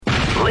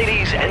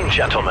Ladies and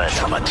gentlemen,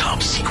 from a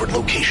top secret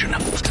location,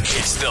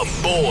 it's the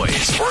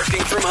boys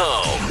working from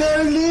home.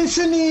 They're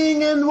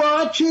listening and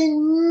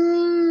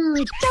watching.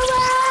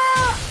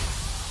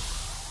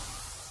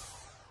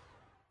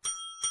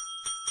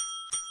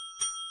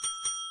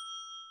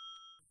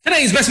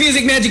 Today's Best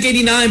Music Magic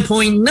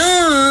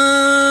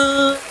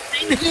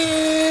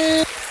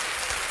 89.9.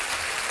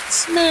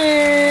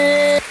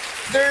 Smith.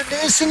 They're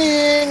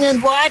listening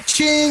and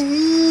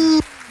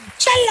watching.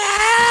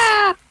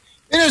 Chala!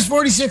 It is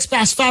 46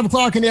 past 5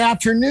 o'clock in the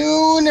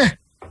afternoon.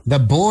 The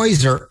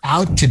boys are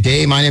out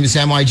today. My name is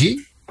MYG.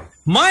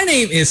 My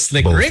name is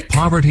Slick Both Rick.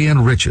 poverty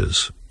and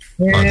riches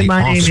are the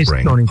my name is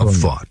offspring Tony of Tony.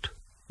 thought.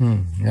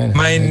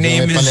 My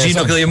name is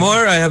Gino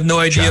Guillamor. I have no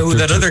idea who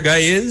that other guy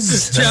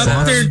is.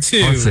 Chapter Or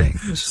 2.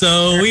 things.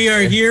 So we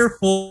are here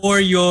for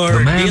your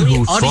The man daily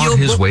who audio thought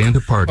his book. way into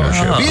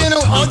partnership.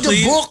 BNO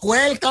Complete. Audiobook,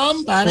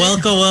 welcome. Pare.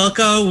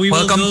 Welcome. We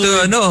will Welcome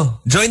go to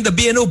join the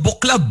BNO Book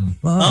Club.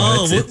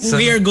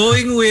 we are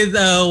going with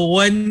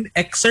one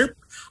excerpt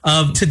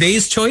of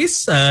today's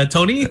choice,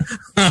 Tony.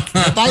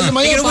 Tayo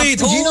naman Take yun, it away,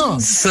 Papa Gino.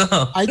 Tones.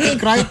 I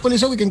think rightfully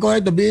so, we can call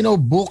it the BNO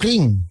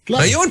Booking Club.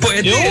 Ayun,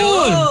 pwede.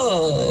 Yun.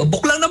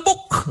 Book lang ng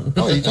book.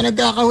 Oh, dito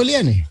nagkakahuli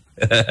yan eh.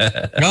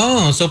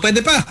 So pwede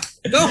pa.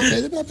 Go.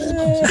 Pwede ba?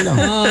 Sige lang.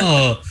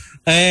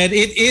 And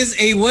it is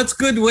a What's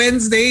Good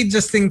Wednesday,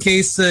 just in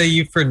case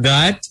you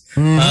forgot.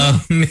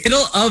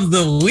 Middle of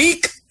the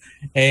week.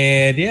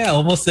 And yeah,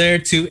 almost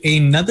there to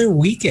another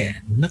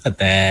weekend. Look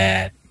at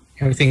that.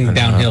 Everything's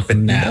downhill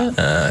from now.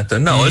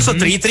 Ito na. Also,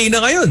 3-3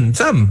 na ngayon,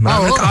 Sam.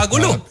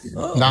 Nagkakagulo.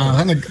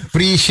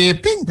 Free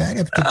shipping.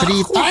 Up to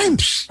 3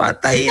 times.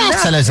 Patay na.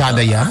 Sa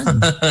Lazada yan.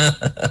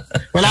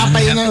 Wala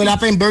pa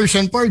yung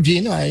version 4,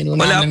 Gino. Ay,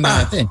 Wala pa.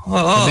 natin.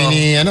 Oo. Sabi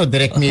ni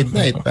Direct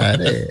Midnight,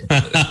 pare.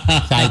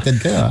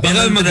 Excited ka.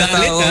 Baka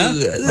magalit, ha?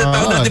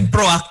 Tawag natin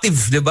proactive,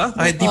 di ba?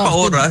 Kahit di pa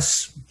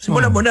oras,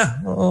 simulan mo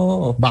na.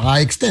 Oo. Baka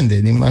extend eh.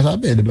 Hindi mo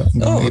masabi, di ba?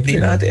 Hindi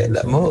natin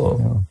alam mo.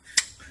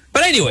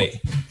 But anyway,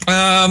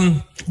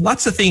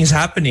 lots of things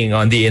happening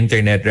on the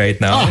internet right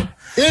now.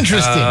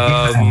 Interesting.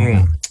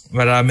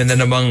 Marami na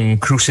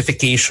namang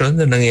crucifixion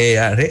na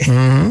nangyayari.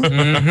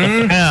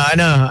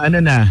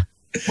 Ano na?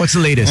 What's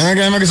the latest? Ano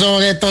kaya mag-gusto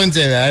ko kay Tones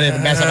eh?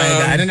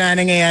 Ano na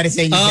nangyayari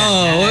sa inyo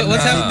dyan?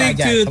 What's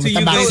happening to you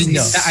guys in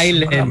the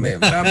island?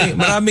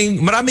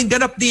 Maraming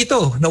ganap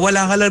dito.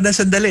 Nawala ka lang na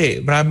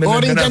sandali. Marami na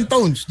Boring ganap. dyan,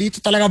 Tones. Dito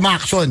talaga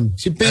ma-action.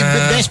 Si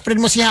best friend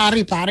mo si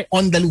Harry, pare,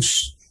 on the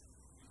loose.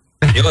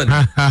 Yun.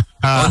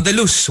 On the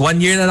loose.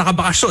 1 year na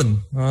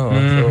nakabakasyon.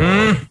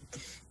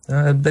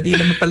 Dali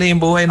naman pala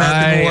yung buhay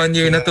natin ng 1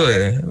 year na to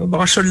eh.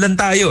 Bakasyon lang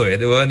tayo eh.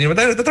 Diba? Hindi naman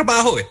tayo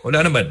nagtatrabaho eh.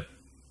 Wala naman.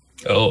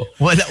 Oo.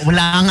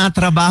 Wala nga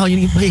trabaho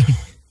yung iba eh.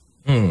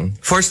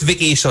 Forced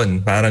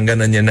vacation. Parang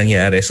ganun yung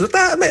nangyari. So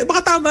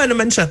baka tama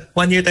naman siya.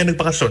 1 year tayo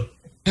nagbakasyon.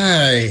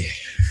 Ay,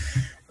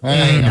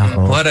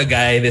 nako. What a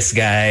guy, this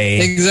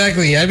guy.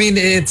 Exactly. I mean,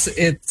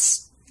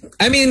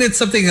 it's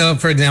something,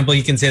 for example,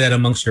 you can say that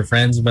amongst your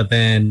friends, but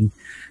then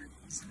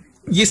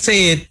you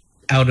say it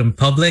out in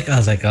public. I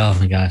was like, oh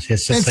my gosh,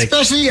 it's just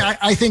especially,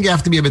 I think you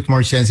have to be a bit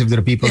more sensitive to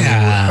the people who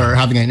are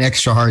having an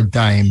extra hard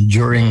time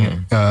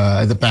during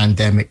the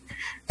pandemic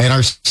and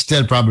are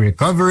still probably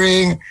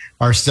recovering,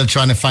 are still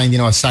trying to find,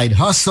 a side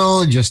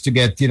hustle just to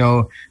get,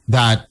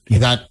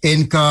 that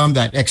income,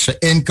 that extra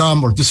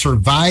income, or to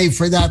survive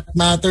for that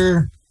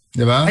matter.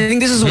 Diba? I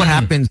think this is what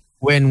happens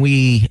when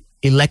we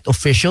elect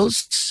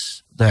officials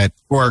that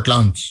Or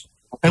clowns.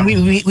 and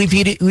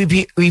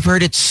we've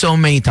heard it so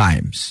many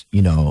times,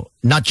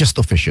 not just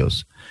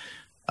officials,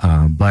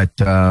 but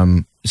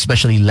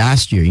especially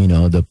last year,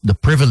 the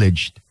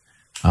privileged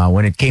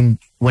when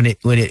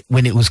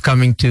it was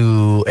coming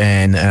to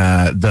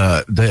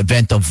the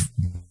event of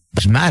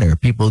Matter,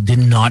 people did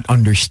not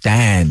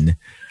understand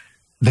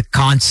the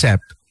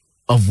concept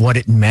of what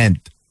it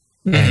meant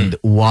and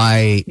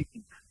why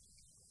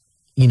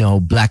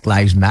Black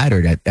Lives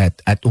Mattered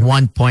at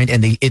one point,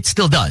 and it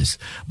still does.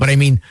 But I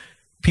mean,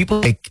 people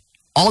like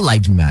all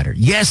lives matter.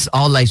 Yes,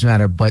 all lives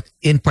matter, but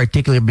in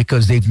particular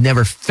because they've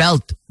never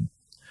felt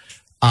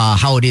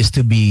how it is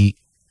to be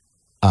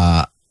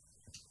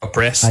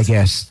Oppressed. I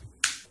guess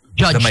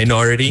judged. The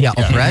minority. Yeah,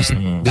 oppressed,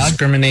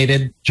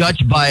 discriminated.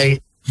 judged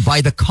by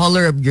the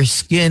color of your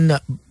skin,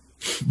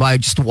 by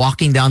just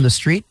walking down the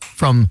street,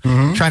 from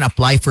trying to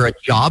apply for a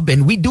job,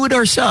 and we do it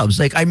ourselves.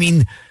 Like, I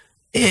mean,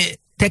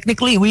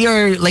 technically, we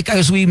are, like,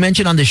 as we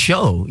mentioned on the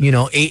show,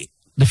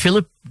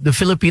 the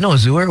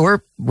Filipinos,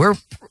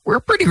 we're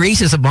pretty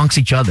racist amongst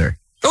each other.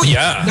 Oh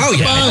yeah. Oh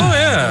yeah. Oh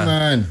yeah.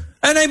 Man.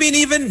 And I mean,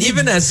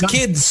 even as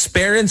kids,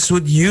 parents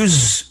would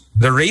use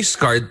the race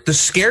card to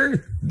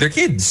scare their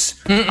kids.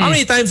 How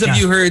many times have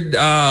you heard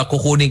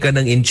kukunin ka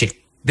ng inchik?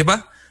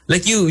 Diba?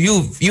 Like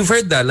you've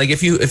heard that. Like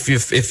if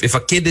a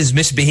kid is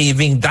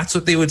misbehaving, that's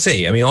what they would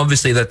say. I mean,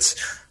 obviously that's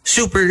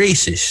super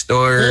racist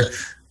or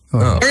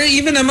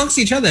even amongst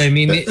each other. I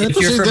mean, if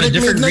you're from a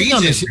different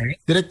region, right?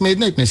 Direct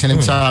Midnight, may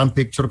sinend sa akin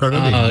picture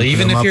kagabi.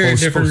 Even if you're a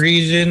different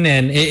region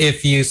and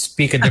if you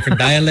speak a different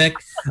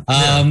dialect,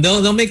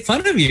 they'll make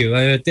fun of you.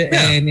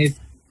 And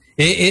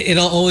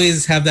it'll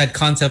always have that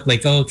concept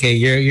like, oh, okay,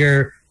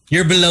 you're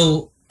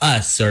below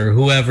us or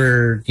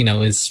whoever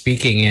is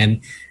speaking,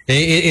 and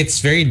it's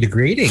very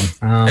degrading.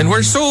 And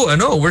we're so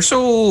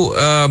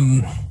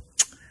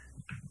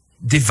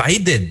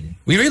divided.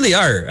 We really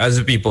are as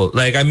a people.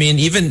 Like, I mean,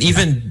 even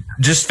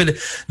just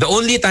the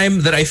only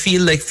time that I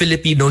feel like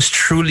Filipinos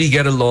truly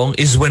get along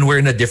is when we're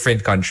in a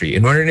different country.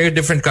 And when we're in a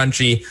different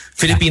country,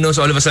 Filipinos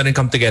all of a sudden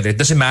come together. It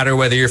doesn't matter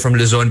whether you're from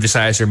Luzon,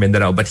 Visayas, or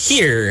Mindanao. But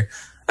here,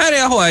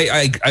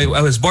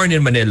 I was born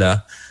in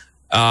Manila.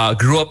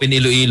 Grew up in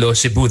Iloilo,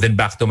 Cebu, then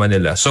back to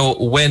Manila.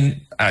 So when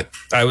I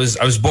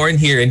was born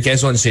here in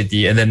Quezon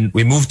City, and then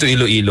we moved to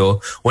Iloilo.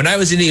 When I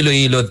was in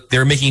Iloilo, they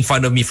were making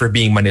fun of me for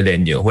being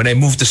Manileño. When I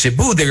moved to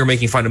Cebu, they were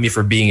making fun of me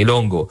for being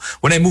Ilonggo.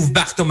 When I moved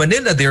back to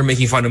Manila, they were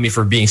making fun of me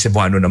for being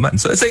Cebuano naman.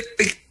 So it's like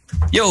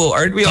yo,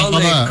 aren't we all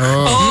like,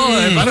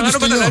 parang ano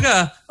ba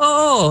talaga?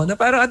 Na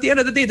parang at the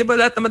end of the day, diba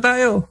lahat naman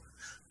tayo?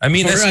 I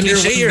mean, as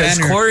cliche or as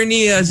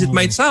corny as it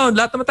might sound,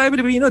 lahat naman tayo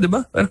Pilipino,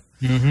 diba?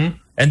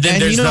 And then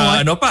there's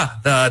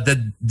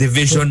the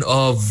division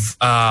of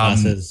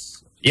classes.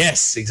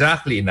 Yes,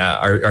 exactly. Na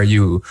are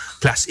you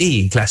class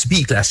A, class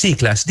B, class C,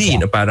 class D?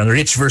 Na parang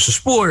rich versus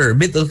poor,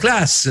 middle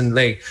class, and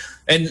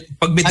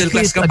pag middle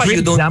class ka pa,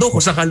 you don't know kung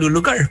saan ka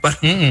lulugar.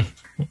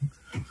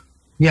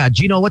 Yeah,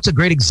 Gino, what's a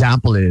great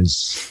example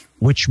is,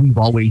 which we've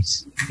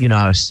always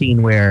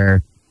seen,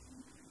 where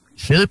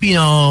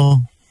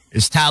Filipino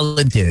is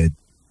talented,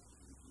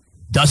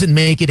 doesn't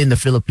make it in the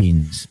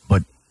Philippines,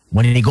 but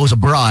when he goes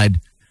abroad,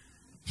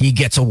 he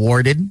gets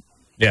awarded.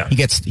 Yeah.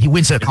 He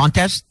wins a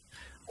contest,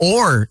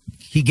 or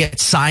he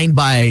gets signed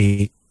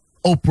by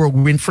Oprah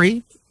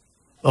Winfrey,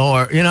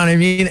 or you know what I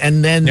mean?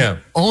 And then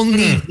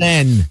only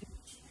then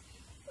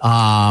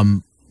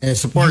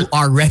support. You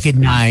are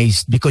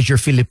recognized because you're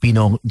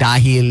Filipino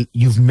dahil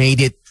you've made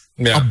it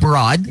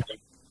abroad,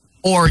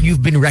 or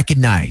you've been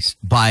recognized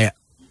by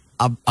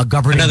a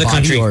governing another body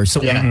country or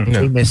something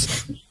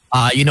famous.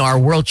 Our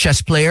world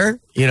chess player,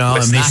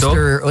 Wesley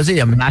master, was it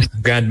a master?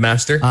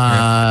 Grandmaster?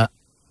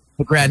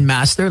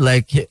 Grandmaster,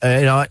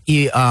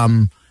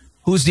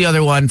 who's the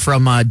other one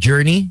from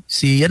Journey?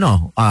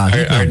 Arnel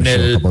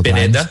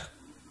Pineda.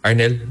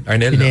 Arnel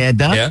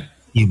Pineda. No? Yeah.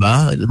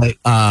 Diba?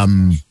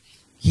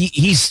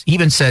 He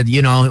even said,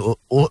 wala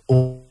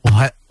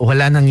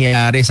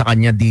nangyayari sa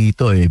kanya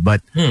dito eh.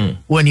 But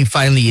when he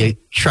finally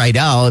tried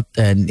out,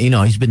 and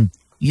he's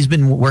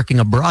been working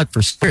abroad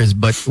for years,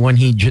 but when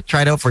he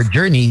tried out for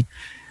Journey,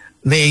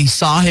 they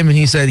saw him and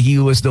he said he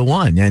was the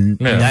one, and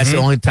that's the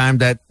only time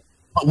that.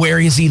 Where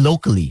is he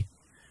locally?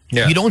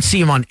 Yeah. You don't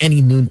see him on any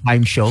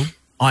noontime show,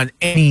 on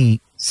any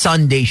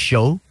Sunday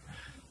show.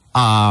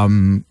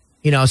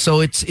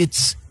 So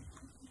it's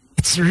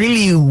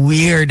really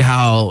weird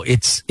how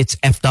it's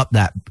effed up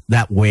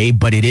that way,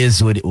 but it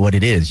is what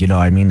it is.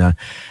 I mean, at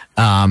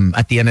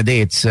the end of the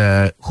day, it's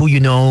who you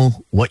know,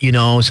 what you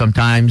know.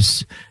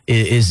 Sometimes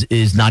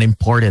is not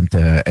important,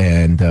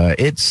 and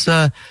it's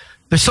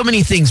there's so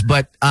many things,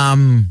 but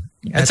and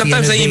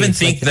sometimes I even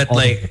think that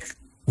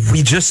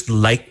we just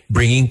like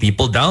bringing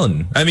people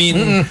down. I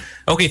mean,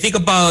 okay, think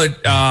about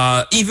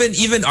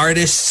even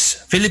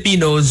artists,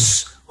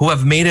 Filipinos who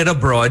have made it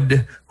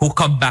abroad, who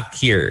come back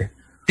here.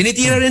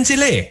 Tinitira rin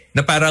sila eh.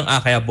 Na parang,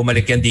 kaya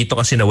bumalik yan dito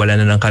kasi nawala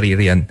na ng karir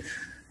yan.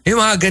 Yung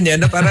mga ganyan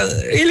na parang,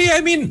 really,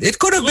 I mean, it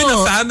could have been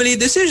a family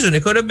decision.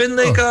 It could have been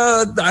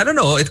I don't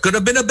know, it could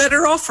have been a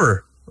better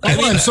offer.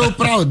 I'm so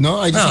proud, no?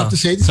 I just have to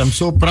say this. I'm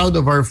so proud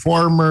of our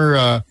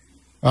former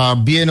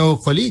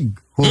BNO colleague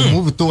who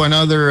moved to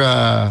another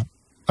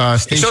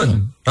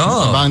station.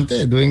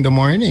 Abante, doing the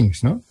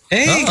mornings, no?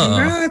 Hey,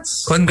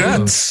 congrats!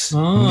 Congrats!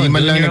 Hindi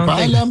man lang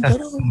nagpaalam,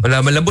 pero... Wala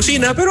man lang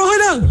busina, pero okay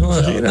lang.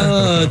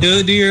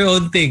 Do your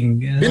own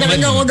thing.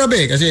 Pinakinggan ko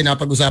gabi kasi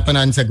napag-usapan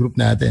natin sa group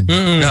natin.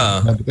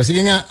 Sabi ko,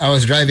 sige nga, I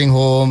was driving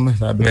home.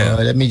 Sabi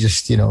ko, let me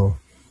just,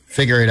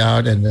 figure it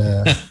out. And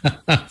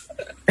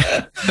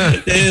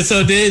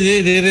so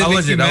did it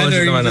make you mad,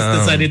 or you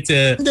just decided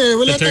to... Hindi,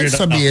 wala tayong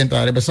sabihin,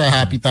 pare. Basta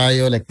happy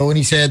tayo. Like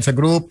Tony said sa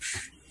group,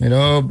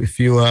 if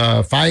you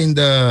find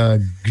a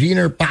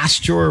greener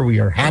pasture, we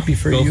are happy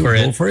for you.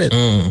 Go for it.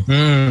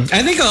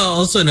 I think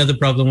also another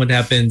problem what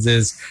happens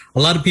is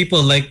a lot of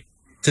people like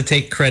to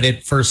take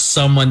credit for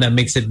someone that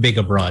makes it big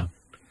abroad.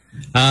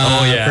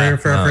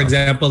 For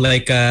example,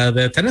 like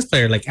the tennis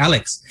player, like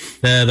Alex,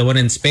 the one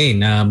in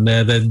Spain,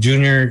 the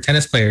junior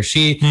tennis player.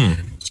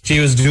 She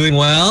was doing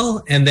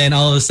well, and then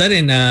all of a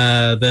sudden,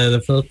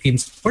 the Philippine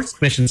Sports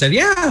Commission said,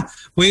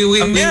 we're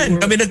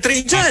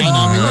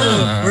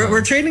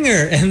training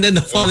her, and then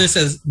the father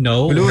says,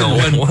 no one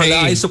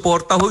paid.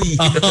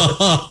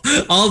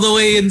 All the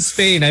way in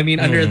Spain. I mean,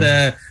 under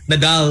the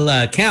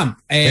Nadal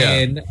camp,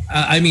 and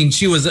I mean,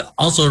 she was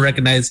also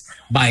recognized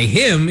by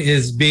him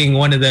as being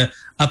one of the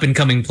up and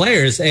coming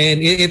players,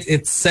 and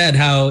it's sad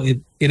how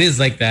it is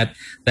like that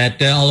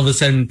all of a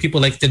sudden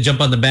people like to jump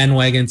on the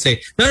bandwagon and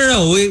say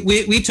no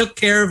we took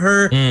care of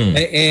her,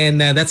 and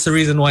that's the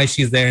reason why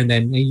she's there, and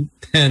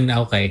then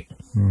okay,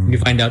 you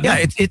find out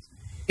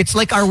it's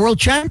like our world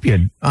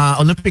champion,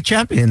 Olympic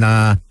champion,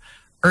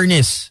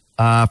 Ernest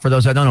For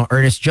those that don't know,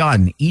 Ernest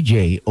John,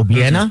 EJ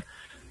Obiena.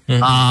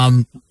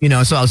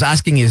 So I was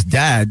asking his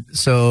dad,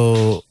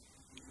 so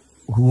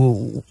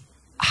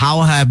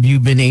how have you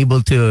been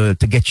able to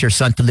get your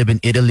son to live in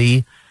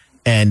Italy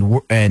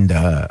and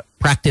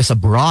practice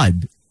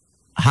abroad?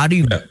 How do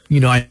you, I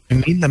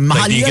mean, the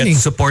like, do you get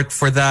support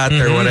for that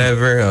or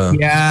whatever?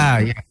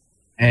 Yeah.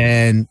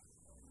 And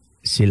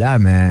sila,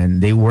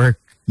 man, they work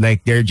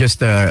like they're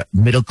just a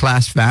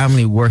middle-class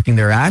family working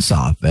their ass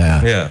off.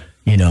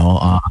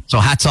 So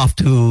hats off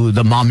to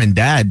the mom and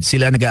dad.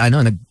 Sila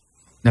nagbabayad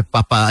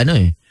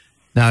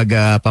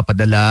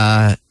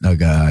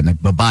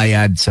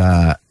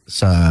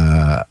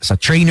sa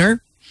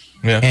trainer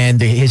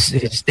and his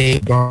stay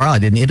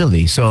abroad in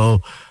Italy.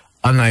 So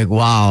I'm like,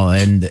 wow.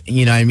 And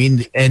I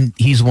mean, and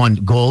he's won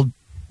gold.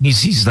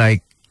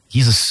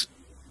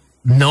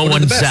 No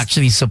one's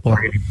actually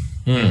supported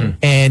him.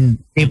 And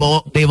they've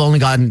only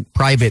gotten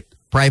private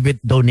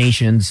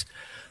donations.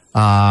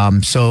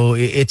 So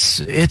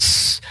it's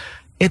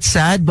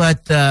sad,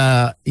 but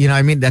I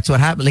mean, that's what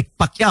happened. Like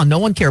Pacquiao, no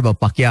one cared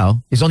about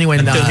Pacquiao. It's only when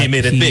until he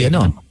made it big.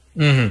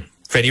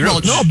 Freddie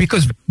Roach. No,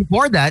 because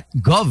before that,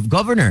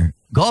 Governor.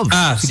 Yung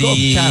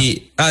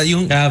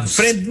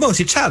friend mo,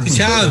 si Chavs. Si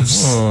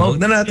Chavs. Huwag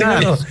na natin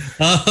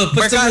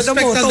put some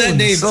respect on that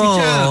name,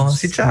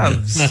 si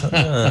Chavs.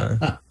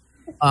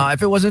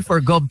 If it wasn't for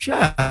Gov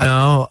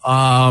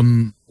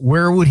Chav,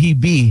 where would he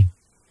be?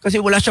 Kasi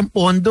wala siyang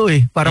pondo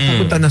para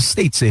pupunta ng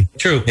States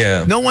True.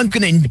 Yeah. No one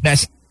can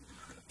invest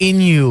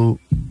in you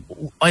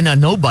on a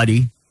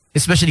nobody,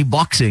 especially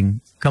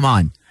boxing. Come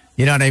on.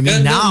 You know what I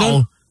mean?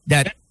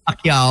 That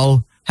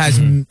Pacquiao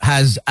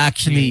has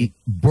actually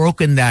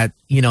broken that,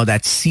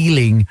 that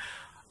ceiling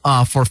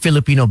for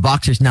Filipino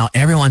boxers. Now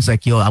everyone's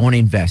like, yo, I want to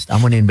invest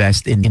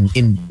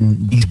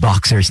in these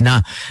boxers.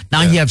 Now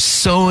you have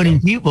so many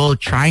people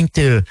trying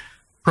to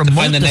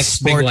promote the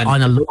sport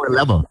on a lower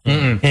level.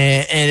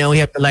 And we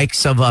have the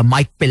likes of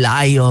Mike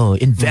Pelayo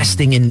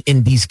investing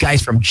in these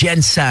guys from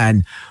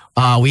Gensan.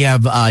 We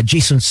have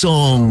Jason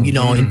Song,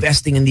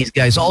 investing in these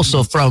guys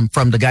also from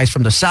the guys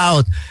from the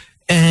South.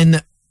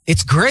 And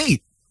it's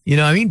great. You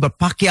know what I mean? But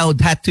Pacquiao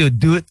had to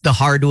do it the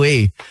hard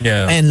way.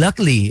 Yeah. And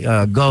luckily,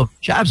 Gov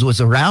Chavs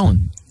was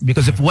around.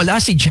 Because if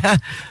wala si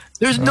Chavs,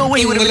 there's no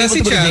way he would have been able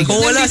to make it.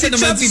 Kung wala si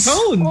Chavs,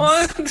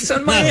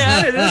 saan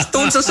mangyayari?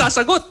 Stone sa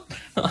sasagot.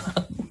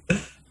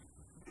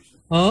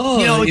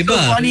 It's so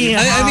funny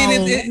how, I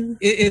mean,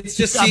 it's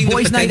just seeing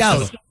Boys Night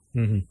Out.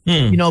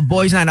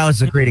 Boys Night Out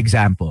is a great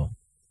example.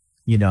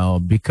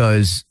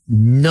 Because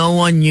no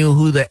one knew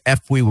who the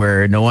F we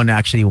were. No one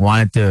actually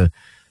wanted to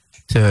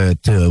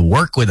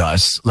work with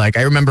us. Like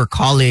I remember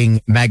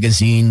calling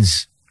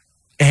magazines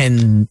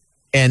and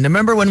I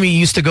remember when we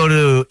used to go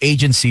to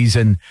agencies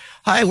and,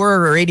 hi,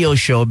 we're a radio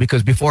show,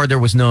 because before there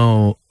was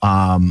no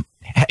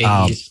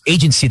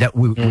agency that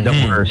we're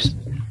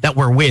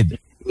with.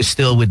 It was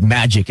still with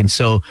Magic. And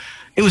so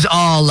it was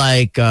all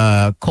like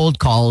cold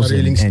calls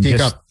and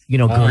just,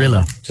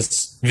 guerrilla.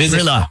 Just visit.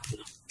 Guerrilla.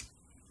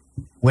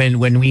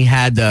 When we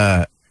had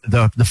the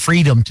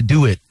freedom to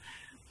do it.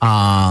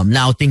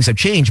 Now things have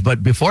changed,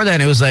 but before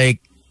that it was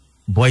like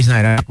Boys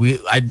Night Out.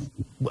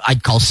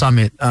 I'd call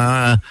Summit.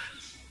 No,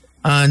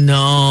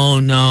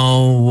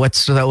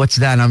 what's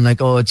that? And I'm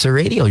like, oh, it's a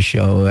radio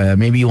show.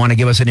 Maybe you want to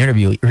give us an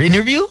interview.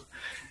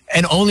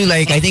 And only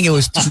like I think it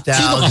was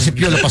 2000.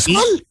 To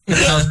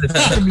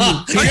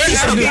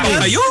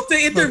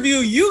interview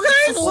you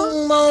guys?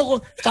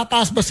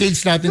 Tataas ba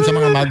sales natin sa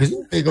mga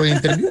magazine? Ikaw yung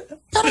interview?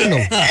 Parang no.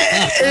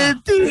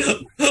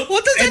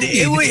 What does that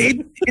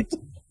mean?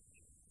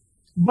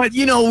 But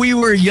we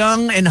were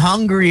young and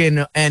hungry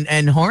and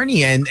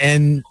horny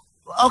and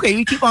okay,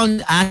 we keep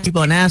on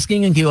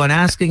asking and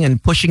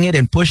pushing it.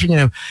 It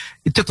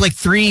took like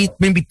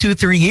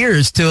 2-3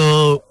 years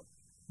till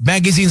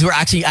magazines were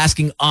actually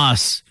asking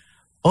us,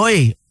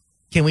 "Oi,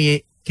 can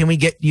we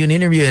get you an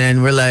interview?"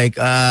 And we're like,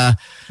 and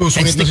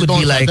Stick would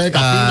be like,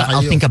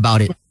 "I'll think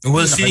about it."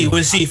 We'll see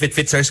if it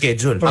fits our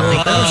schedule.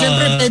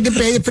 Siyempre,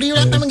 pwede free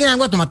lang naman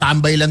ginagawa.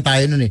 Tumatambay lang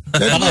tayo nun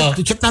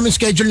Check namin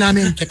schedule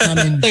namin.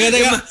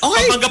 Okay.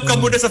 Papanggap ka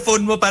muna sa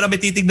phone mo para may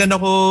titignan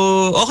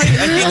ako. Okay,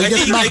 I'll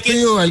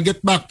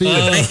get back to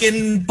you. I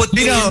can put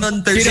you in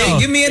on Thursday.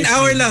 Give me an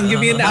hour lang.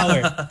 Give me an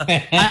hour.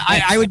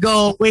 I would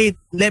go,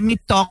 wait, let me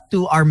talk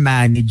to our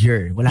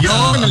manager. Wala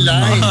ka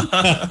line.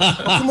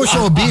 Huwag mo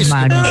showbiz.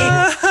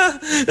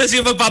 Tapos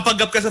yung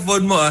magpapanggap ka sa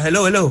phone mo,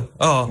 hello.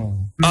 Oh.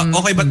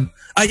 Okay, but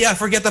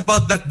forget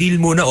about that deal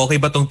muna. Okay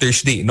ba tong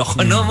Thursday? No.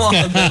 Can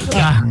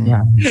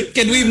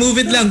we move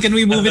it lang to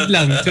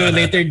a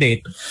later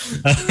date?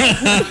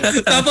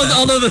 Tapos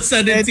all of a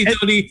sudden, si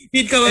Tony,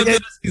 he'd come up to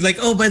us. He's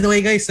like, oh, by the way,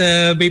 guys,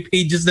 may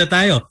pages na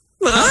tayo.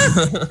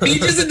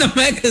 Pages in the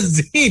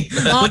magazine.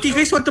 What do you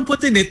guys want to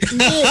put in it?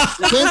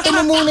 Kwento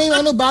mo muna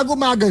yung bago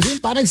magazine.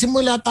 Parang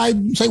simula tayo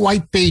sa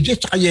white pages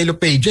tsaka yellow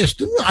pages.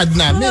 Doon yung ad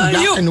namin.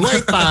 Black and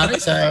white pare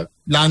sa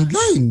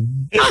landline.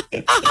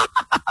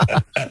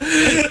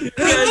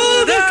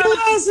 The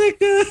classic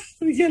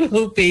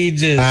yellow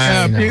pages.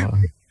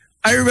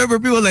 I remember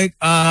people like,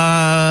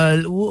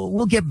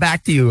 we'll get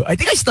back to you. I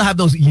think I still have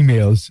those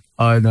emails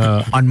on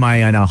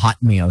my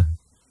Hotmail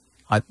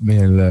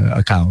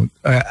account.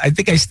 I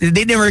think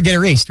they never get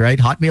erased, right?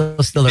 Hotmail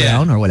is still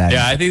around or whatever.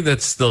 Yeah, I think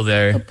that's still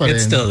there.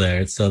 It's still there.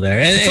 It's still there.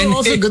 And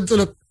also good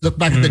to look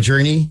back at the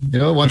journey. You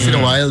know, once in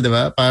a while,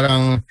 diba?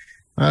 Parang,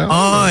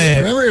 yeah.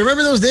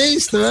 Remember those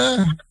days,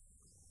 diba?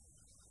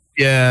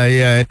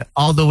 Yeah.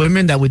 All the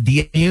women that would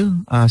DM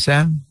you,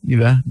 Sam, di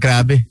ba?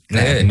 Grabe.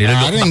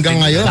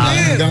 Hanggang ngayon.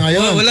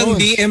 Walang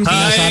DM.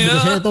 Sabi ko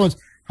sa'yo, Tones,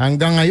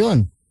 hanggang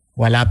ngayon,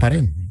 wala pa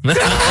rin. Good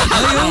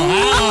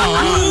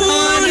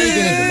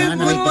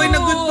boy na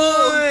good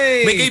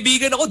boy. May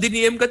kaibigan ako,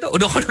 diniem ka to.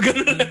 Walang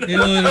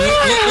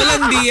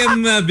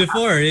DM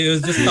before. It was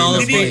just all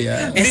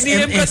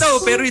diniem ka to,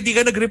 pero hindi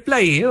ka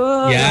nag-reply.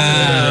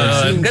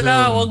 Yeah.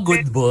 Galawang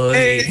good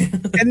boy.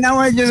 And now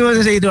I just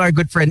want to say to our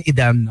good friend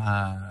Idam,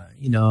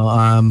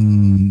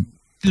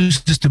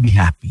 just to be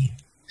happy.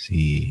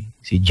 Si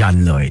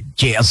John Lloyd,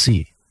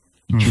 JLC.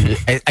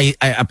 I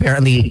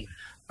apparently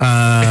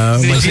my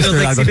sister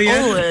goes,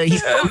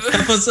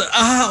 tapos,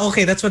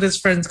 okay, that's what his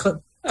friends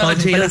called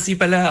JLC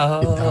pala.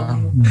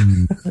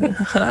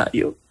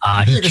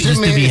 he chooses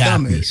to be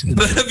happy.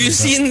 But have you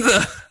seen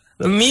the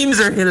memes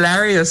are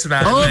hilarious,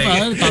 man.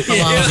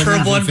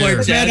 From One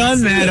More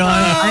Chance. Meron.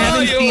 I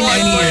haven't seen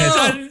any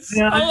yet.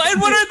 And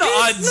what are the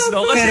odds?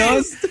 No?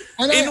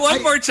 In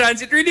One More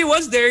Chance, it really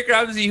was Derek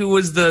Ramsey who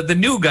was the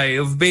new guy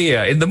of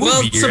Bea in the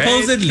movie,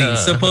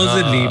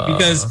 supposedly,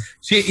 because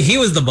he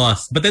was the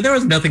boss, but then there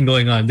was nothing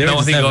going on.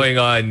 Nothing going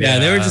on. Yeah,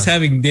 they were just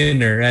having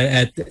dinner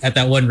at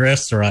that one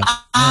restaurant.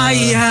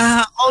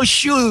 Yeah. Oh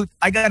shoot!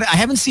 I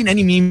haven't seen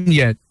any meme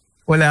yet.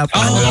 Wala pa.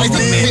 I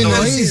think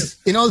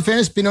Pinoys, in all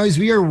fairness, Pinoys,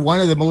 we are one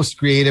of the most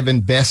creative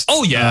and best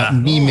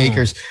meme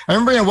makers. I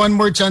remember in One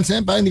More Chance,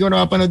 hindi ko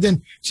napapanood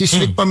din. Si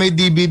Slick pa may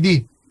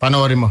DVD.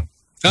 Panoorin mo.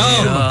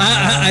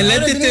 I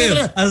lent it to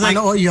you. I was like,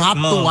 you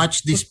have to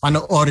watch this.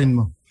 Panoorin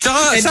mo.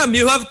 Tsaka, Sam,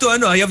 you have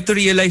to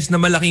realize na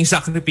malaking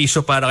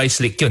sakripisyo para kay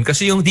Slick yun.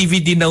 Kasi yung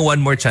DVD ng One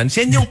More Chance,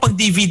 yan yung pag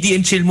DVD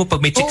and chill mo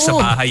pag may chick sa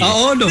bahay.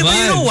 Oo, naman.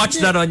 You don't watch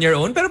that on your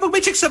own. Pero pag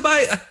may chick sa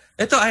bahay,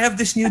 eto, I have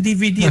this new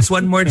DVD. It's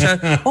One More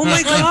Chance. Oh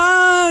my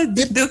God!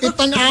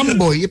 If an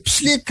amboy, if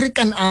Slick Rick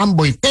an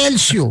amboy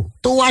tells you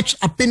to watch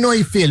a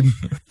Pinoy film,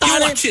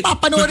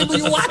 papanoorin mo,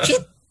 you watch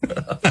it.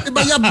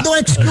 Diba, you have no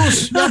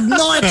excuse. You have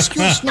no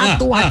excuse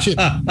not to watch it.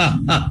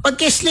 Pag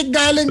kay Slick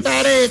galing,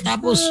 tare,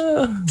 tapos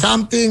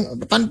something,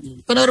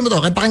 panoorin mo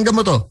to, pakinggan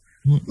mo to.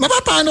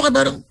 Mapapaano ka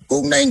ba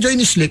kung na-enjoy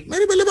ni Slick? May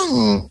ba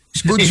labang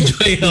good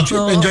shit?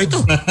 Enjoy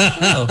to.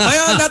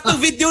 Kaya lahat ng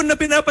video na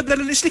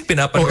pinapadala ni Slick,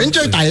 pinapanood.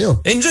 Enjoy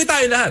tayo. Enjoy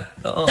tayo lahat.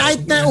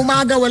 Kahit na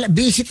umaga,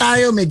 busy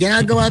tayo, may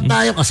ginagawa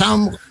tayo,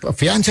 kasama mo,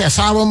 fiancé,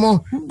 asawa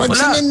mo. Pag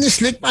sinin ni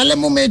Slick, alam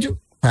mo medyo,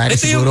 pare,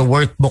 siguro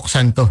worth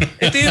buksan to.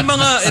 Ito yung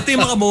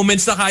mga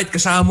moments na kahit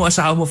kasama mo,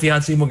 asawa mo,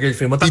 fiancé mo,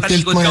 girlfriend mo,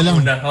 tatalikod ka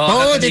muna.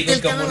 Tatalikod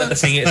ka muna.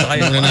 Kasi saka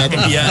yun.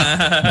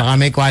 Baka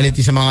may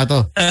quality sa mga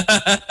to.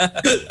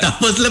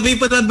 Tapos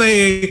labipan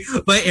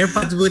by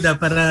AirPods muna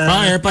para...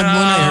 AirPod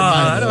muna,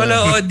 AirPod. Wala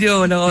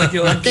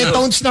audio. Kay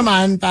Tones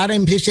naman, parang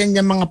impisen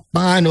niya mga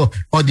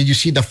did you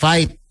see the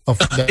fight of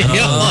the Grab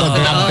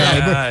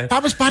driver?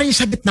 Tapos parang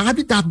sa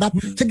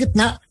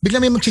gitna,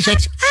 bigla may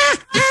magsisex.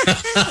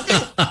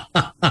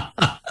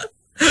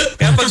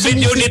 Kaya pag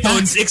video ni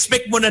Tones,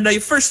 expect mo na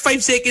yung first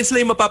 5 seconds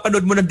lang yung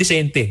mapapanood mo ng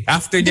decente.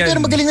 After that... Pero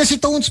magaling na si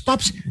Tones,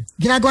 Pops.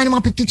 Ginagawa ng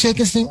mga 15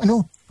 seconds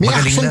na may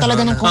action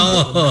talaga ng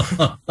content.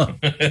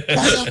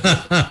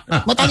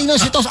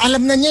 Matalino si Tones,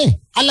 alam na niya eh.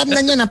 Alam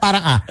na niya na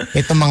parang,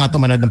 itong mga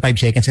tumanood ng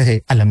 5 seconds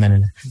kasi alam na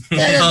nila.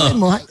 Kaya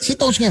mo, si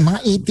Tones ngayon,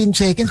 mga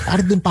 18 seconds,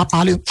 parang dun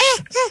papalo yung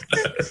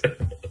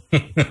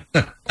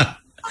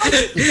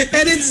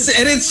and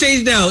it's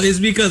changed now is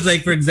because,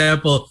 like, for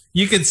example,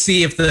 you could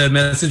see if the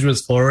message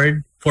was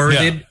forwarded,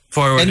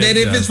 and then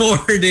if it's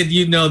forwarded,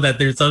 you know that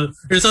there's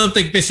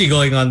something fishy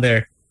going on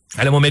there.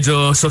 Alam mo,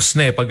 medyo sus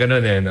na pag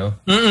ganun no?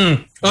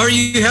 Or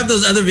you have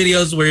those other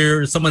videos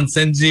where someone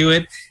sends you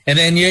it, and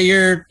then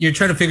you're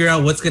trying to figure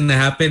out what's gonna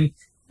happen,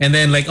 and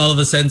then like all of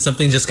a sudden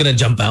something's just gonna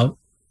jump out.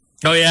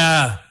 Oh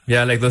yeah,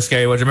 like those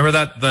scary ones. Remember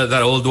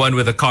that old one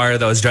with a car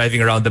that was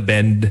driving around the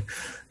bend,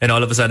 and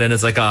all of a sudden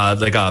it's like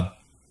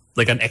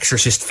an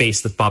exorcist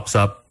face that pops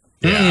up.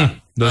 Yeah,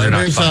 those are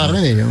not fun.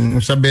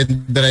 Yung sa bed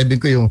driving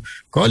ko yung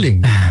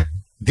calling.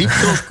 Deep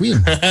Throat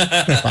Queen.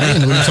 Parang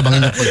inulit sa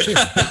bangin ng kotse.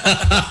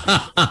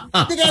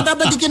 Kaya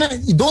dapat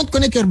don't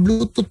connect your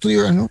Bluetooth to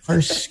your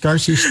car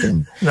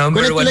system.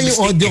 Connect lang yung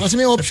audio kasi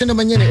may option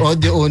naman yan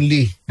audio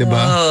only. Diba?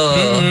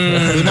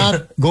 Do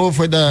not go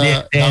for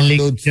the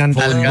download phone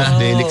book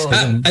Delix.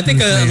 I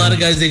think a lot of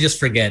guys, they just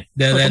forget.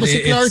 Tapos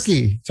si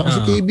Clarky, saka si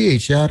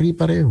KBH, yari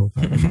pareho.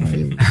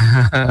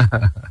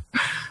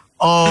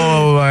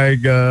 Oh my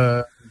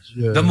God.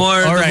 The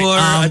more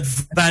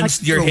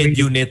advanced your head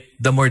unit,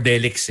 the more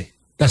Delix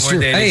That's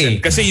true.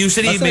 Kasi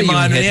usually may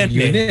mga yan.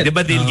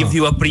 Diba they'll give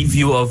you a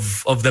preview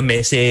of the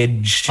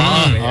message.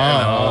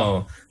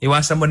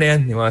 Iwasan mo na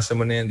yan.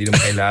 Hindi naman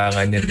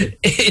kailangan yan.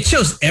 It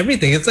shows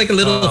everything. It's like a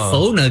little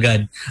phone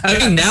agad. I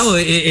mean, now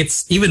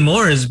it's even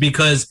more is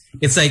because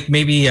it's like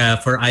maybe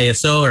for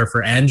ISO or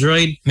for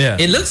Android,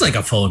 it looks like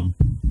a phone.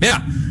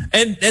 Yeah.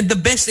 And the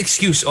best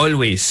excuse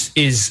always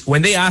is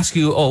when they ask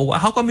you, oh,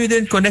 how come you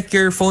didn't connect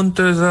your phone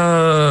to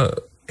the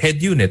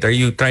head unit? Are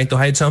you trying to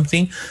hide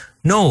something?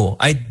 No,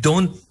 I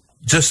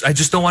just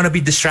don't want to be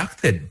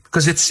distracted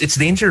because it's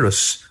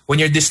dangerous when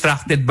you're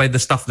distracted by the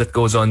stuff that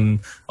goes on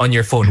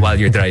your phone while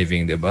you're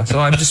driving, diba? So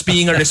I'm just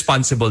being a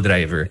responsible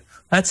driver.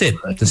 That's it.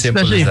 It's as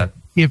simple as that.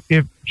 If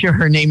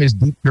her name is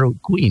Deep Throat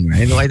Queen,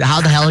 right? Like, how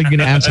the hell are you going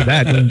to answer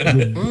that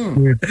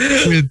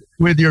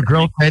with your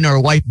girlfriend or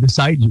wife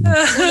beside you?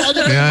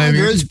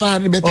 Girls,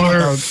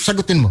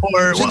 sagutin mo.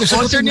 Or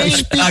what's her name?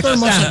 Speaker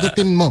mo,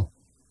 sagutin mo.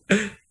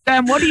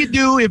 Sam, what do you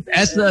do if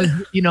Essa,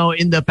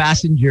 in the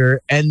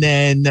passenger, and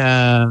then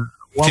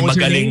what was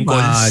her name?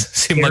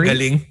 Si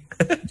Magaling.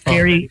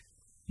 Carrie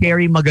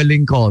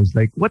Magaling calls.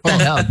 Like, what the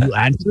hell? You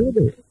answer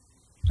it?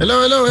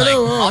 Hello.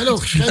 Hello.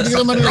 Hindi ka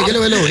naman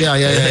hello.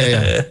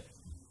 Yeah.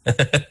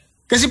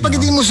 Kasi pag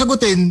hindi mo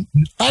sagutin,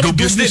 parang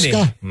dubious din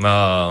ka.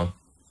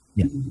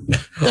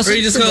 Or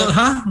you just go,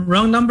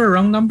 wrong number.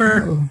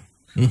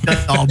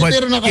 Oh, but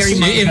pero if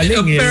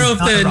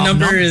the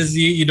number is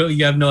you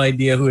have no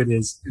idea who it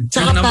is.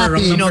 Wrong number.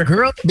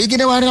 Girl,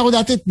 ginawa rin ako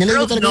dati. Nilagay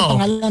ko talaga yung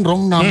pangalan,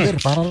 wrong number.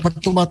 Para pag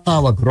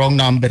tumatawag, wrong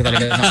number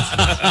talaga.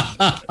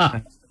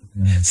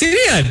 Sino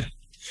yan?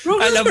 Wrong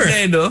alam number.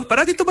 na no?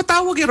 Parati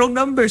tumatawag yung wrong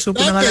number. So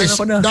pinangalan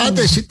ako na.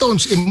 Dati si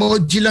Tones,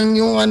 emoji lang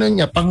yung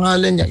niya,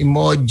 pangalan niya,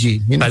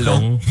 emoji.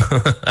 Talong.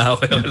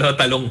 Okay,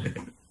 talong.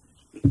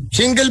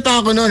 Single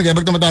pa ako noon, kaya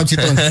pag tumatawag si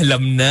Tones.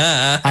 Alam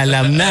na.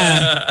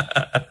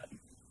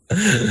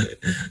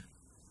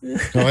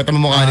 Okay, tama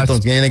mukha ni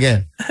Tones. Ganyan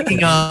again.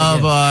 Speaking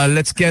of,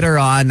 let's get her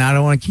on. I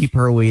don't want to keep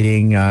her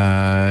waiting.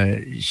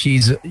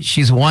 She's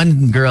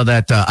one girl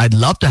that I'd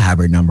love to have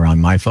her number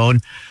on my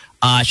phone.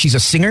 She's a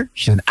singer.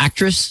 She's an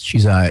actress.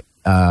 She's a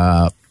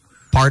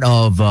part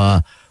of,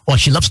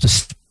 she loves to,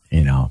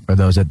 for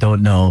those that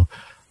don't know,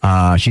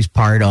 she's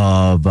part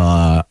of,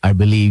 I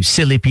believe,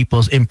 Silly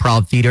People's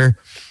Improv Theater.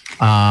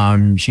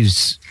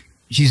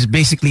 She's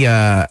basically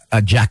a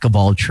jack of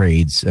all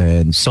trades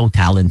and so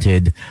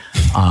talented.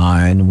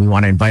 And we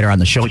want to invite her on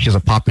the show. She has a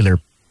popular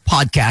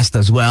podcast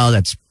as well.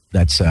 That's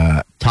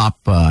top,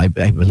 I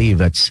believe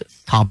that's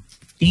top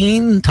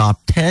 15, top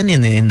 10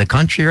 in the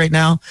country right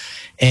now.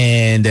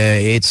 And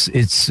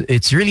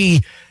it's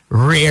really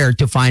rare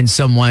to find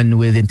someone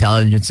with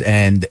intelligence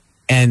and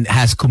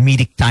has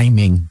comedic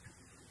timing.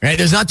 Right?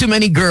 There's not too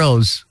many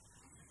girls,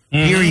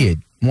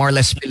 period, more or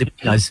less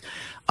Filipinas,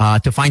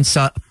 to find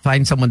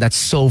someone that's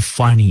so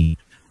funny.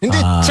 Hindi,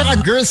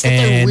 saka girls that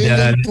are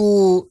willing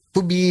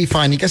to be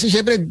funny. Kasi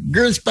syempre,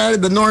 girls para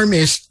the norm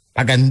is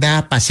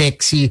paganda,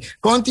 pa-sexy.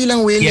 Konti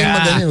lang willing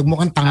maganda,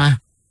 mukhang tanga.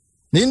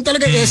 Yun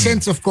talaga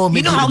essence of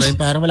comedy.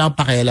 Para wala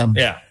akong pakialam.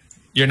 Yeah.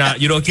 You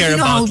don't care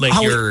about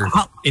your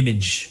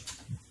image.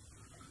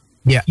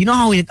 Yeah. You know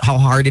how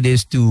hard it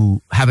is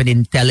to have an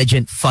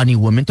intelligent, funny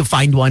woman, to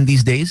find one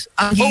these days?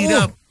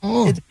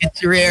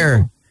 It's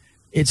rare.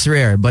 It's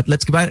rare. But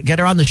let's get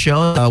her on the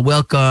show.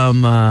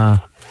 Welcome,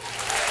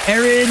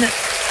 Erin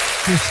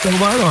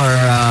Cristobal, or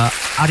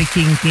Ari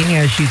King,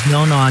 as she's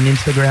known on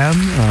Instagram.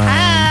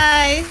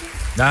 Hi.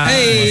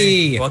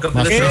 Hey! Welcome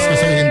to the show.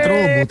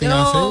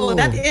 Intro.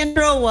 That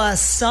intro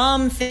was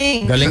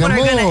something. Galingan mo. What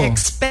are gonna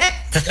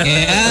expect?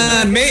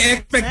 Yeah, may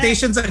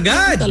expectations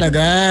agad.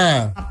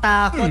 Talaga.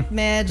 Takot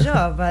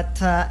medyo, but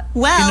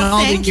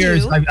All thank the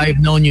years you. I've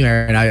known you,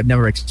 Erin, I've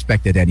never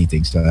expected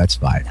anything, so that's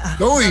fine.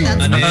 Oy.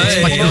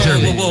 It's much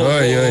deserving.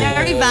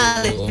 Very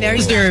valid.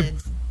 Very valid.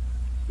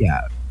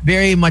 Yeah,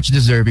 very much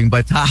deserving.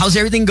 But how's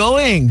everything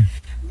going?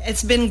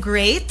 It's been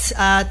great.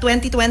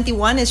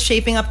 2021 is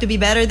shaping up to be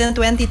better than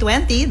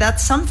 2020.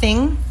 That's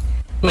something.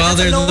 Well,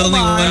 there's only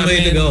one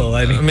way to go.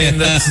 I mean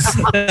that's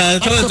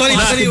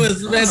 2020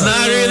 was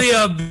not really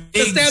a big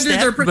the standards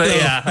step, are pretty but low.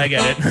 yeah, I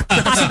get it.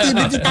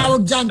 Positivity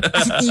tawag dyan.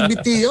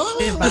 Positivity.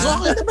 Mas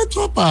okay naman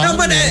tropa. No,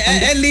 but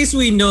at least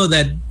we know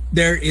that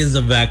there is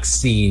a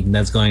vaccine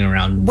that's going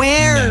around.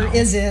 Where now.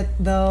 is it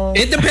though?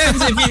 It depends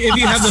if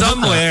you have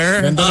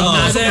somewhere.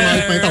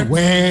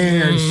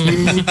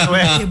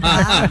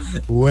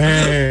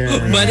 Where?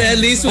 But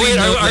at least we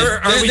know there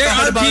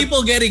are about,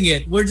 people getting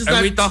it. We're just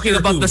are we talking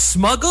about the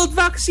smuggled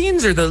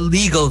vaccines or the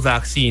legal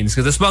vaccines?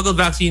 Because the smuggled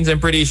vaccines,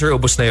 I'm pretty sure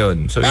ubos na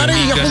yun. So Pare,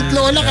 Yakult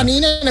Lola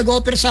kanina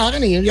nag-offer sa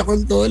akin eh.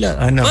 Yakult Lola.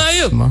 Ano?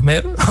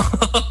 Meron?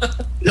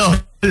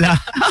 Lola.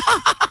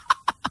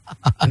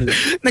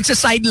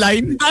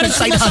 Nagsa-sideline.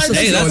 Side hustle.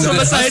 Hey, that's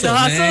a side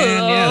hustle.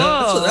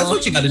 Yeah, that's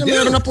what you gotta do.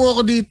 Meron na po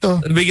ako dito.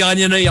 Bigyan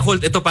niya na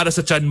Yakult. Ito para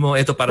sa chan mo.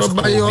 Ito para sa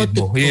COVID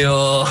mo.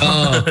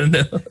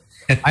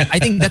 I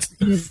think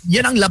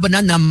yan ang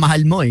labanan na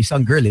mahal mo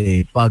isang girl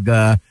eh. Pag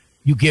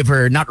you give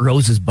her not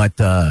roses but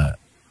a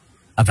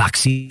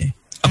vaccine.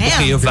 A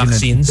bouquet of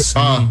vaccines.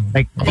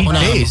 Like these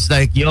days,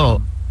 like you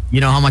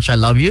know how much I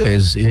love you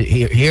is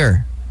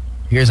here.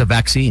 here's a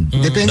vaccine.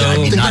 Depende. No,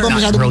 Hindi not- ba not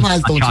masyadong road-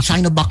 mahal to? not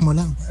Sinovac mo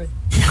lang.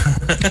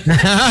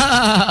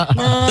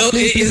 So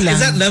is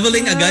that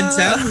leveling agad,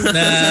 Sam?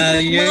 Na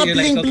you're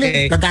like,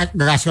 okay.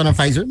 Gagas ka ng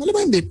Pfizer?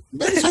 Malamang hindi.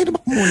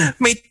 Sinovac mo muna.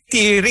 May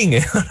tearing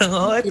eh.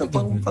 Ito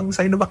pang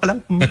Sinovac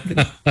lang.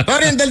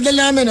 Pero yung daldal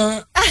namin,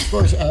 of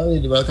course,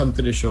 welcome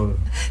to the show.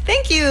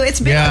 Thank you. It's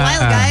been a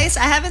while, guys.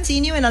 I haven't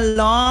seen you in a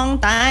long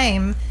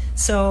time.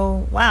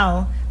 So,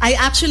 wow. I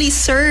actually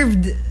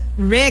served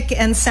Rick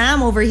and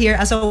Sam over here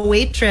as a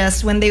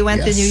waitress when they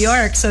went to New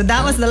York. So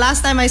that was the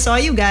last time I saw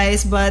you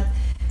guys. But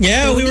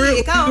Yeah, we were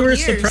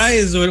years.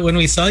 surprised when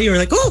we saw you. We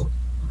were like, oh,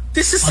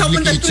 this is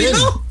someone that we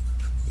know.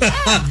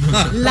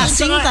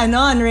 Lasing ka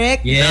nun,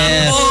 Rick.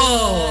 Yes.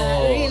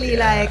 Really,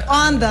 like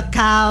on the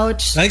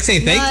couch. I'd say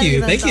thank Not you.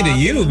 even Thank you to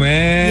talking. you,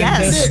 man.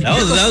 Yes. That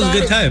was a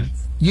good time.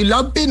 You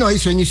love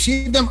Pinoys when you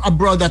see them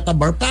abroad at a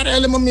bar. Para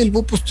alam mo, Mil,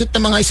 pupustot na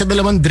mga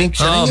isa-dalawang drink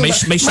siya. May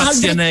shots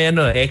yan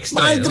na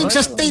extra. Mahal drink sa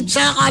States,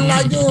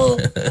 akala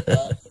nyo.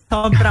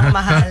 Sobrang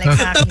mahal.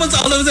 Exactly. Tapos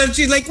all of a sudden,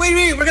 she's like, wait,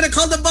 we're gonna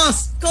call the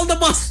boss. Call the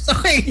boss.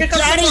 Okay, here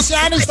comes the boss.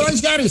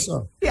 Yaris.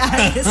 Oh.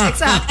 Yes,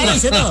 exactly.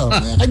 Yaris, ito.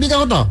 Kaibigan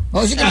ko to.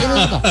 Sige,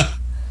 kaibigan ko to.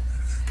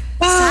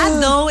 Sad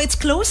though, it's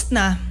closed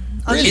na.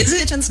 Really?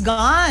 The kitchen's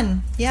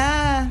gone.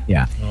 Yeah.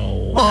 Yeah.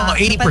 Well,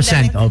 Yeah,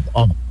 80% of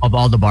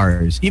all the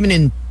bars, even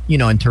in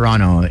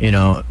Toronto,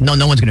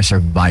 no one's gonna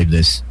survive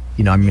this.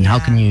 I mean, how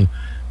can you,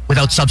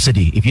 without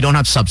subsidy? If you don't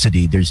have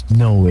subsidy, there's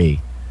no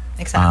way.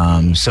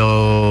 Exactly.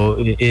 So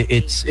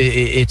it's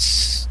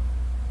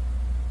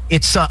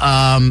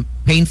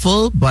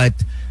painful, but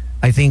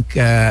I think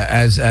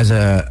as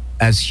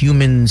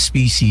human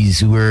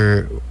species,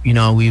 we're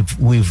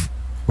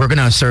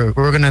gonna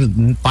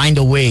find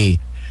a way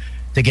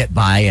to get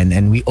by,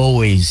 and we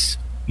always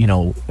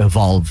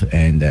evolve,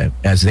 and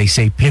as they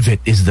say, pivot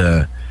is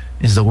the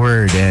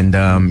word, and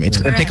it's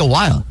gonna take a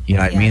while. You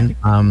know what I mean?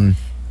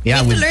 We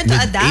have to learn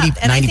to adapt,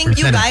 and I think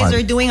you 90% guys of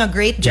are doing a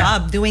great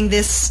job doing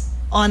this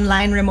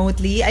online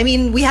remotely. I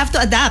mean, we have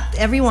to adapt.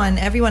 Everyone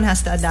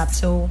has to adapt.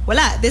 So,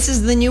 voila, this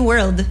is the new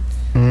world.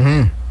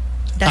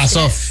 That's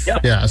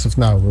as of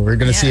now, we're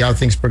gonna see how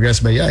things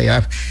progress. But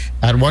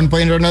at one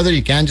point or another,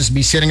 you can't just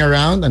be sitting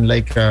around and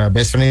like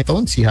best friend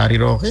nito, si Harry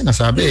Roque,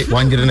 nasabi,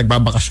 1 year na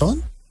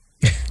nagbabakasyon.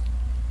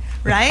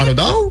 right? Ano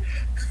daw?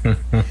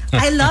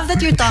 I love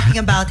that you're talking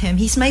about him.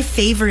 He's my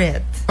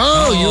favorite.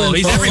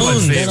 He's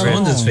everyone's favorite.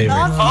 Everyone's favorite.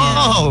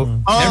 Love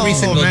him. Every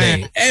single man.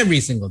 day. Every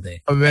single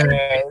day. Oh, man.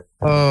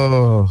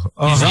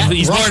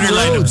 He's Rocky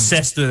borderline Road.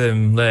 obsessed with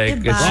him.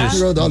 Like Diba? it's Rocky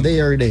just Road all day,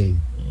 every day.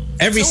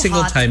 Every So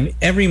single hot. time,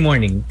 every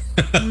morning.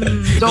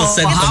 We'll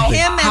send It's something.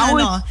 him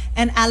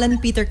and Alan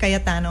Peter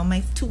Cayetano.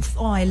 My two.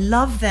 Oh, I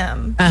love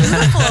them.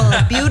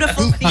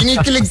 Beautiful people.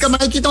 Kinikilig ka,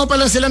 makikita mo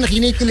pala sila na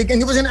kinikilig ka.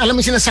 Hindi pa alam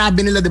mo sinasabi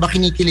nila, di ba?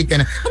 Kinikilig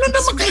ka na. Ano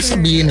naman kayo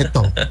sabihin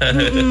ito?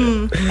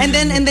 And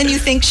then you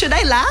think, should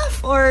I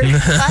laugh? Or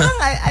parang,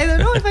 I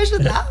don't know if I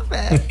should laugh.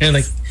 You're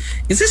like,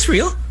 is this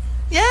real?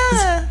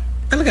 Yeah.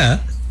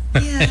 Talaga?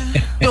 Yeah.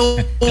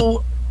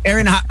 So,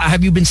 Aaron,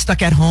 have you been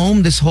stuck at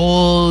home this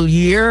whole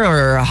year,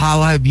 or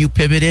how have you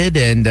pivoted?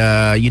 And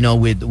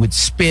with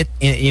Spit,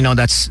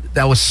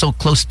 that was so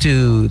close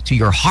to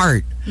your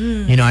heart.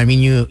 I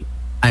mean,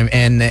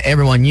 and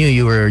everyone knew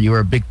you were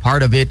a big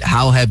part of it.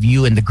 How have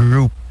you and the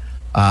group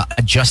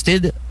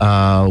adjusted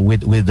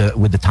with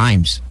the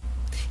times?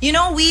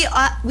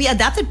 We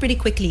adapted pretty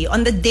quickly.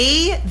 On the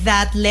day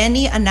that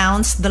Lenny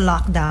announced the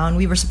lockdown,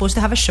 we were supposed to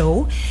have a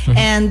show,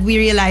 and we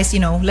realized,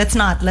 let's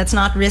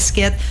not risk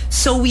it.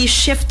 So we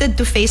shifted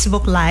to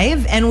Facebook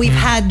Live, and we've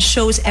had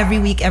shows every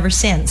week ever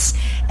since.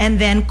 And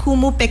then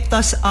Kumu picked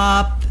us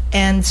up,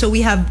 and so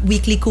we have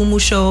weekly Kumu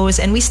shows,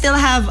 and we still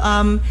have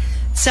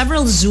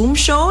several Zoom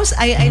shows.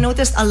 I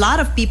noticed a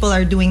lot of people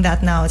are doing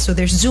that now. So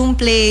there's Zoom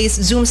plays,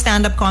 Zoom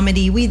stand-up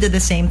comedy. We did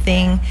the same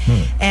thing.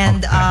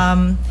 And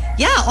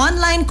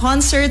online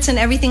concerts and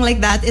everything like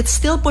that. It's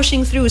still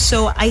pushing through.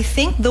 So I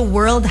think the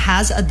world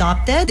has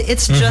adopted.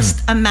 It's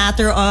just a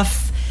matter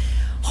of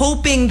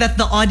hoping that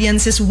the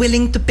audience is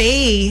willing to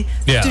pay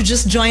to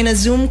just join a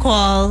Zoom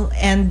call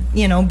and,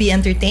 be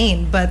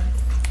entertained. But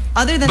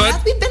other than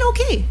that, we've been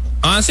okay.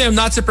 Honestly, I'm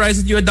not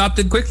surprised that you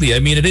adopted quickly. I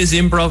mean, it is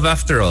improv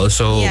after all,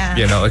 so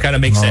it kind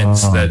of makes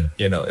sense that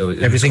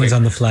Everything is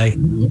on the fly.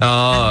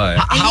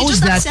 How is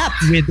that accept.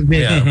 with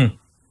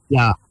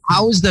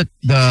how is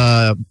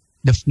the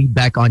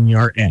feedback on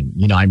your end?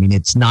 I mean,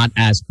 it's not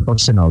as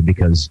personal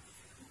because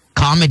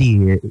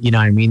comedy,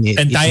 and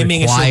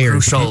timing is so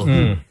crucial.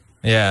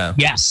 Yeah.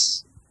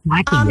 Yes,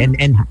 exactly.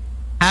 And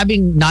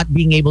having not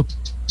being able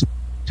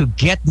to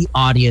get the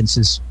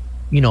audience's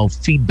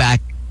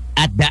feedback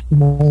at that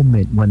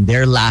moment when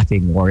they're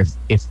laughing, or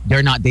if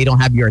they're not, they don't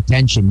have your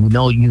attention,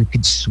 you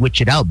could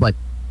switch it out. But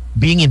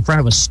being in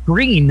front of a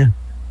screen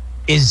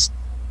is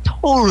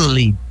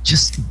totally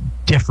just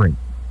different.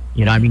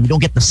 I mean, you don't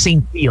get the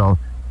same feel.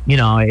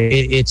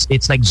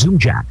 It's like Zoom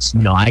jacks.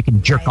 I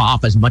can jerk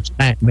off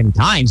many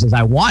times as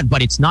I want,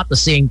 but it's not the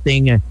same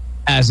thing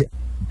as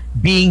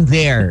being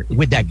there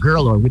with that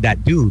girl or with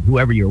that dude,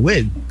 whoever you're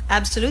with.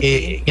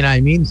 Absolutely. You know what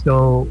I mean?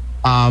 So,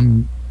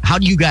 how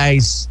do you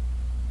guys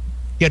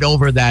get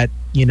over that,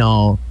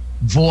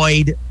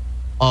 void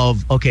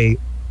of, okay,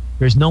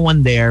 there's no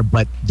one there,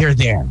 but they're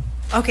there?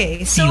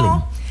 Okay, so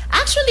Feeling.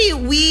 actually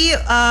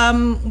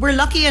we're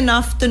lucky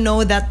enough to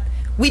know that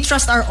we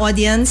trust our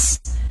audience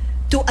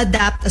to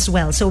adapt as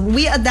well. So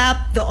we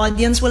adapt, the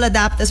audience will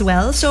adapt as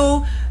well.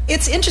 So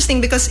it's interesting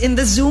because in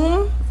the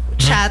Zoom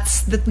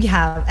chats that we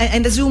have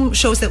and the Zoom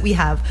shows that we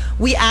have,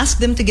 we ask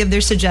them to give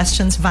their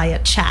suggestions via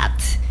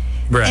chat.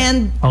 Right.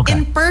 And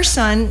in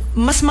person,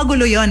 mas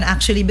magulo yon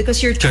actually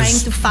because you're trying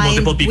to find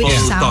multiple people which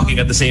sound. talking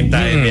at the same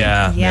time.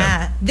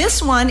 Yeah. This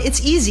one,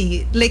 it's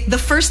easy. Like the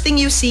first thing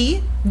you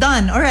see,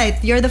 done. All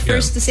right, you're the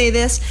first to say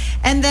this.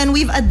 And then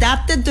we've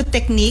adapted to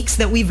techniques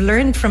that we've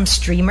learned from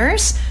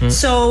streamers.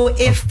 So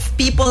if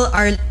people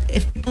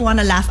want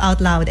to laugh out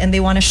loud and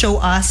they want to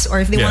show us, or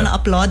if they want to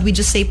applaud, we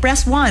just say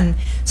press 1.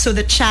 So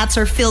the chats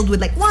are filled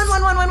with like 1,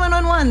 1, 1, 1, 1,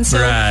 1, 1. So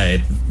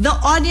the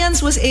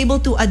audience was able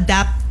to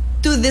adapt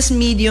to this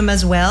medium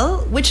as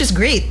well, which is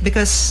great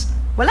because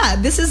voila,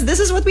 this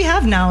is what we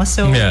have now.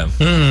 So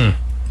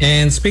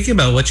And speaking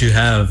about what you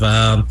have,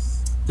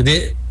 did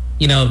it,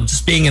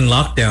 just being in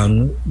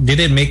lockdown,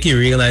 did it make you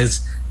realize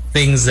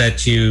things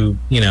that you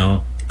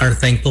are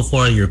thankful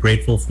for, you're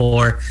grateful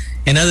for,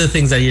 and other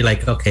things that you're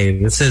like, okay,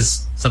 this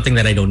is something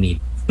that I don't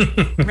need?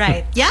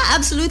 Right. Yeah,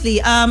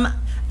 absolutely.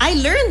 I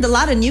learned a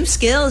lot of new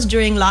skills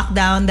during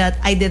lockdown that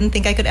I didn't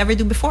think I could ever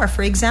do before.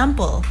 For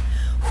example,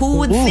 who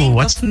would think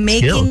of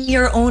making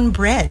your own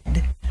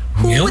bread?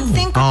 Who would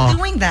think of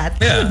doing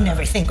that? I would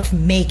never think of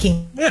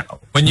making. Yeah,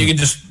 when you can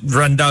just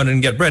run down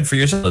and get bread for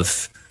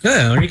yourself.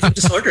 Yeah, or you can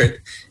just order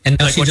it. And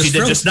like what she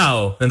did just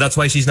now, and that's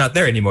why she's not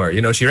there anymore.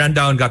 She ran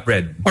down, got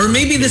bread. Or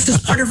maybe this is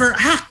part of her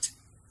act.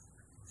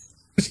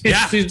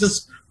 Yeah, she's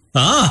just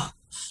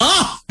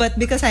But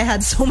because I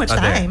had so much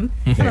time,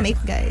 I'm gonna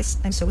make, guys.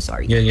 I'm so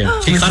sorry. Yeah.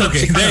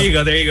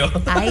 There you go.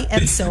 I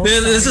am so.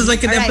 This is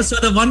like an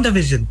episode of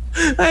WandaVision.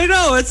 I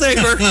know. It's like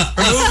we're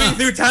moving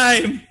through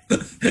time.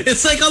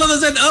 It's like all of a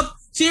sudden,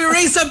 she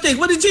erased something.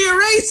 What did she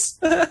erase?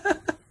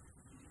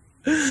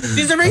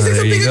 She's erasing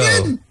something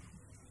again.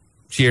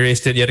 She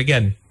erased it yet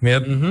again.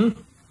 Yep.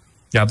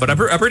 Yeah, but I'm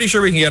pretty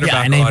sure we can get her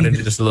back on in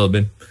just a little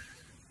bit.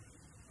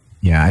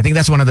 Yeah, I think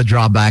that's one of the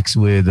drawbacks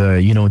with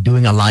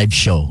doing a live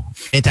show.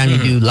 Anytime you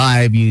do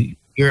live,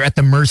 you're at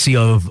the mercy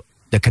of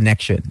the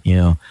connection.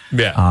 Yeah.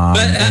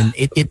 And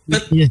it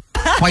is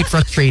quite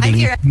frustrating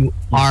if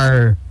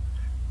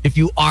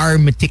you are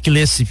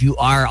meticulous, if you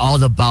are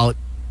all about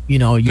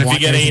if you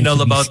get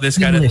anal about this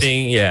kind of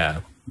thing. Yeah,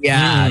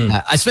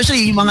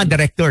 especially yung mga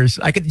directors.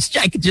 I could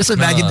just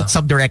imagine that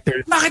some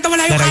directors. Bakit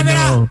wala yung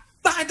camera?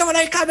 Bakit wala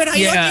yung camera?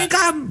 Yeah.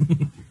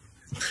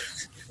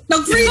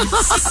 Nag-freeze!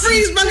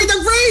 Bakit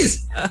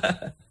nag-freeze?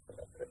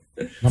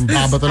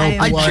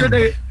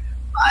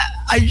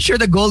 I'm sure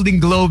the Golden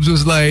Globes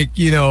was like,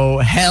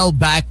 held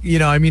back.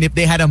 If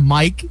they had a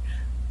mic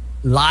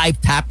live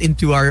tapped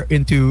into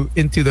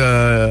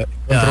the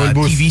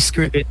TV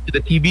screen, into the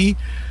TV,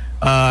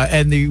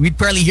 and we'd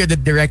probably hear the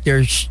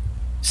director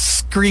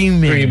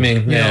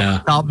screaming,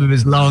 top of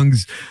his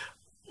lungs,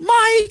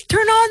 Mike,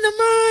 turn on the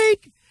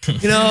mic.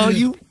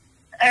 You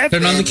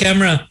turn on the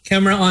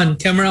camera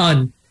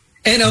on.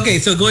 And okay,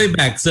 so going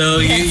back, so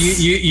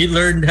you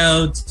learned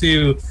how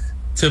to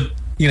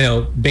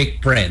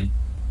bake bread.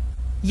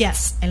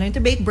 Yes, I learned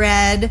to bake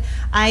bread.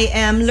 I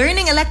am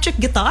learning electric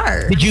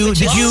guitar. Did you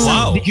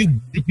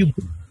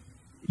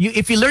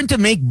if you learned to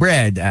make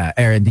bread,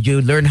 Aaron, did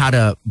you learn how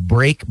to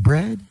break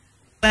bread?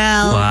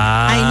 Well,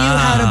 I knew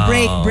how to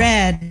break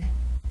bread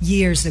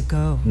years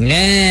ago.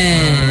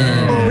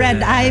 Yeah.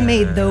 Bread I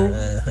made though,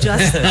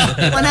 just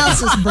someone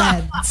else's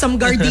bread. Some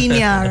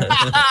gardenia,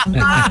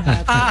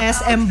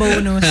 SM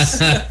bonus.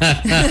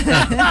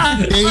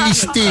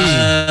 Tasty.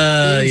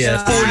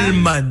 Yes.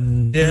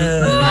 Pullman.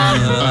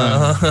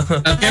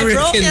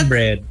 American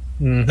bread.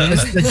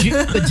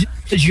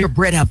 Does your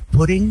bread have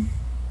pudding?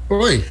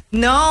 Oy.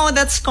 No,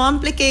 that's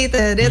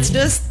complicated. It's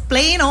just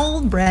plain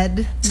old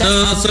bread.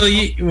 So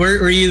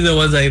were you the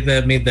ones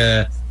that made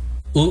the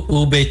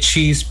ube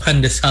cheese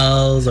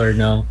pandesals or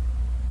no?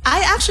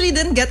 I actually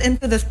didn't get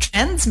into the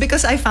trends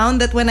because I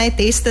found that when I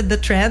tasted the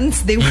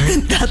trends, they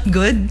weren't that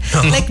good.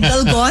 Like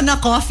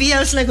Dalgona coffee, I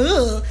was like,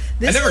 oh,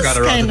 this I never got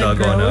around to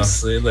Dalgona.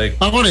 Like,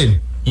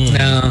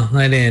 no,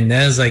 I didn't.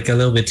 That was like a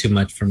little bit too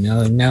much for me.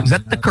 Is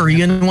that the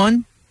Korean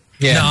one?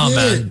 Yeah. No,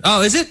 man.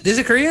 Oh, is it? Is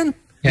it Korean?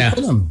 Yeah.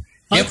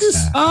 Yep.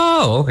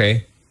 Oh,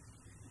 okay.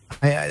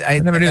 I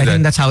never knew that. I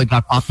think that's how it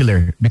got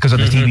popular because of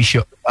the TV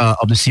show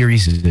of the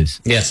series.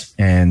 Yes.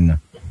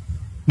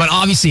 But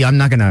obviously, I'm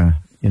not gonna.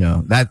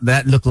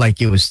 That looked like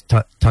it was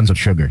tons of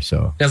sugar.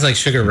 So that's like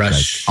Sugar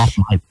Rush.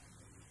 Like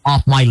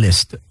off my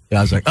list.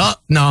 I was like, oh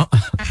no.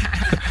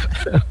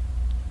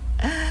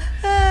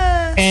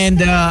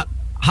 And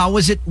how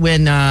was it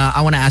when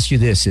I want to ask you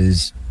this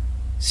is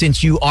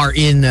since you are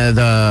in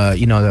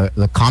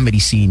the comedy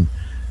scene,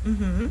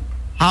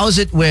 how is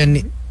it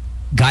when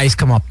guys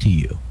come up to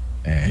you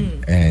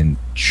and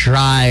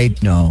try,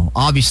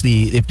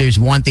 obviously if there's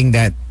one thing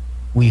that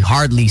we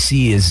hardly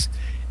see is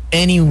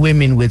any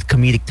women with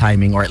comedic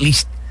timing, or at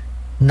least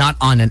not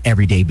on an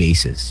everyday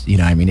basis. You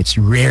know, I mean, it's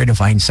rare to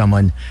find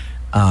someone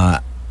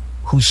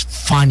who's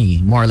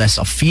funny, more or less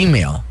a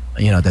female,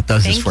 you know, that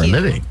does this for a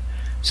living.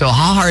 So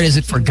how hard is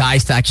it for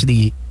guys to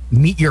actually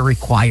meet your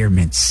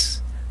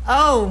requirements?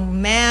 Oh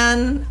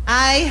man,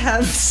 I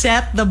have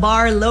set the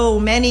bar low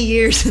many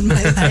years in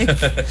my life.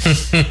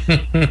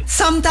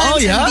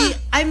 Sometimes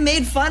I'm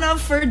made fun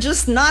of for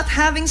just not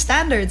having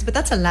standards, but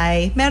that's a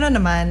lie. Meron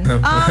naman.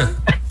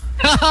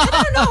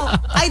 I don't know.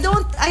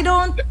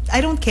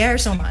 I don't care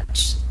so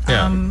much.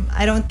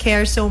 I don't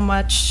care so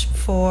much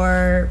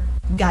for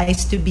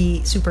guys to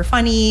be super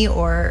funny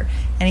or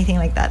anything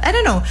like that. I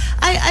don't know.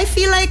 I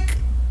feel like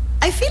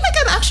I'm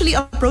actually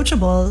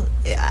approachable.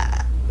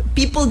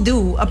 People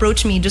do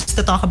approach me just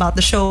to talk about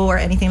the show or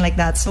anything like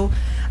that. So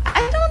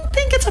I don't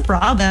think it's a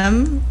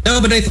problem. No,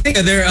 but I think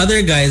there are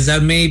other guys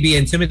that may be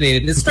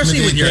intimidated,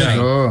 especially with your height.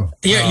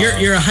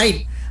 Your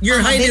height.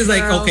 Your height is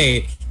like,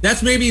 okay,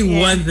 that's maybe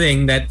one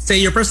thing that, say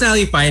your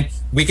personality fine,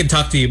 we can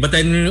talk to you. But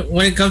then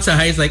when it comes to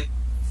height, it's like,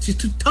 she's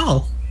too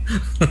tall.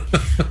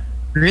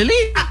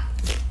 Really?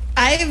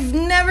 I've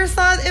never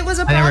thought it was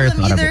a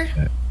problem either.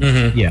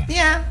 Mm-hmm.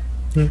 Yeah.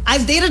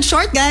 I've dated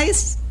short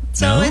guys.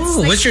 So it's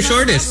like, what's your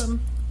shortest?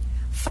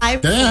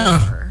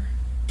 5'4".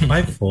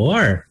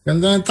 5'4".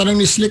 Ganda ng tanong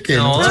ni Slick eh.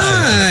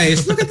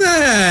 Nice. Look at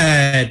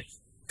that.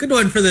 Good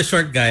one for the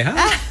short guy,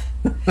 huh?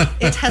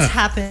 It has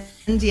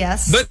happened,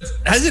 yes. But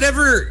has it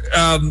ever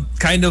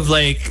kind of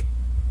like,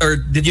 or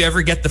did you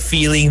ever get the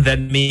feeling that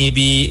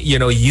maybe, you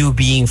know, you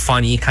being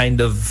funny kind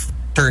of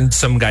turned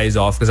some guys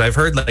off? Because I've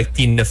heard like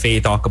Tina Fey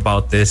talk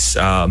about this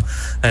and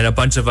a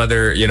bunch of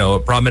other, you know,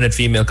 prominent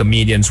female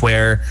comedians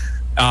where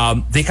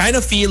they kind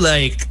of feel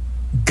like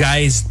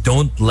guys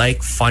don't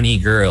like funny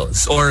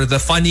girls, or the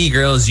funny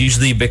girls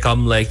usually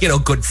become like, you know,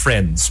 good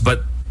friends.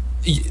 But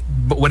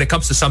when it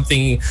comes to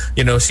something,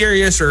 you know,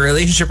 serious or a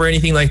relationship or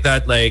anything like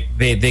that, like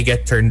they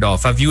get turned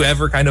off. Have you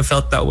ever kind of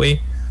felt that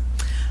way?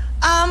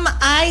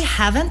 I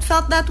haven't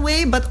felt that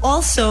way, but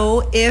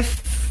also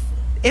if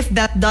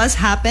that does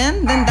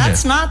happen, then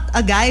that's not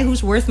a guy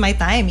who's worth my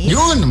time either.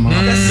 Yun naman.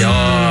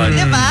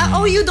 Diba?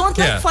 Oh, you don't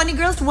like funny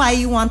girls? Why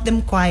you want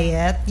them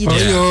quiet? You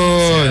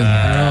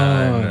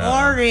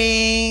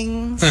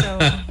boring. So,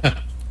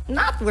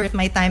 not worth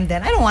my time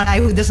then. I don't want a guy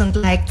who doesn't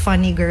like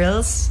funny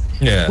girls.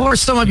 Yeah. Who are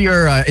some of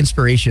your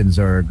inspirations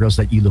or girls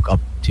that you look up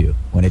to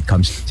when it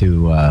comes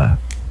to,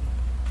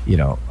 you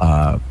know,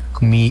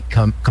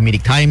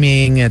 comedic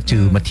timing,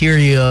 to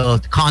material,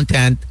 to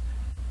content?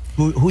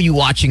 Who you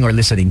watching or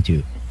listening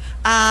to?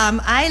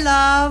 I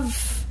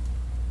love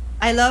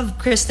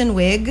Kristen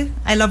Wiig.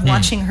 I love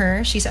watching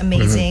her. She's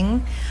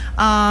amazing.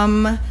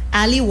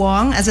 Ali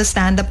Wong as a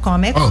stand-up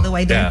comic, although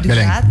I don't do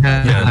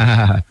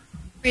that.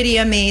 Pretty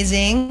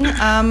amazing.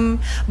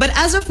 But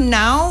as of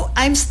now,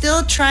 I'm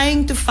still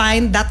trying to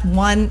find that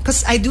one,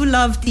 because I do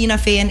love Tina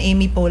Fey and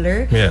Amy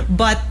Poehler. Yeah.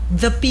 But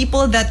the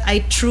people that I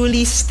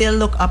truly still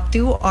look up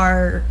to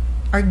are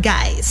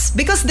guys.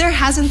 Because there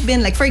hasn't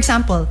been, like, for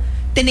example,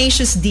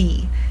 Tenacious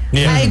D.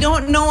 Yeah. I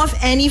don't know of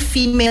any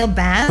female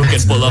band who can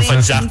pull off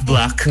a Jack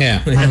Black.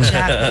 Jack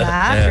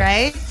Black,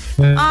 right?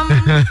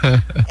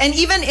 And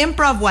even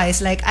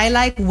improv-wise, like I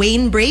like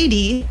Wayne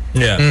Brady.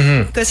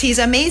 Because he's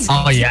amazing.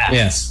 Oh yeah.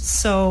 Yes.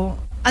 So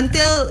I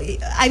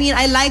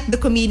like the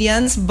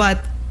comedians,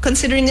 but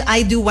considering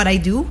I do what I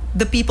do,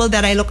 the people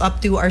that I look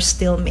up to are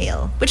still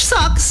male, which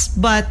sucks.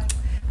 But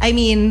I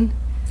mean,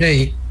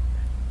 hey.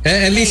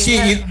 At least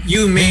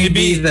you may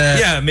be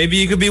the... maybe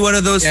you could be one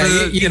of those for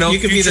the, you know, you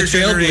could be the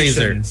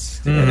trailblazer.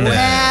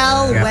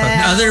 Well.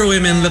 Other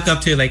women look up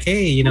to, like,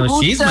 hey, you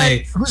know, she's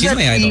my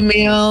idol.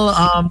 Female,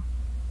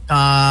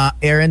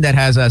 Aaron, that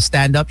has a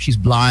stand-up. She's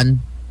blonde,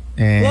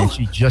 and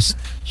she just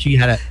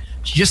had a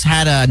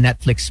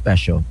Netflix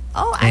special.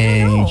 Oh, I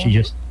don't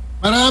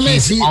know.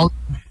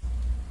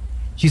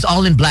 She's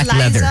all in black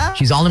leather.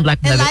 She's all in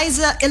black leather.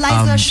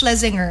 Eliza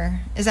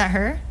Schlesinger, is that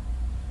her?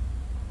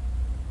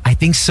 I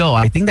think so.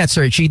 I think that's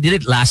her. She did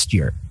it last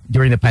year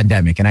during the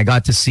pandemic, and I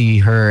got to see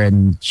her,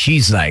 and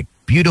she's like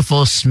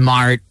beautiful,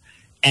 smart,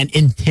 and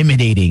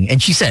intimidating.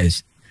 And she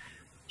says,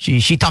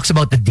 she talks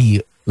about the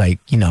D, like,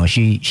 you know,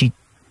 she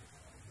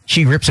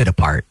rips it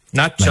apart.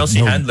 Not like, Chelsea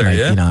Handler, like,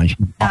 you know,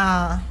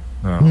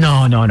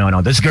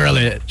 No. This girl,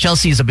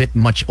 Chelsea is a bit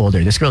much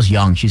older. This girl's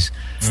young. She's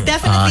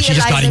definitely she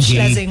Eliza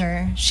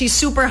Schlesinger. She's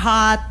super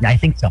hot. I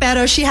think so.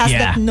 Pero she has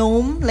that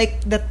gnome,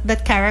 like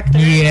that character.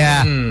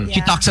 Yeah.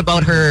 She talks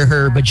about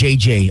her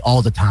JJ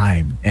all the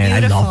time,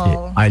 and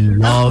beautiful. I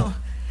loved it.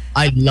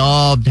 I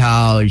loved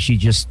how she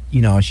just,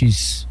 you know,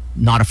 she's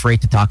not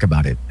afraid to talk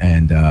about it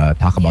and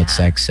talk about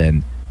sex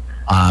and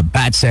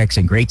bad sex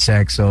and great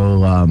sex.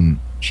 So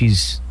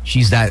she's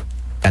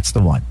that's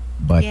the one.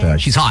 But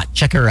she's hot.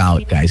 Check her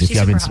out, guys, if you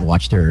haven't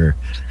watched her.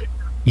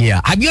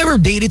 Yeah. Have you ever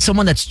dated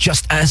someone that's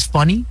just as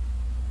funny?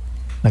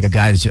 Like a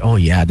guy that's, oh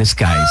yeah, this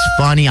guy is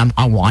funny.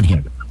 I want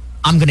him.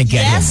 I'm gonna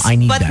get him. I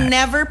need but that.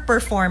 never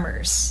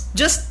performers.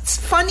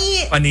 Just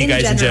funny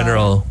guys in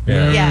general.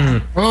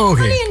 Yeah. Oh,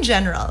 okay. Funny in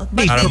general.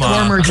 But I don't know,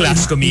 Performers-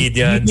 class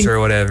comedians or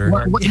whatever.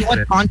 In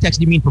what context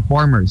do you mean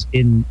performers?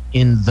 In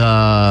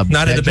the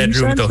Not in the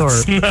bedroom, sense, though.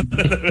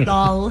 or-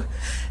 lol.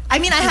 I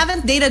mean, I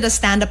haven't dated a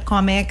stand-up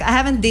comic. I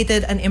haven't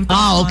dated an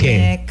improv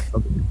okay.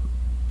 comic.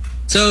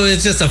 So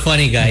it's just a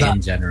funny guy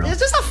in general.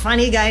 It's just a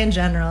funny guy in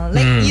general.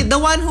 Like the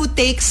one who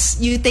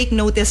you take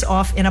notice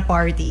of in a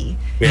party.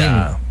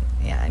 Yeah.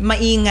 Yeah,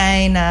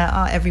 maingay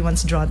na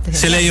everyone's drawn to him.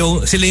 Sila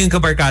yung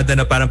kabarkada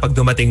na parang pag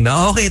dumating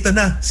na, okay, ito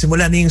na.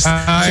 Simula na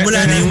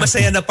yung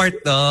masaya na part.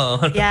 No.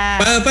 Yeah.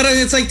 Parang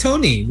it's like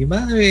Tony, di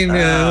ba? I mean,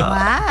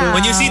 Wow.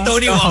 When you see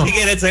Tony walking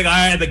in, it's like, all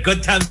right, the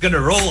good time's gonna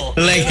roll.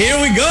 like, here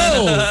we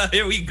go.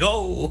 Here we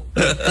go.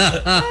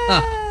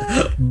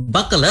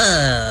 Buckle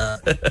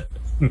up.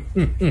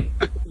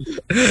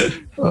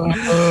 Oh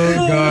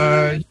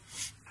gosh,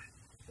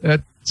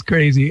 that's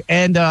crazy.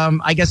 And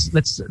I guess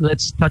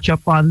let's touch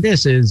up on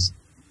this. Is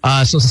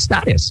so the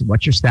status.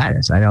 What's your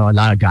status? I know a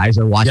lot of guys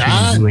are watching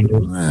Yeah. you doing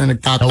it.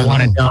 Don't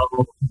want to know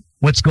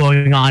what's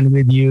going on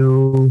with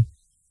you.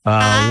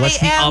 What's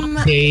the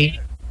update?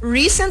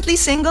 Recently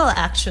single,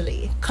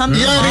 actually.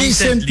 Yeah,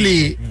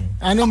 recently.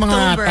 Ano mga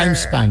October. time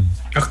span?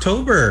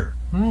 October.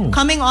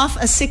 Coming off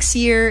a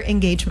 6-year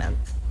engagement.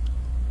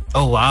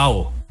 Oh,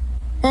 wow.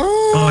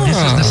 Oh, this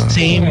is the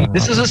same.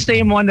 This is the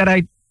same one that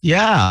I.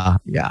 Yeah.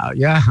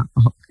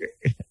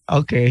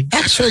 Okay.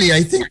 Actually,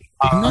 I think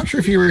I'm not sure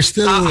if you were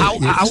still.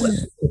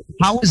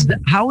 How is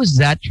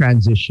that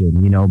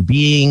transition? You know,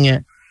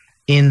 being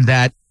in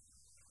that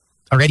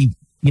already.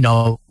 You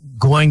know,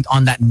 going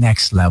on that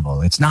next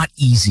level. It's not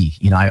easy.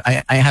 You know,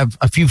 I have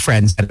a few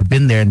friends that have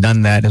been there and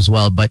done that as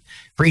well. But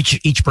for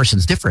each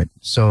person's different.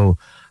 So,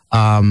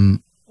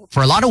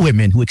 for a lot of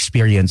women who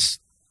experience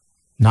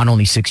not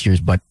only 6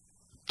 years but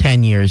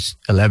 10 years,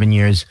 11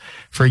 years,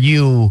 for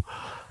you,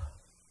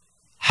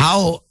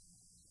 how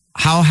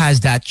has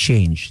that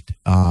changed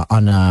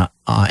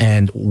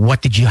and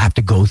what did you have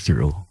to go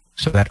through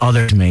so that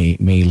others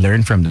may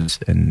learn from this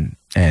and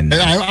I'm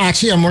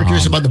more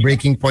curious about the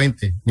breaking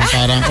point. Yung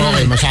parang,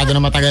 okay, masyado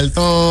na matagal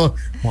to,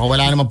 mukhang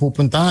wala naman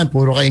pupuntahan,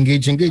 puro ka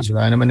engage,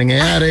 wala naman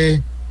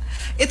nangyayari.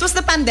 It was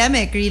the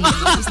pandemic, really.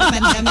 It was the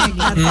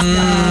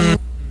pandemic.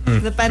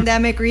 The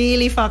pandemic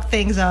really fucked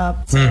things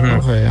up. So.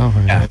 Okay.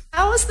 Yeah.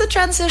 How was the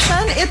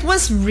transition? It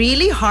was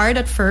really hard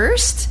at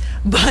first,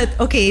 but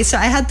okay, so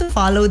I had to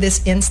follow this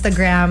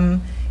Instagram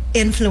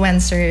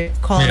influencer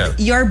called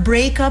Your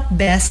Breakup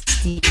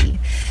Bestie.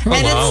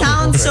 And it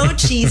sounds so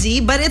cheesy,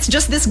 but it's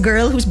just this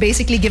girl who's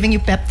basically giving you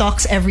pep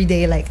talks every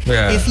day. Like,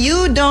 if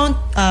you don't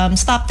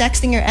stop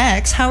texting your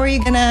ex, how are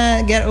you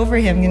gonna get over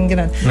him?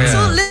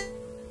 So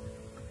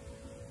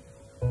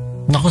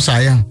Naku,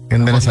 sayang.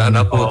 Ganda na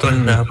sana.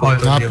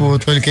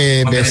 Naputol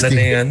kay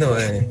Bestie.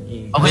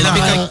 Okay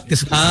lang.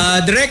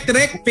 Direct,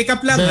 pick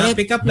up lang.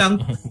 Pick up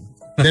lang.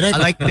 Direct. I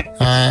like it.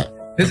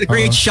 It's a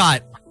great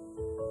shot.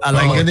 I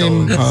like it.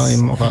 Yung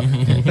mukha.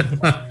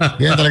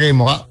 Yan talaga yung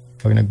mukha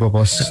pag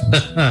nagpo-post.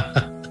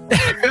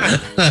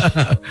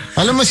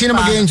 Alam mo sino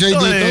mag-enjoy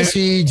dito?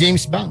 Si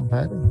James Bang.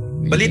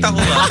 Balita ko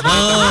ba?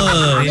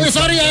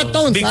 Sorry,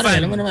 Tones. Big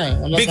fan.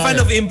 Big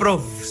fan of improv.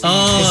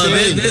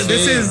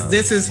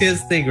 This is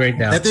his thing right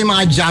now. Ito yung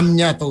mga jam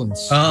niya, Tones.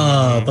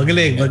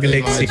 Pagaling.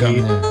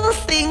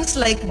 things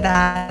like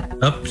that.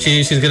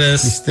 She's gonna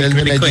still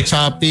really quick.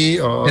 choppy.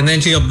 And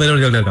then she'll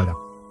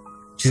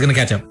she's gonna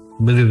catch up.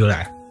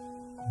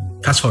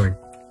 Fast forward.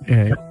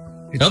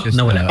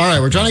 Wala. All right,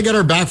 we're trying to get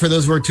her back for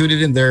those who are tuned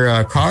in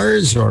their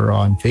cars or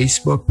on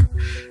Facebook.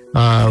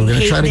 We're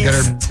going to try to get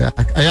her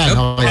back.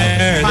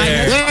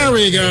 There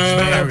we go.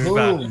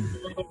 Boom.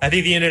 I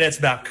think the internet's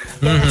back.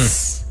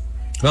 Yes.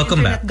 Welcome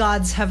Internet back.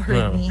 gods have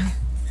heard me.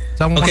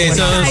 Okay,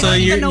 so I don't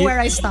even know where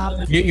I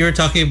stopped. You're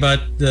talking about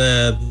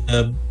the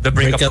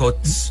breakup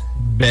quotes.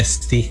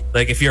 Bestie.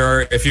 Like if you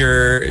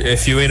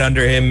ain't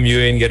under him, you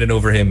ain't getting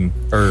over him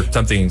or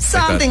something.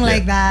 Something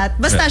like that.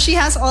 Basta she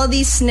has all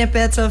these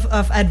snippets of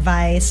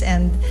advice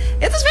and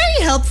it was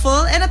very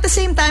helpful. And at the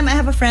same time, I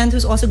have a friend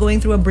who's also going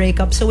through a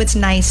breakup, so it's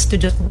nice to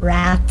just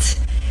rant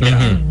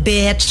and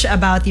bitch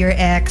about your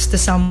ex to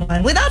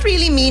someone without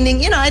really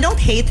meaning, I don't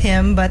hate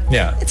him, but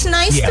it's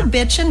nice to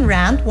bitch and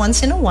rant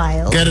once in a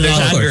while. Get it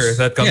out. Anger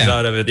that comes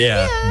out of it.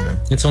 Yeah.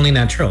 It's only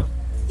natural.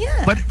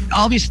 Yeah. But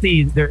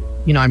obviously, this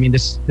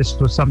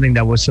was something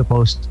that was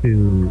supposed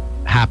to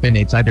happen.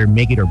 It's either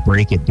make it or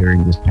break it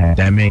during this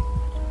pandemic.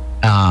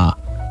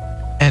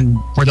 And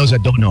for those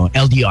that don't know,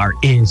 LDR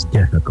is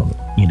difficult,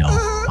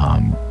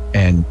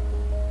 and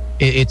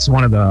it's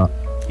one of the,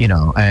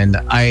 and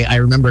I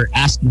remember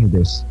asking you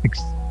this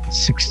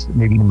six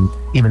maybe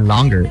even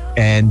longer.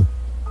 And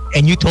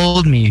you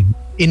told me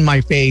in my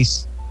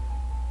face,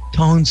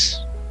 Tones,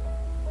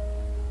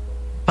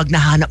 pag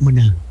nahanap mo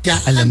na,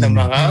 alam mo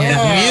na.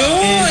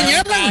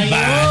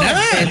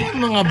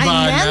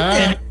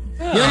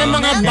 Yan ang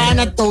mga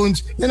banat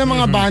tones. Yan ang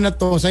mga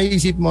banat tones.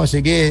 Naisip mo,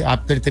 sige,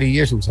 after 3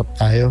 years, usap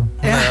tayo.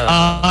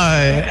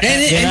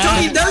 And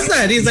Tony does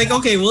that. He's like,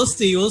 okay, we'll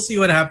see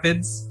what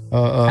happens.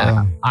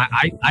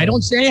 I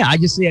don't say. I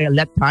just say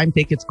let time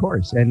take its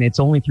course, and it's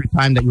only through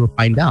time that you will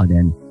find out.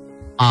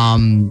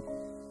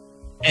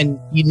 And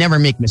you never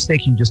make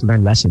mistakes. You just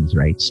learn lessons,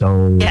 right?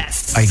 So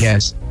Yes. I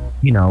guess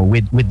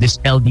with this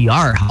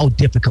LDR, how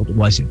difficult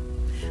was it?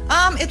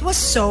 It was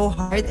so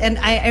hard, and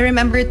I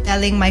remember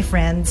telling my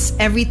friends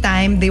every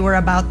time they were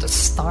about to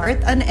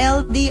start an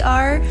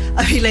LDR,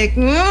 I'd be like,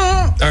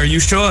 Are you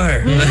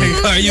sure?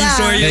 Like, are you Yeah.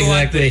 sure you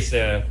want Exactly. this?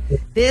 Yeah.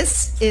 this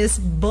is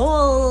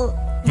bull.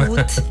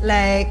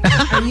 Like,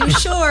 are you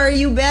sure?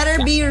 You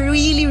better be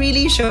really,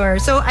 really sure.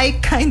 So I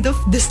kind of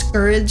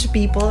discourage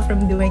people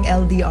from doing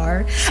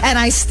LDR, and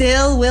I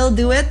still will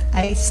do it.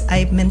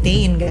 I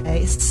maintain,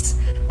 guys.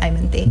 I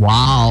maintain.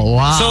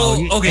 Wow. So,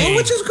 okay. Well,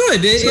 which is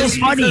good. It's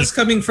funny. because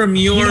coming from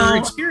your You know-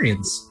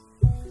 experience.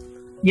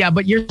 Yeah,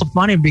 but you're so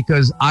funny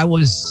because I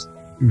was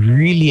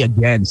really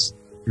against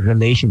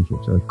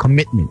relationships or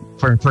commitment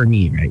for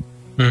me, right?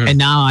 Mhm. And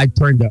now I've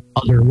turned the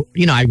other.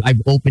 I've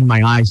opened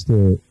my eyes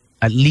to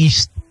at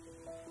least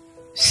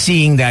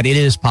seeing that it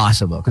is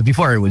possible. Because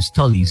before it was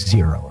totally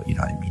zero. You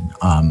know what I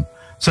mean?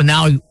 So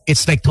now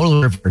it's like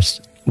total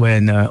reverse.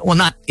 When well,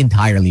 not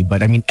entirely,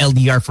 but I mean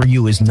LDR for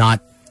you is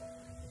not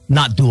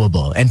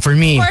doable, and for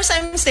me, Of course,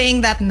 I'm saying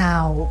that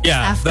now.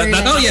 Yeah, After,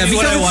 that- Oh yeah, That's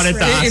what because I wanted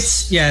to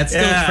ask. it's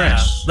still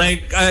fresh.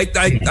 Like I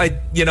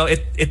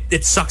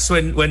it sucks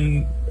when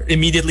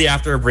immediately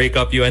after a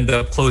breakup you end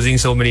up closing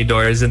so many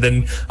doors, and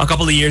then a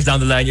couple of years down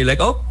the line you're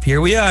like, oh,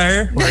 here we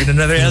are, we're in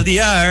another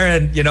LDR,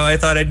 and I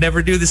thought I'd never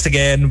do this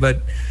again,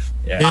 but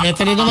yeah.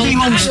 Ito rin I'll be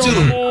naman. home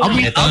soon. I'll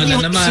be Ito home na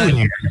naman.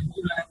 soon.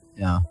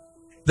 Yeah.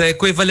 The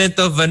equivalent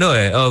of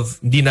of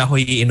di na ako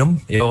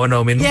iinom. Ayoko na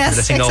uminom. Yes,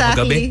 Lasing ako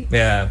exactly. kagabi.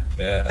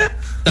 Yeah.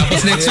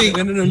 Tapos next week,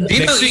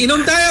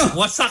 inom tayo.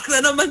 Wasak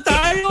na naman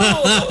tayo.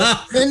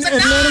 And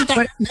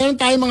meron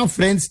tayong mga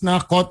friends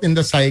na caught in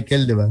the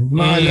cycle, di ba?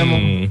 Mga alam mo,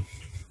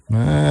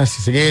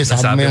 sige,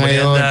 sabi Nasabi mo mo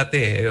yan ngayon.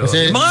 dati. Kasi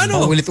Mga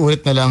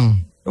ulit-ulit na lang.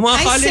 mga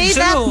I college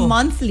say that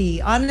monthly.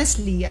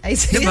 Honestly, I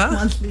say Diba? it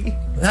monthly.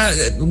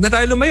 Huwag na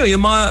tayo lumayo. Yung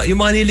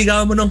mga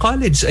niligawan mo ng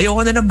college,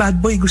 ayoko na ng bad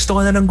boy, gusto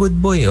ko na ng good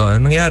boy. O,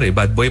 anong nangyari?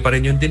 Bad boy pa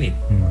rin yun din eh.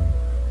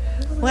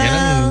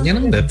 Well, Yan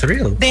ang the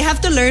thrill. they have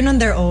to learn on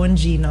their own,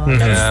 Gino.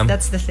 Yeah.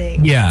 That's the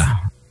thing.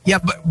 Yeah. Yeah,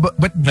 but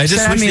I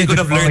just wish they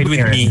could have learned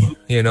with me,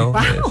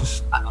 Wow.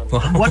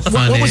 What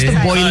was the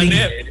boiling?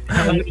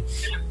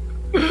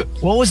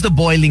 What was the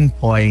boiling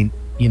point?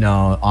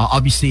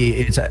 Obviously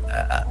it's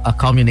a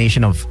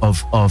culmination of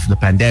the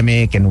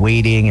pandemic and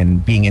waiting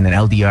and being in an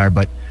LDR.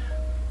 But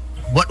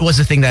what was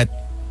the thing that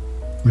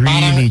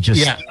really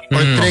just? Yeah.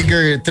 Or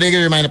trigger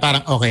your mind na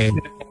parang, okay.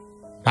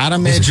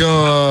 Parang medyo,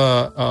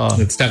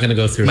 It's not gonna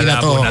go through.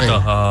 Malabo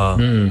na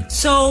to.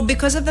 So,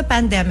 because of the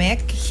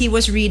pandemic, he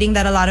was reading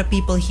that a lot of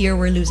people here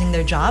were losing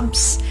their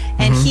jobs,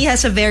 and he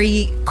has a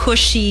very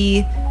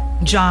cushy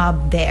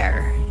job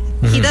there.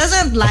 He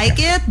doesn't like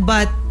it,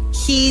 but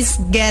he's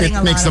getting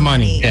a it makes lot the of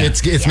money.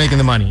 It's making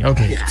the money.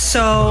 Okay.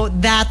 So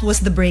that was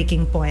the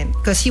breaking point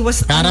because he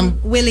was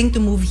willing to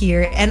move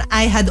here, and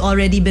I had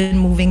already been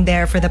moving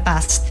there for the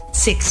past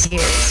 6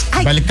 years.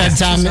 Baliktad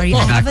sa amin. Sorry,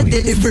 I have a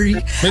delivery.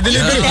 May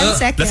delivery. 10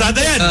 seconds.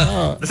 Lasada yan!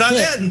 Lasada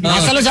yan!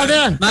 Nasa Lazada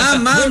yan.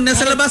 Ma'am,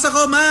 nasa labas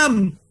ako, ma'am.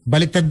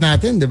 Baliktad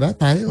natin, di ba?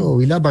 Tayo,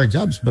 we love our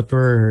jobs, but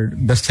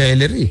the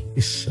salary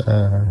is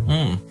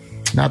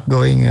not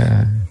going...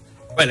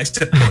 Well,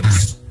 except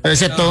those.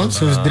 Except Tones,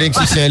 who drinks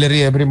his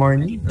celery every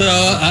morning. So,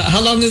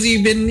 how long has he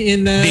been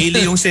in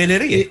Daily yung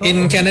celery.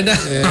 in Canada?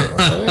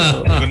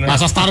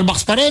 Nasa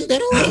Starbucks pa rin,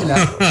 pero wala.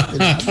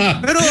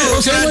 Pero Say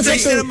what's up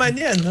franchise to- naman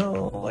yan.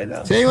 Okay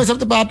lang. Say what's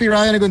up to Papi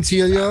Ryan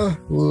Agoncillo.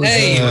 who's,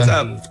 Hey, What's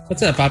up?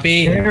 What's up,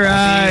 Papi? Hey,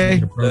 right.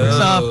 What's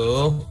up?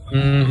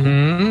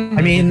 Mm-hmm.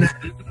 I mean,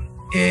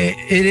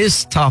 it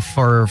is tough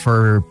for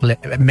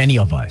many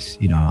of us,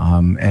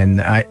 and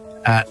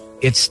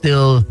it's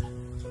still.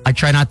 I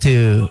try not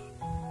to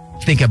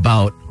think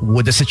about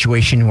what the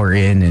situation we're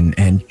in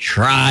and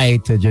try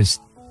to just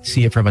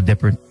see it from a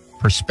different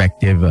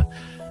perspective.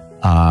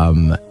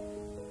 And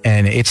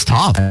it's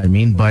tough. I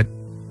mean, but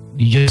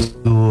you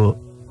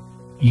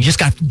just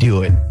got to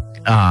do it.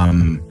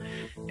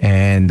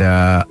 And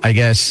I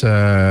guess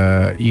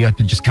you have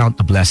to just count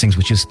the blessings,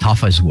 which is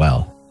tough as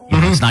well.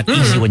 It's not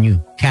easy when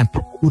you can't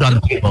put food on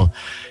the table.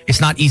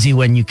 It's not easy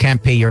when you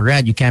can't pay your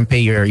rent, you can't pay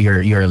your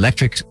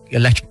electric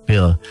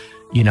bill.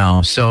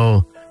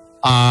 So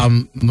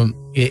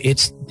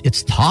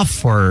it's tough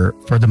for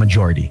the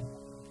majority.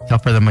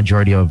 Tough for the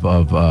majority of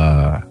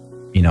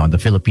the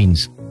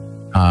Philippines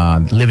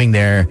living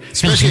there.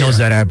 Filipinos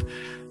that have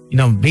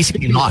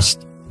basically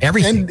lost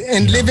everything.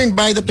 And living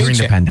by the during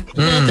the paycheck.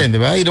 pandemic.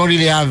 Diba? You don't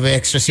really have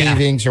extra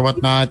savings or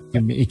whatnot.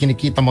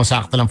 Ikinikita mo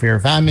sakto lang for your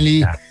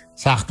family.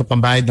 Sakto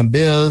pambayad ng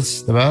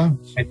bills. Diba?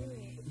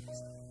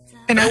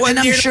 And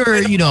I'm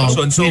sure,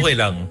 So okay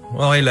lang.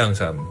 Okay lang,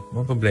 Sam.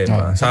 No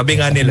problema. Sabi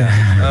nga nila.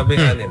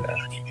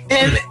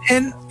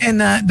 And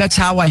that's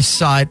how I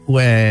saw it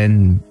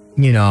when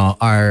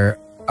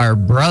our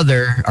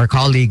brother, our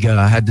colleague,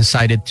 had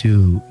decided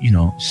to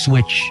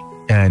switch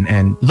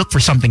and look for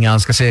something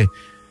else because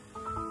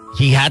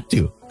he had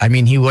to. I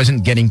mean, he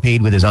wasn't getting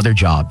paid with his other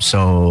job.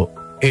 So,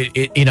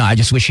 I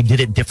just wish he did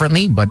it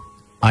differently. But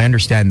I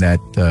understand that,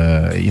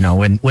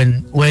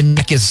 when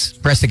neck is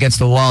pressed against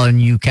the wall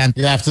and you can't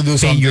You have to do pay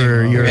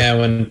something. Yeah,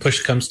 when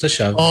push comes to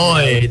shove.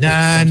 I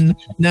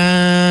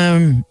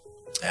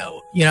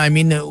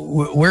mean,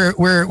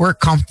 we're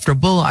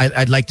comfortable,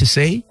 I'd like to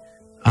say,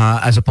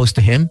 as opposed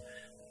to him.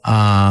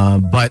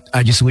 But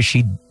I just wish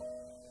he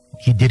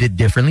did it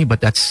differently.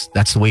 But that's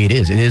the way it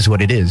is. It is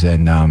what it is,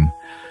 and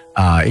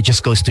it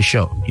just goes to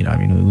show. I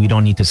mean, we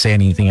don't need to say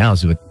anything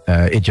else. But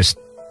it just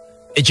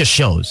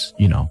shows.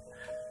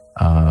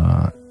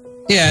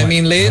 Yeah, I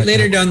mean,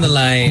 later down the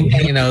line,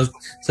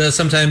 so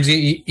sometimes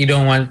you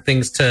don't want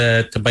things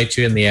to bite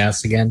you in the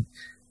ass again.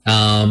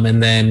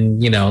 And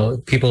then,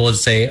 people will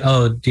say,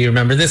 oh, do you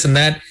remember this and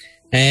that?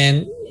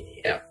 And,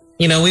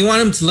 we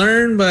want him to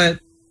learn,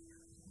 but,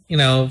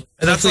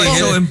 that's why it's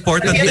so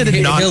important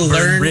to not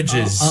burn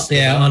bridges.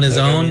 On his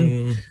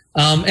own.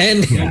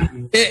 And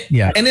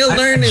he'll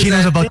learn is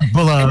Gino's that, about to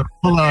pull a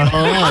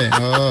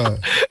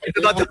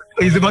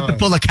he's about to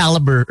pull a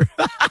caliber.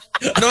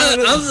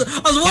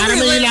 I was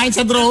wondering, lines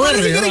sa drawer. how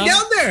is he getting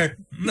down there?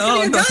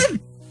 No. I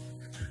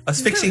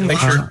was fixing my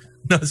shirt.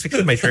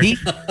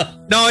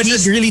 No, it's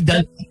just really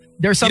does.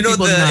 There's some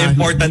people the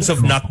importance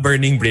of not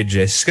burning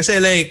bridges. Because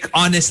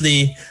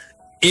honestly,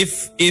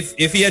 if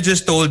he had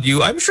just told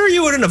you, I'm sure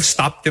you wouldn't have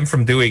stopped him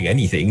from doing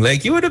anything.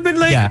 Like you would have been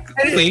like,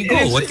 okay,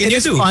 go. What can you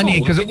do? It's funny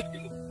because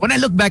when I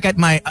look back at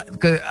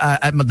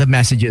the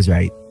messages,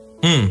 right?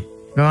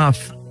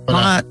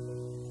 Mga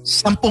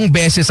 10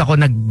 beses ako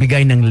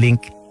nagbigay ng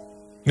link.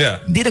 Yeah.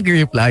 Hindi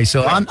nag-reply.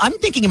 So I'm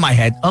thinking in my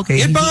head, okay.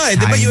 Yun pa nga,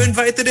 di ba you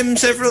invited him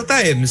several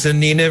times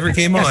and he never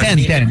came on?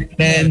 10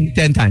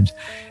 times.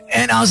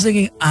 And I was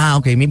thinking,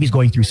 okay, maybe he's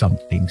going through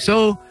something.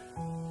 So,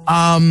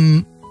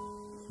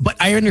 but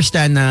I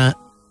understand na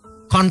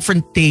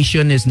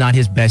confrontation is not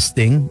his best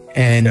thing.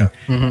 And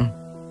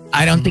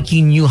I don't think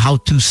he knew how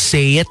to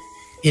say it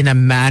in a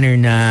manner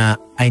na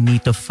I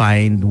need to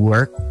find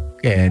work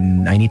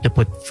and I need to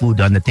put food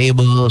on the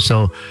table.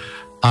 So,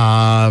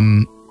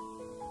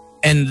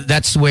 and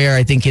that's where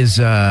I think his,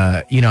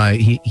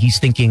 he's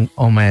thinking,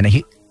 oh man,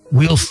 he's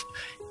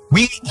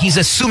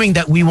assuming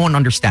that we won't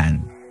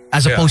understand,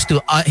 as opposed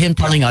to him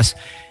telling us,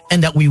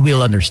 and that we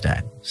will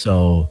understand.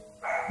 So,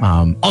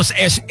 so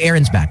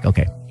Aaron's back.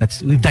 Okay,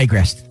 we've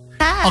digressed.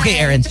 Hi. Okay,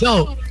 Aaron.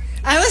 So,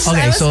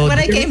 when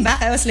I came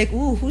back, I was like,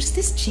 ooh, who's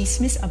this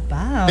chismis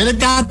about?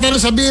 Pero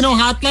sabihin ng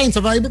hotline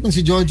sa Viber kung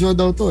si Jojo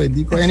daw to.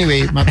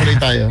 Anyway, matuloy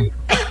tayo.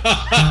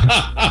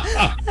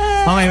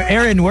 Okay,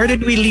 Aaron, where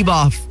did we leave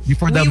off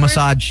before the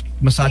massage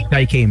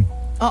guy came?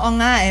 Oo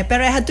nga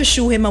pero I had to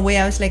shoo him away.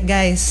 I was like,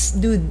 guys,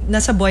 dude,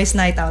 nasa boys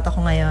night out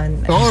ako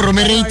ngayon.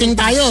 May rating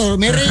tayo.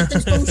 May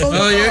ratings pang show.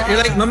 You're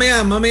like,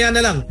 mamaya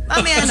na lang.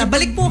 Mamaya na.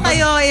 Balik po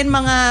kayo in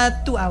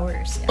mga 2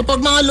 hours.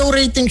 Kapag mga low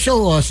rating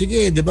show,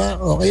 sige, di ba?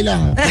 Okay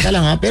lang. Teka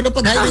lang ha. Pero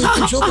pag high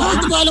rating show,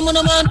 di ba alam mo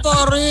naman,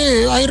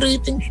 pare, high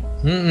rating show.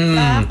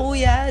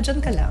 Kuya,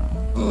 dyan ka lang.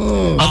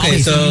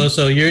 Okay,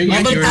 so you're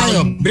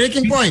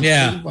breaking point.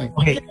 Yeah.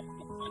 Okay.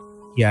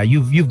 Yeah,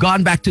 you've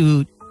gone back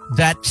to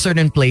that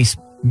certain place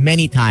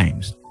many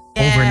times,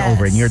 over and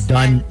over, and you're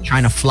done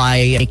trying to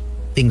fly, make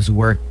things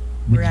work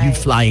with you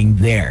flying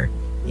there.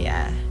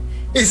 Yeah.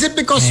 Is it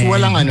because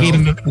walang ano?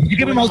 Did you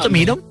give him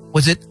ultimatum?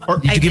 Was it?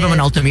 Did you give him an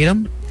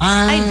ultimatum?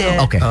 I did.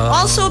 Okay.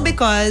 Also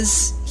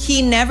because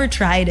he never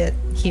tried it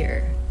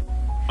here.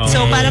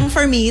 So parang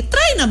for me,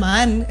 try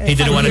naman. He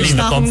didn't want to leave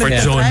the comfort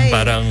zone.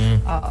 Parang.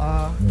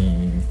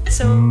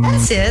 So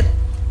that's it.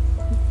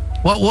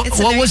 What was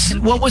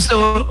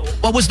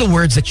the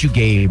words that you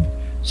gave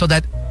so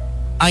that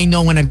I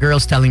know when a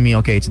girl's telling me,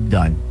 okay, it's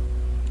done?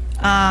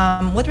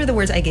 What were the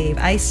words I gave?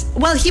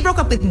 Well, he broke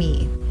up with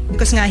me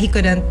because nga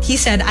he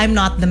said, I'm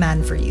not the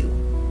man for you.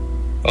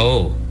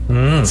 Oh.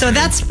 So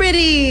that's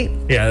pretty.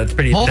 Yeah, that's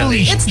pretty.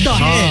 Holy It's done.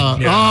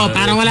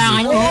 Parang wala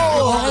kang.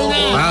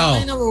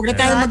 Wow.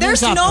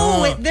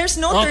 There's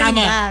no turning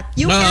back.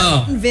 You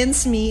can't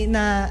convince me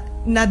na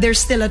there's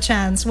still a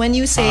chance when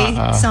you say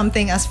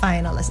something as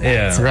final as that.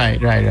 Yeah. So, Right.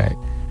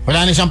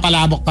 Wala na siyang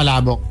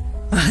palabok.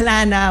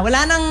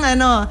 Wala nang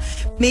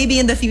maybe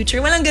in the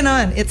future. Walang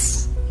ganon.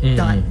 It's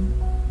done.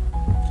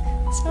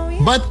 So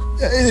yeah. But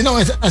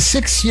a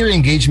 6-year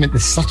engagement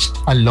is such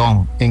a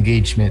long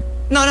engagement.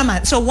 No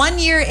naman. So 1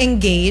 year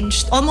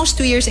engaged, almost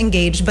 2 years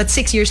engaged, but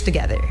 6 years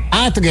together.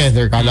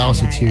 Together. Kala ko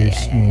 6 years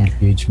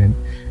engagement.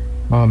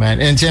 Oh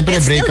man. And siyempre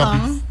It's break still up.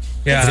 long.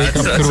 Yeah,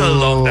 that's a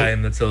long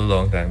time. That's a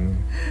long time.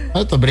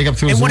 Break up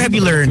through And Zoom. what have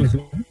you learned?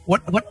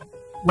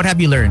 What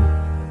have you learned?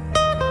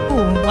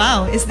 Oh,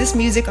 wow. Is this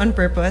music on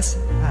purpose?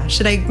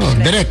 Should I?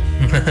 Direct.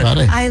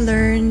 I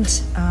learned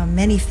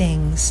many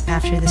things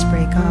after this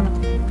breakup.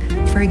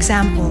 For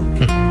example,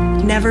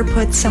 never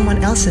put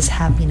someone else's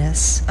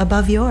happiness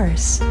above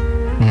yours.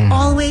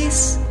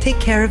 Always take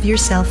care of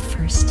yourself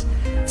first.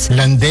 So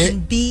Lande. you can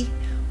be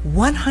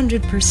 100%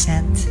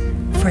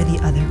 for the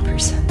other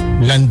person.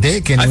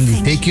 Lande can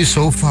only take you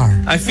so far.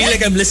 I feel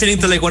like I'm listening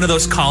to like one of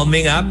those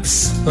calming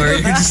apps where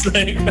you're just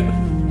like.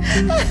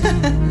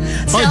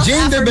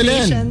 Jane de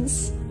Belen.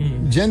 Self-affirmations.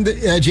 Jane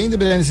de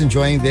Belen is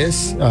enjoying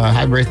this.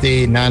 Happy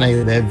birthday,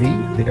 Nanay Levy.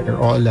 They're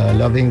all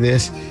loving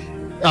this.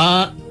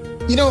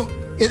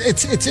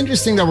 It's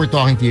interesting that we're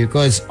talking to you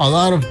because a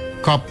lot of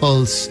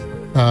couples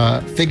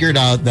figured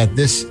out that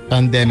this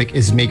pandemic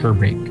is make or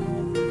break.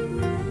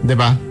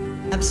 Diba?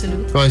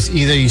 Absolutely. Because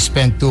either you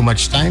spend too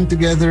much time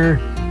together,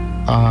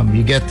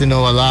 you get to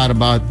know a lot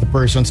about the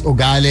person's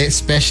ugali,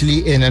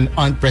 especially in an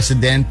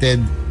unprecedented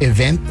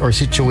event or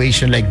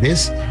situation like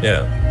this.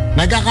 Yeah.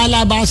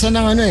 Nagkakalabasan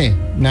ng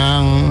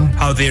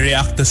how they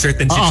react to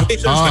certain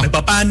situations. Kung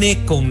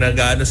nagpapanik, kung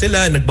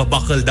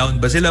nagbabuckle down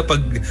ba sila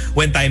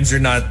when times are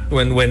not,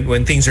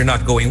 when things are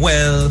not going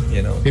well,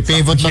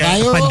 Pipivot ba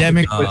tayo?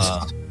 Pandemic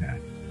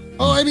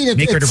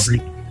Make or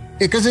break.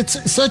 Because it's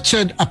such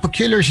a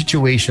peculiar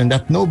situation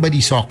that nobody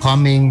saw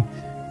coming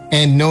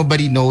and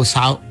nobody knows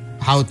how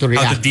to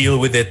react. How to deal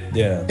with it.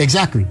 Yeah.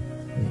 Exactly.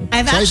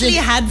 I've actually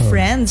had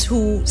friends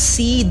who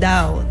see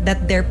now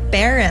that their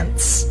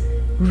parents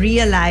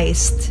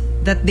realized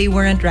that they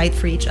weren't right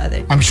for each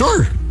other. I'm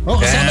sure.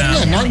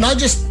 Not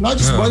just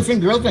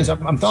boyfriend, girlfriends.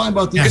 I'm talking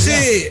about these.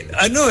 Kasi,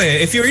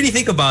 if you really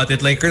think about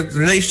it, like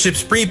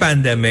relationships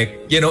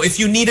pre-pandemic, if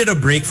you needed a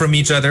break from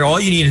each other, all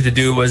you needed to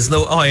do was,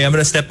 I'm going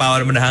to step out,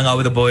 I'm going to hang out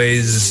with the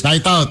boys.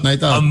 Night out.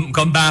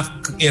 Come back,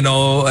 at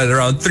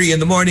around 3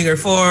 a.m. or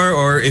 4,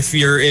 or if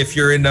you're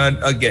in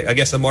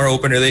a more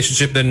open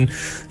relationship, then,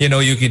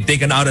 you could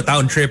take an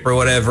out-of-town trip or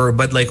whatever.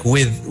 But like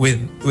with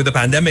the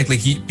pandemic,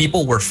 like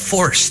people were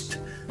forced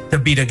to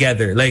be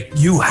together. Like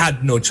you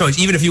had no choice.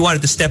 Even if you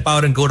wanted to step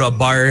out and go to a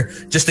bar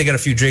just to get a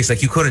few drinks,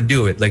 like you couldn't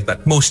do it. Like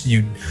that most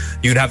you'd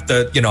have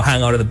to,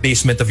 hang out in the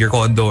basement of your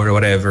condo or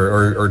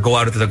whatever, or go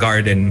out into the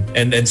garden.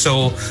 And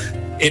so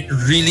it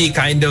really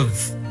kind of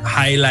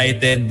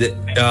highlighted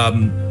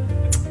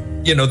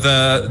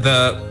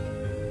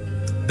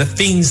the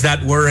things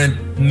that weren't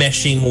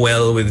meshing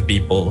well with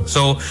people.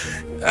 So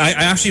I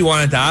actually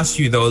wanted to ask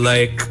you though,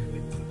 like,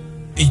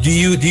 do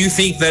you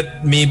think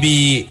that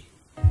maybe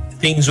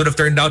things would have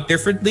turned out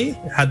differently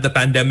had the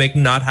pandemic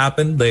not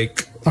happened?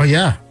 Like, oh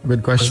yeah,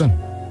 good question.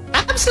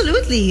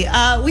 Absolutely.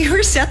 We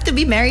were set to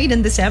be married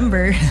in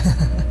December.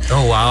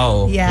 Oh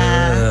wow.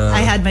 Yeah,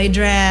 I had my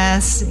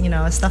dress,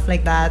 stuff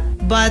like that.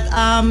 But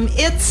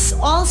it's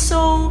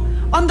also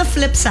on the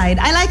flip side.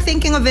 I like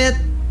thinking of it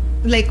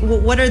like,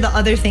 what are the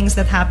other things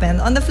that happen?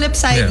 On the flip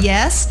side,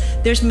 yes,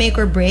 there's make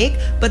or break,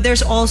 but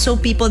there's also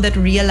people that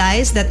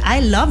realize that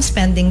I love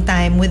spending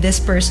time with this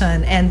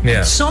person, and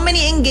so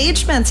many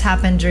engagements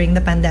happened during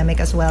the pandemic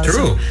as well.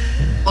 True.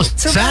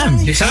 Sam,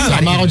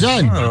 tama ako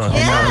dyan.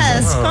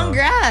 Yes,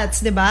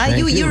 congrats, diba?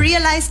 You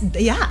realize,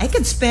 I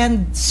could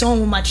spend so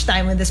much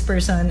time with this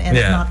person and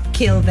not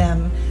kill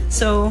them.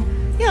 So,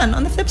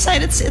 on the flip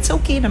side, it's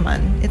okay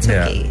naman. It's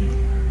okay.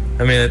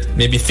 I mean,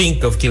 maybe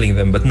think of killing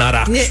them, but not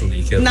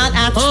actually kill them. Not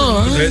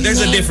actually.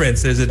 There's a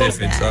difference.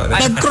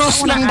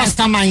 Nag-cross lang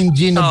basta mind,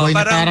 Gino boy,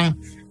 na parang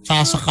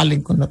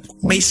sasakalin ko na to.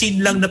 May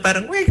scene lang na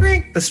parang, wait.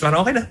 Tapos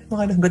parang, okay na,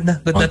 good na.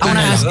 I want to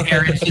ask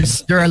Aaron,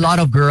 since there are a lot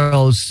of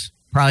girls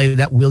probably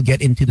that will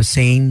get into the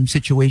same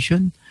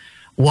situation,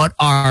 what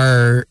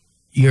are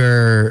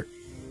your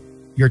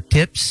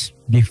tips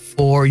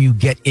before you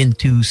get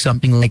into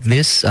something like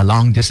this, a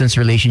long distance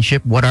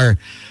relationship? What are,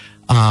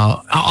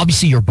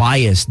 obviously you're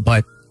biased,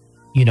 but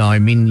you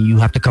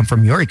have to come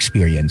from your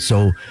experience.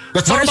 So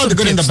let's talk about the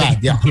good and the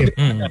bad.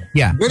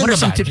 Yeah. What are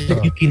some tips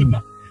that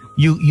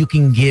you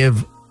can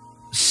give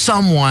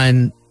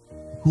someone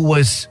who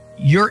was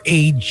your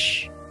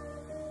age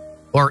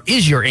or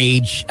is your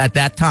age at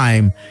that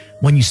time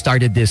when you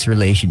started this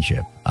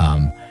relationship?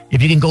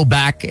 If you can go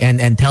back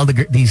and tell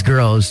these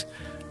girls,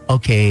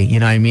 okay,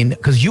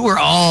 because you were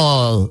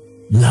all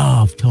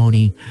love,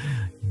 Tony.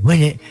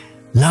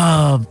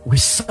 Love, we're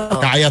so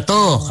kaya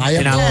to.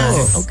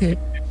 Okay.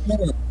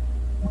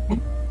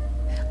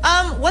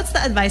 What's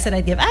the advice that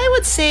I'd give? I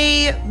would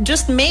say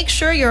just make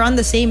sure you're on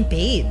the same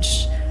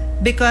page.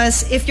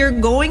 Because if you're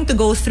going to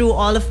go through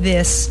all of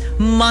this,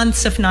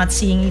 months of not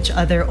seeing each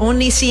other,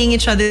 only seeing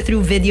each other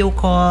through video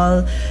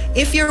call,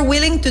 if you're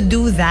willing to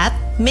do that,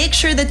 make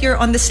sure that you're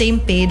on the same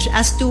page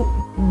as to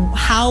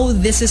how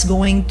this is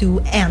going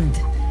to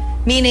end.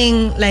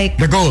 Meaning, like,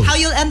 the goal. How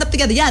you'll end up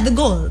together. Yeah, the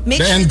goal.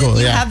 Make sure that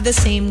you have the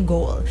same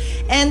goal.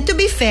 And to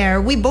be fair,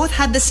 we both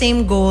had the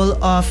same goal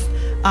of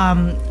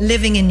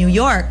living in New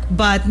York,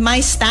 but my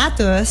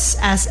status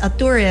as a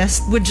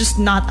tourist would just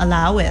not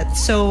allow it.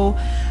 So,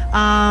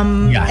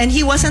 and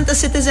he wasn't a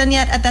citizen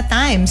yet at that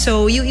time.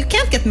 So you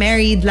can't get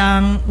married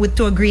lang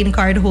to a green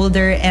card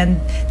holder and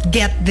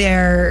get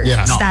their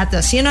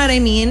status. You know what I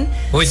mean?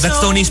 Wait, that's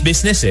Tony's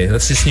business eh.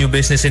 That's his new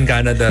business in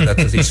Canada.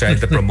 That's what he's trying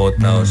to promote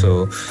now.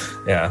 So,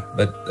 yeah.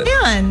 But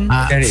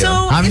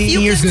so how many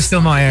years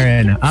gusto mo,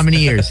 Aaron? How many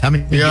years? How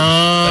many years?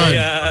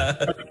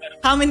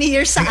 How many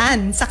years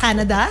saan? Sa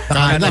Canada?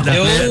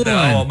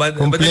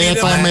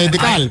 Kompleto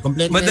medical.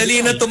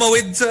 Madali na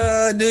tumawid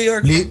sa New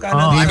York.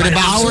 Libre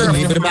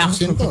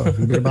vaccine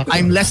to.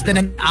 I'm less than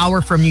an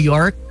hour from New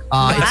York.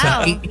 It's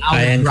Wow. an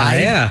 8-hour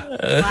drive.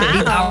 Wow.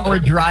 8-hour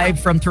drive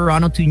from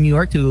Toronto to New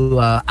York to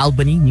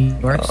Albany, New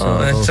York.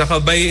 So,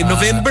 Saka by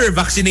November,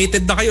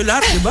 vaccinated na kayo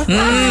lahat, di ba?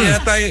 Kaya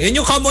tayo, yun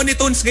yung common ni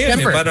Tones ngayon.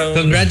 September. Parang,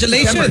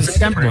 Congratulations.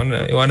 September.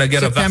 you wanna get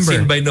September. a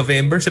vaccine by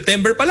November?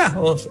 September pala.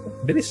 Oh,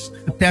 bilis.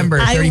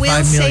 September, I 35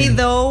 will say million.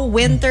 though,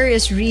 winter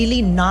is really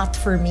not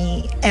for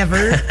me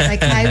ever. Like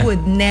I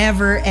would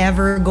never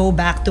ever go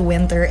back to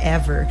winter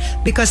ever,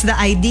 because the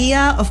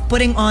idea of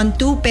putting on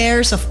 2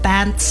 pairs of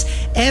pants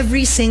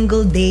every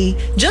single day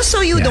just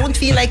so you don't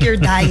feel like you're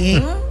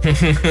dying.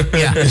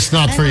 Yeah. It's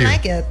not I for don't you.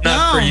 like it.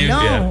 Not for you, no.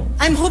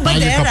 yeah. I'm Not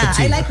your cup hubadera. of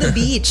tea. I like the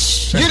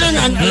beach. Yun ang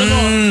alam mo.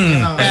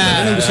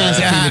 Yun ang gusto niya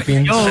sa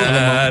Philippines.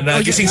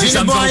 Nagising si Yun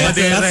Sam ang boy,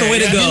 Badera. that's the way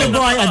to go. Yun ang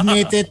boy,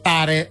 admit it,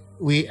 pare.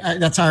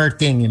 That's our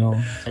thing, you know.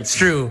 It's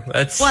true.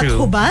 That's What, true.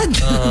 hubad?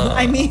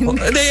 I mean,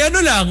 Hindi, ano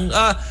lang,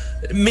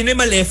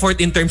 minimal effort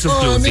in terms of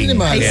clothing.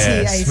 minimal. I see,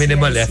 I see,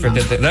 minimal I see. effort.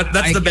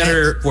 That's the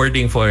better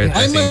wording for it.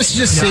 I think. must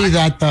just say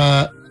that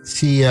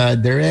si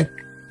Derek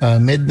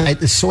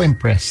Midnight is so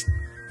impressed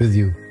with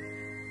you.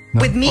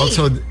 No? With me?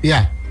 Also,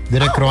 yeah.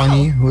 Derek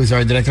Ronnie, who is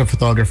our director of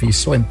photography, is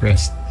so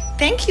impressed.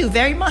 thank you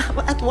very much.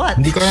 At what?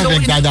 Hindi ko na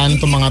nagdadaan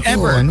itong mga to,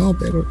 ever. ano,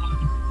 pero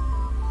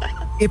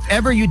If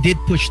ever you did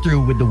push through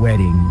with the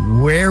wedding,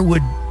 where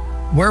would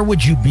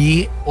you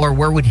be, or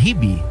where would he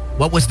be?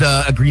 What was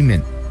the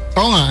agreement?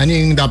 oo nga, ano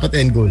yung dapat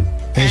end goal?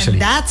 Initially.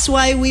 And that's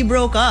why we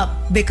broke up,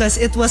 because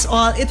it was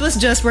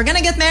just, we're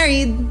gonna get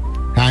married.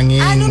 Hanging.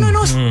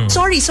 No.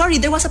 Sorry.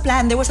 There was a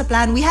plan.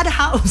 We had a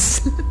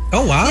house.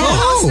 Oh, wow. We had a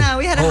house now.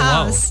 We had a Oh,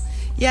 wow. house.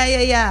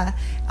 Yeah.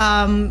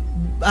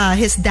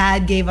 His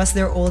dad gave us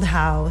their old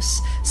house.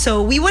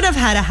 So we would have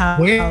had a house.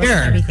 Where? And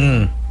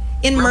everything.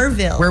 In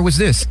Merville. Where was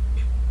this?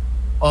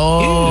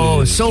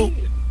 Oh, so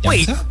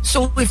wait.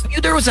 So if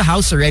there was a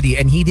house already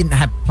and he didn't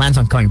have plans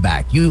on coming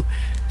back,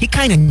 he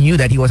kind of knew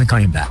that he wasn't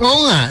coming back.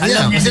 Oo nga,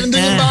 yeah. Kasi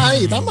nandun yung bahay.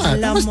 Tama.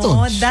 Alam Tama, mo,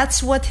 Stones.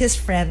 that's what his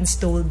friends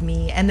told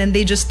me. And then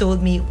they just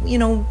told me,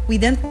 we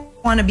didn't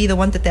want to be the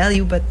one to tell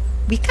you, but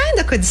we kind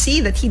of could see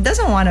that he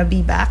doesn't want to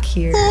be back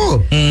here. Oo.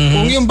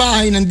 Kung yung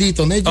bahay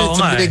nandito, medyo Oo it's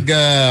a nga big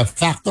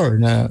factor.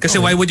 Na, Kasi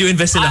why would you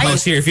invest in a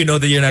house here if you know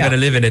that you're not gonna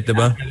live in it,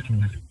 diba?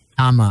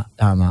 Tama.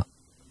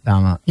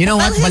 You know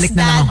what? Well, his Balik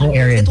na lang dad, ako,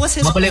 Erin. it was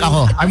his Babalik own ako.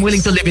 house. I'm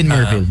willing to live in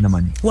Merville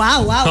naman.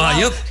 Wow.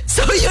 Hayop.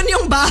 So yun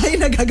yung bahay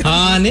na gagawin.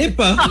 Hanip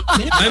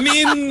I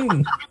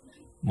mean,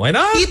 why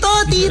not? Tito.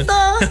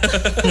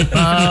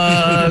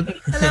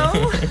 Hello?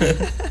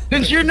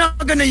 Since you're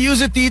not gonna use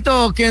it,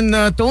 Tito, can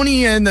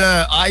Tony and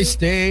I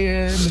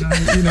stay? And,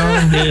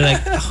 You're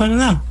like, ako na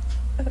lang.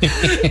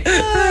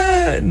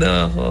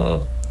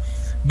 No.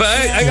 But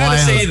I gotta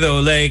say though,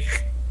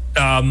 like,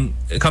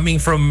 coming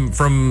from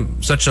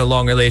such a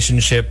long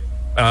relationship,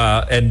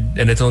 and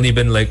it's only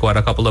been like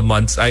a couple of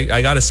months,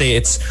 I gotta say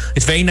it's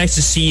very nice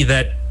to see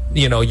that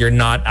you're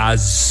not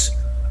as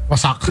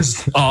wasak.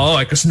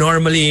 because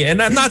normally,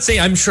 and I'm not saying,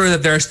 I'm sure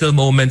that there are still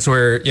moments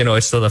where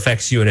it still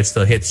affects you and it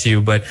still hits you,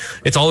 but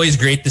it's always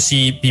great to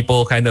see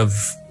people kind of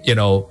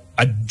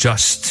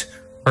adjust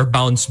or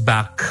bounce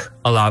back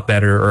a lot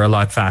better or a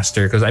lot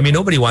faster, because I mean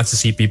nobody wants to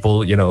see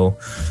people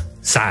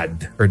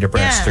sad or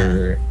depressed. Yeah.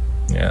 Or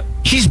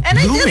She's And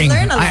I did blooming.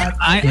 learn a lot.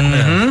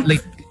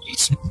 Like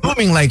she's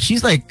blooming. Like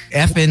she's like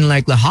effing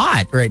like the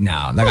hot right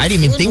now. Like I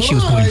didn't even think she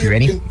was going through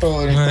anything.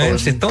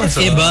 Si Tons,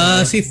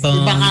 Iba si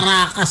Thon. Iba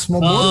karakas mo,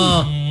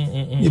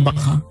 boy. Iba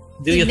ka.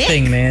 Do your Nick?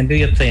 thing, man. Do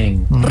your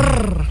thing.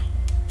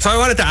 So I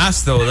wanted to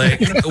ask though,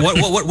 like,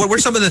 what were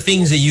some of the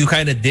things that you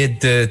kind of did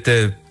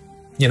to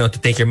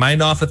take your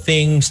mind off of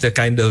things, to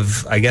kind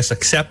of, I guess,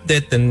 accept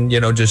it and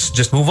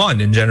just move on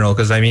in general?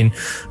 Because I mean,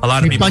 a lot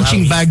of May people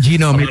punching have, bag,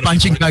 Gino. May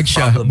punching bag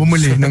siya.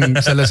 problems. Bumuli ng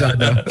sa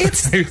Lazada.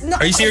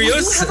 Are you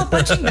serious? We do have a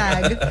punching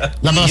bag.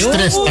 Labas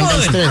stress,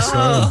 tanggal stress.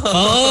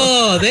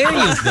 Oh, there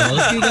you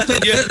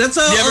go. That's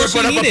all, You ever all she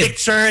put up a needed.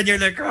 picture and you're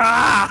like,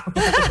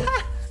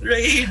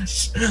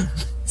 rage.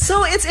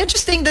 So it's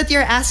interesting that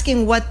you're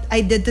asking what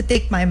I did to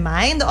take my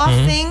mind off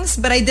things,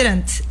 but I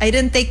didn't. I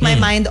didn't take my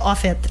mind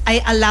off it.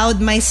 I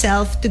allowed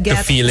myself to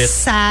get feel it.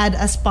 sad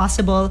as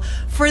possible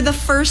for the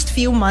first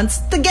few months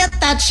to get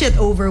that shit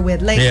over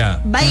with. Like, Yeah.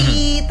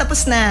 bye,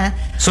 tapos na.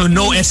 So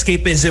no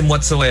escapism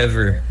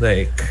whatsoever.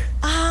 Like,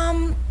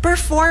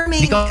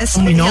 Performing Ikaw,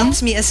 uminom?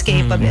 helps me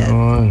escape a bit.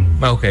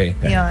 okay.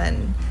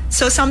 Yun.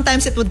 So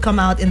sometimes it would come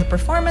out in the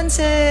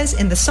performances,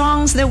 in the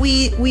songs that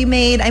we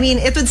made. I mean,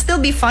 it would still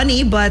be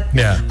funny, but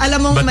Yeah.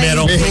 alam mong But may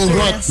merong- May hugot.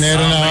 bitterness.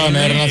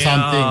 Meron na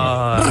something.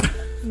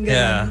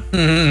 Yeah.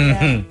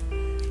 Yeah.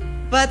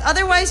 But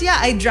otherwise, yeah,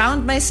 I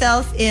drowned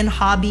myself in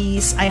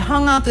hobbies. I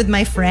hung out with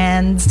my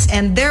friends,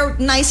 and they're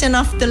nice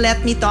enough to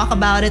let me talk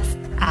about it for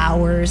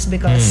hours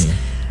because,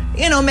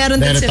 meron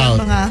din Let it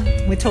silang out.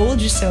 mga, we told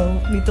you so.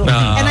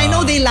 And I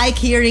know they like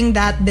hearing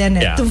that then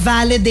Yeah. to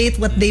validate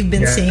what they've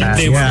been saying.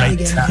 They since were the right.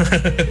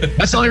 beginning.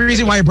 That's the only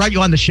reason why I brought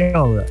you on the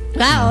show.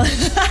 Wow.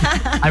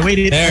 I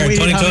waited. There, how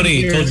many Tony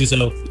years? told you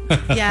so.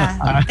 Yeah.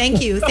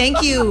 Thank you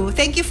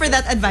for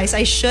that advice.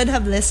 I should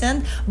have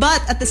listened, but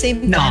at the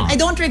same time, I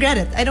don't regret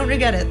it. At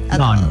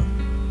all.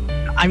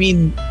 I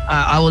mean,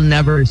 I will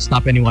never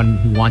stop anyone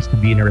who wants to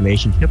be in a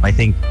relationship. I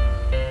think,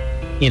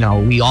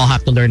 we all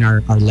have to learn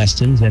our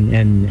lessons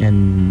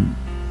and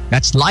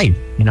that's life.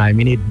 I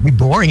mean, it'd be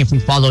boring if we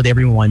followed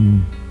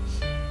everyone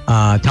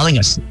telling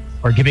us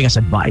or giving us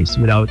advice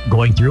without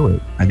going through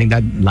it. I think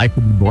that life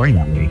would be boring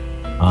that way.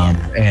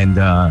 And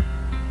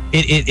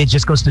it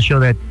just goes to show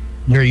that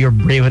you're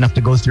brave enough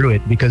to go through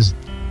it, because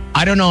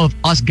I don't know if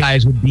us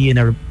guys would be in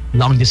a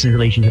long distance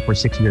relationship for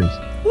 6 years.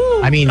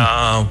 I mean,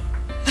 I'm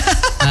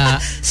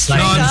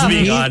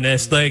being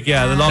honest. The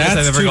longest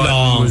I've ever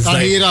gone was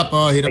hirap.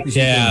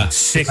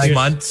 6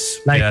 months.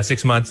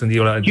 6 months. Hindi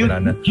wala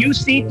na.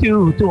 QC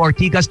to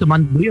Ortigas to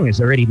Mandaluyong is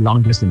already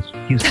long distance.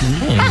 QC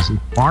is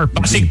far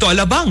from Pasig to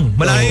Alabang.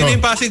 Malayo na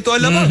yung Pasig to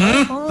Alabang.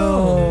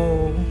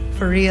 Oh,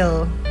 for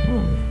real.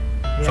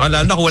 So,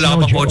 lalo na kung wala ka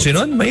pang kotse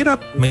nun, mahirap.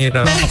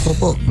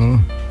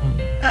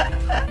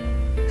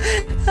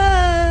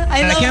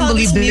 I can't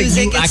believe this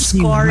music is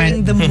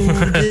scoring the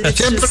mood. It's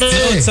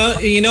it's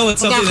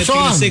something that you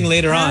can sing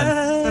later on.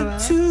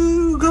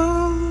 To go,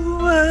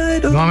 I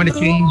don't You want me to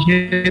change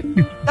it?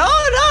 No.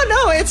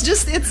 It's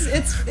just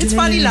it's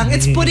funny lang.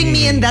 It's putting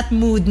me in that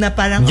mood na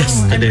parang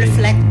I'm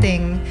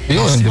reflecting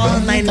all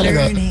my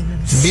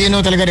learnings.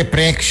 Talaga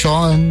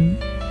reflection.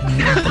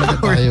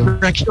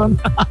 Reflection.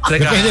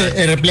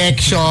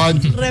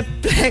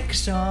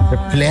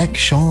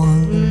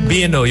 Reflection.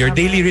 BNO, your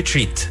daily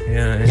retreat.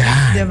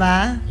 Yeah.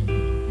 Diba?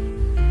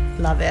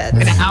 Love it.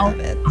 And Love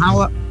it.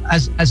 how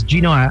as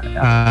Gino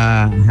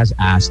has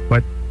asked,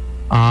 but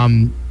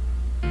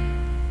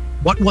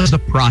what was the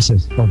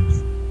process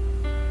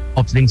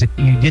of things that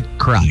you did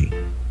cry?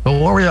 But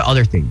what were the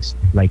other things,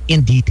 like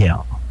in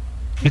detail?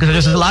 Because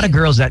there's a lot of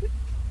girls that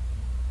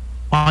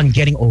on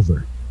getting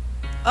over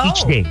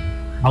each day,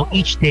 how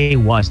each day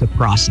was the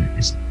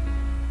process.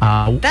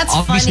 That's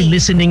obviously funny.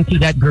 listening to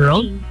that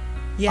girl,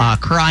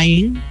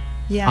 crying.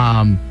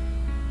 Yeah.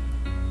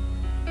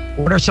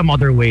 What are some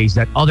other ways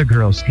that other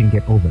girls can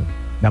get over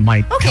that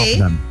might help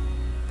them?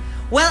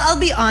 Well, I'll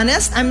be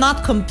honest, I'm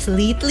not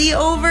completely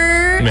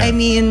over. Yeah. I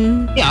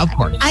mean, Yeah, of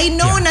course. I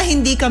know na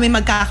hindi kami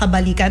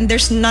magkakabalikan.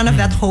 There's none of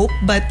that hope,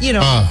 but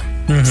still not.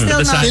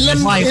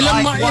 Ilang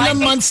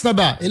months na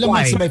ba? Ilang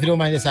months na ba, if you don't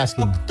mind us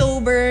asking?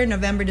 October,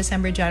 November,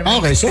 December, January.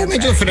 Okay, so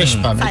medyo fresh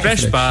pa.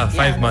 Fresh pa,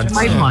 5 months.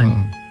 5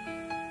 months.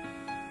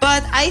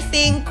 But I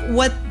think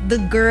what the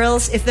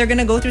girls, if they're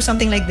gonna go through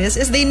something like this,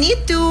 is they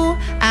need to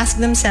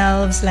ask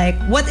themselves, like,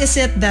 what is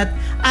it that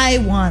I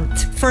want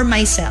for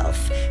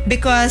myself?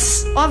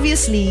 Because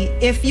obviously,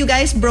 if you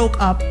guys broke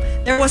up,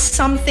 there was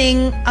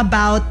something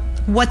about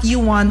what you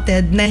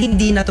wanted na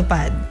hindi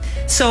natupad.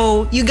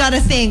 So you gotta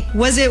think,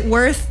 is it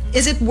worth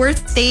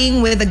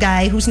staying with a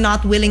guy who's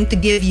not willing to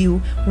give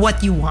you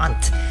what you want?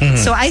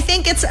 So I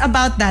think it's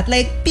about that.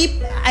 Like,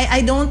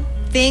 I don't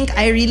think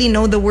I really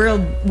know the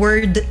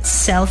word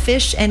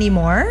selfish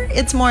anymore.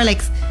 It's more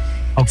like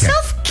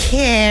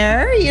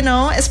self-care,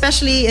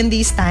 especially in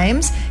these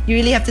times. You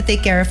really have to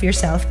take care of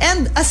yourself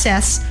and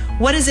assess,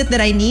 what is it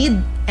that I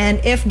need? And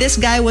if this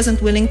guy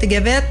wasn't willing to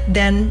give it,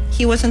 then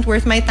he wasn't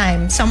worth my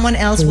time. Someone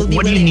else will be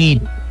What do willing. you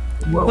need?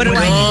 What do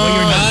I need?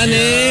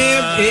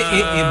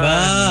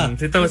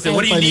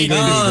 What do you need?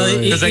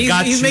 Because I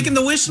got He's you. making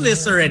the wish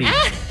list already.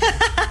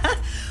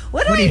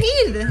 What do I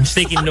need? I'm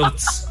taking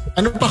notes.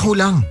 Ano pa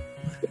kulang?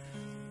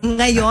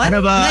 Ngayon,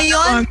 Ano ba?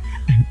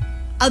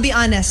 I'll be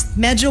honest,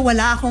 medyo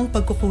wala akong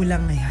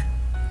pagkukulang ngayon.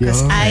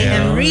 Because I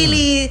am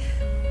really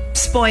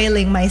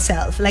spoiling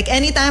myself. Like,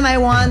 anytime I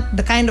want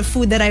the kind of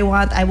food that I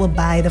want, I will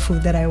buy the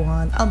food that I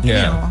want.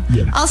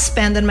 I'll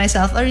spend on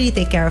myself. I'll really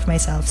take care of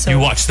myself. So You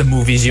watch the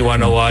movies you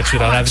want to watch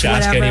without having to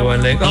ask whatever I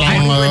anyone. Like,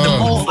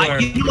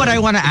 You know what I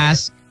want to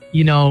ask?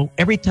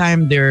 Every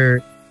time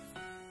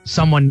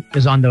someone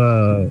is on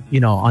the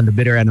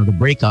bitter end of the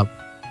breakup,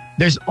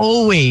 there's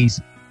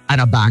always an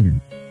abangan.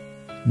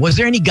 Was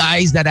there any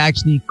guys that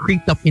actually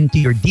creeped up into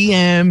your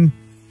DM?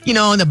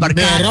 The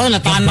barkada.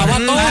 natatawa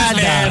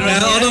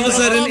to. All of a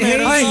sudden,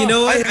 hey, you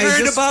know what? I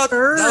heard about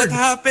what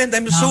happened.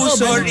 I'm so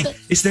sorry.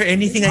 Is there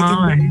anything I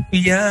can do?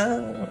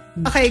 Yeah.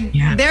 okay,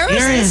 there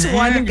was this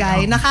one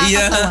guy,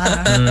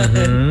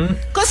 nakakatawa.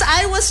 Because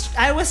I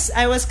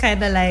was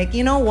kind of like,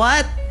 you know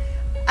what?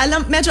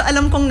 Medyo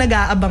alam kong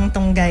nag-aabang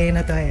tong guy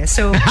na to eh.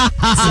 So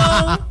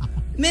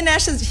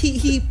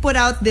he put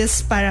out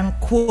this parang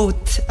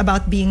quote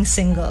about being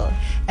single.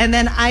 And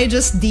then I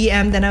just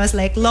DM'd and I was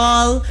like,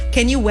 lol,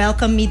 can you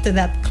welcome me to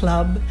that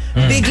club?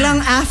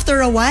 Biglang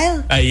after a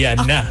while,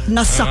 Ayan na.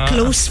 nasa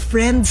close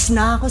friends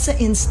na ako sa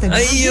Instagram.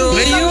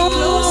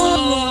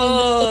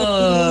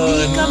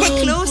 Hindi kami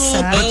close,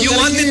 ha? But you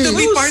wanted to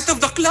be part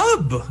of the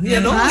club. You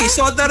know, we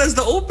saw that as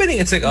the opening.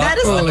 It's like, That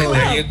is the club.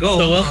 there you go.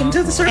 So welcome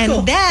to the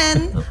circle. And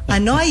then,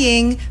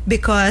 annoying,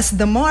 because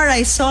the more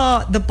I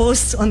saw the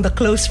posts on the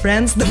close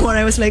friends, the more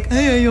I was like,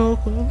 ay,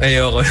 ayoko.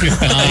 Ayoko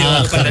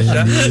pala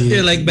siya.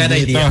 You're like, bad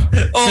idea.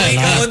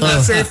 Ikaw na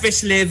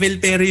surface level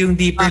pero yung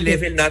deeper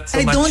level not so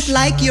I much. don't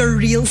like your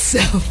real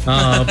self.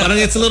 Parang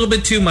it's a little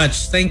bit too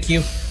much. Thank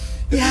you.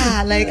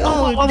 Yeah, like,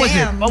 What was it?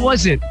 damn. What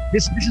was it?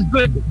 This is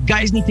good.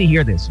 Guys need to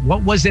hear this.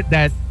 What was it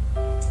that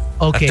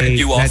okay, turned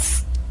you that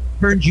off.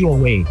 turned you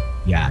away.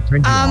 Yeah,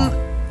 turned you off.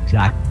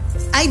 Exactly.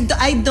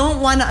 I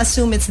don't want to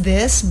assume it's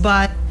this,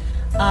 but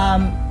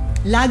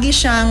lagi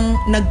siyang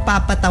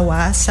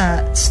nagpapatawa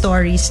sa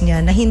stories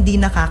niya na hindi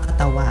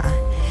nakakatawa.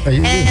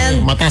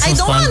 And I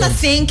don't want to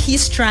think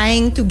he's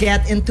trying to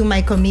get into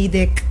my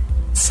comedic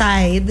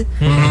side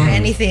or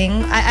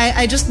anything.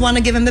 I just want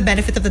to give him the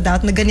benefit of the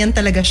doubt na ganyan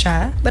talaga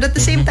siya. But at the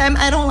same time,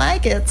 I don't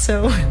like it.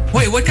 So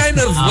wait, what kind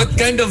of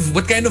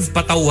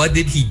patawa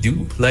did he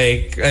do?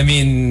 Like, I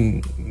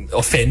mean,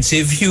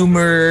 offensive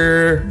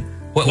humor.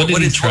 What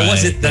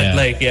was it that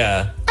I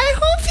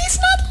hope he's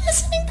not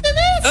listening to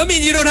this. I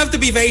mean, you don't have to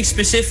be very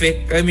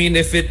specific. I mean,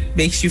 if it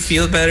makes you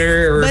feel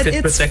better or but if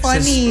it it's protects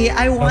funny.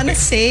 I want to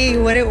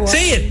say what it was.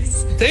 Say it.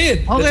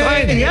 Okay,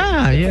 That's fine.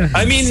 yeah.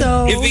 I mean,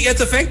 So- if he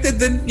gets affected,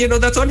 then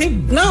that's on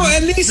him. No,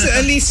 at least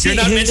You're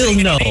not he'll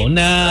mentioning know anything.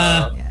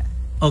 na.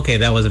 Okay,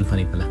 that wasn't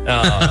funny pala.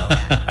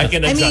 I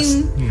can I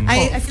adjust. mean,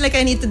 I feel like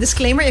I need to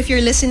disclaimer. If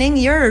you're listening,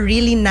 you're a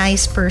really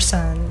nice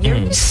person.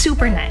 You're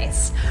super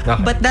nice.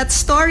 But that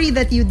story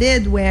that you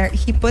did where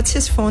he puts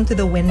his phone to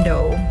the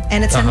window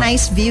and it's a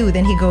nice view,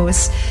 then he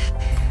goes,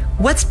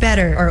 what's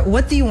better? Or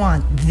what do you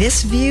want?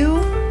 This view?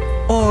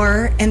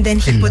 And then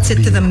he puts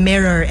it to the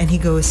mirror and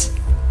he goes,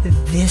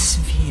 this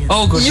view.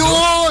 Oh, good.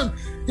 Yun!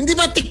 Hindi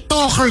ba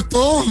TikToker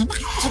to?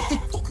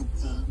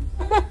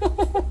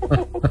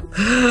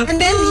 And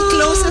then he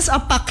closes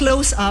up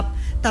close up,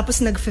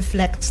 tapos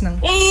nag-flex ng...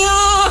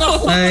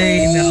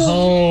 Ay,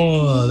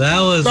 no.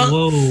 That was,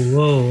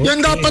 whoa.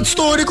 Yan dapat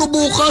story ko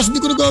bukas. Hindi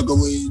ko na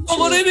gagawin.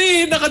 Ako rin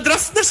eh.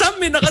 Nakadraft na sa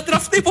amin.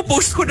 Nakadraft na.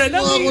 Ipopost ko na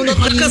lang.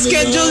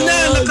 Nakaschedule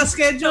na.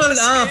 Nakaschedule.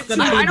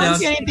 I don't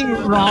see anything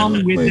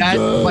wrong with that,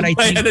 but I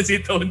think Ayan na si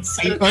Tones.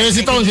 Ayun,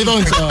 si Tones.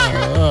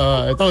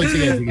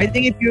 Sige. I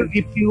think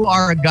if you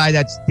are a guy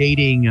that's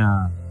dating,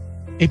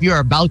 if you're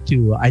about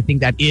to, I think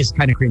that is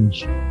kind of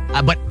cringe.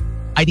 But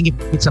I think if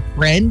it's a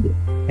friend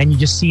and you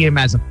just see him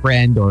as a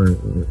friend, or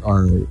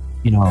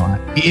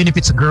even if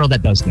it's a girl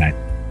that does that,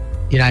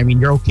 I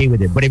mean, you're okay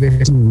with it. But if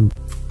you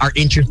are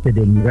interested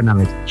in, you're gonna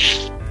like.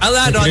 I'll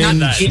add on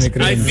that. Cringe.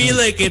 I feel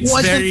like it's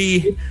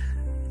very.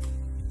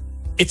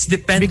 It's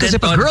dependent Because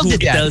if a on girl who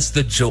did that- tells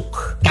the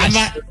joke.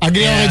 Tama.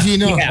 Agree ako kay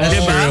Gino.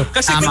 Diba?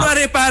 Kasi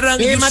kunwari parang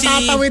May you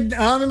see...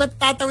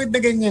 matatawid na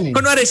ganyan eh.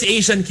 Kunwari si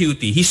Asian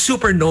Cutie, he's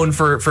super known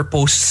for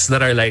posts that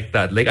are like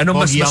that. Like, ano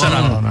mas Pogi ako,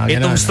 masarap?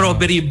 Itong ganun,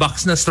 strawberry,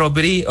 box na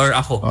strawberry, or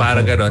ako?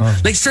 Parang ganon.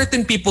 Like,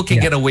 certain people can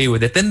get away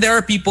with it. Then there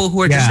are people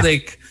who are just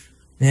like,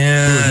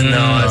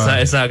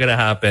 it's not gonna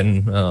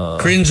happen.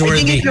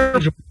 Cringeworthy.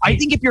 I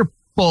think if you're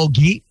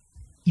pogi,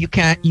 you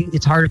can't.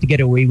 It's harder to get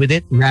away with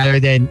it rather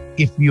than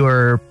if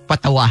you're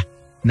patawa.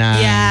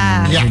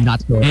 You're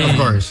not so Of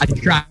course.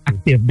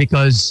 attractive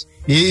because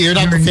You're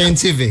not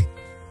offensive eh.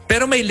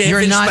 Pero may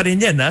levels pa rin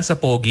yan sa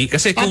pogi.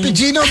 Kasi kung... Ate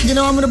Gino,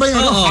 ginawa mo na ba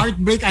yung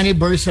heartbreak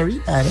anniversary?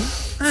 Tari?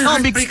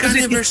 Heartbreak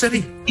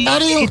anniversary.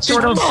 Tari yung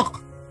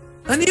TikTok.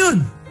 Ano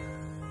yun?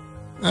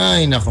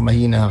 Ay, naku,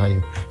 mahina kayo.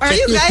 Are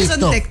you guys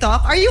on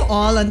TikTok? Are you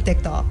all on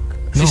TikTok?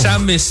 Si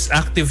Sam is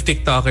active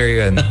TikToker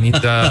yan.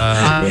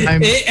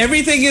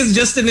 Everything is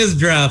just in his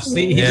drafts.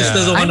 He just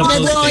doesn't want to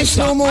post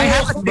it. I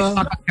have a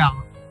TikTok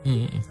account.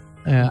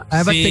 I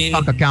have a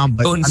TikTok account,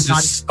 but I'm Tones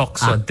not just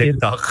talks on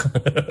TikTok.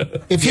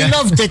 If you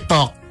love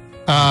TikTok,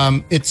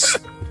 it's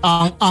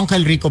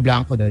Uncle Rico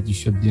Blanco that you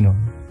should,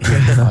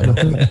 follow.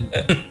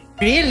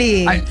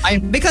 Really?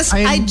 Because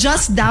I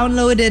just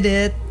downloaded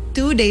it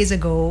 2 days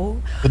ago.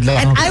 Good luck.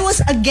 And I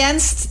was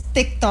against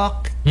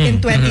TikTok in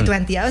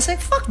 2020. I was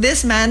like, fuck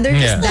this, man. They're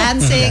just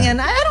dancing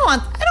and I don't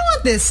want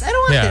this. I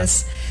don't want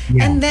this.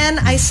 Yeah. And then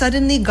I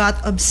suddenly got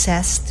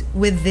obsessed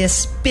with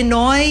this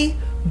Pinoy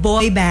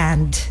boy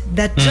band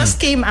that just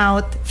came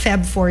out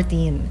Feb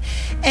 14.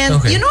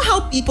 And you know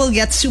how people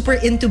get super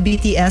into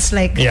BTS,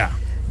 like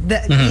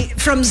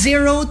from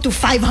 0 to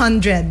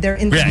 500 they're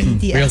into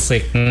BTS. Real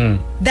sick.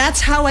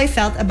 That's how I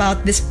felt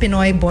about this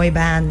Pinoy boy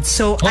band.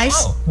 So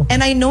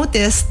I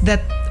noticed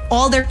that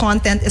all their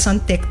content is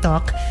on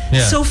TikTok.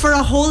 So for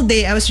a whole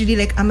day I was really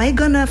like, am I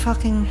gonna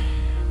fucking...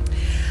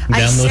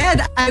 I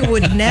said I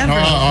would never.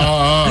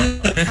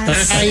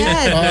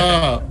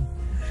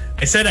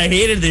 I said I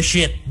hated this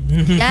shit.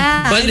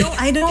 Yeah, But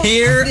I don't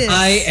here want this.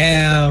 I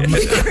am.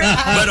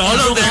 But all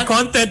of their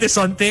content is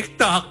on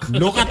TikTok.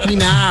 Look at me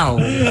now.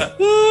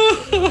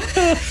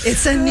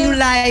 It's a new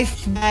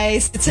life,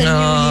 guys. It's a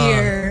new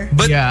year.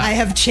 But I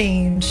have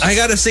changed. I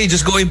gotta say,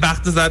 just going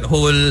back to that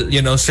whole,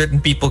 certain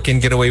people can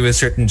get away with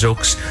certain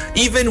jokes.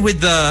 Even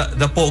with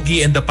the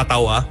pogi and the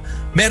patawa,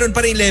 meron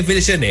pa rin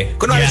levels yan eh.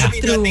 Kunwari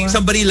sabihin natin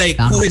somebody like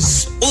who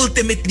is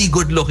ultimately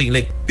good looking,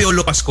 like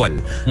Piolo Pascual.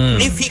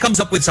 If he comes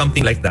up with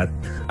something like that,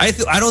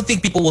 I don't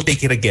think people will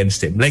take it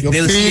against him. Like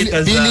they'll see it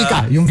as pili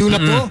ka. Yung view na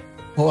to,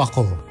 o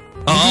ako.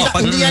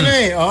 Hindi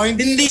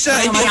Hindi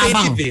siya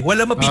offensive eh.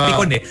 Wala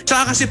mapipikon eh.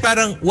 Tsaka kasi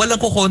parang walang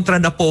kukontra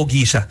na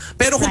pogi siya.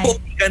 Pero kung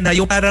pogi ka na,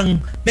 yung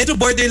parang medyo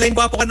borderline,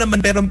 gwapo ka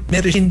naman, pero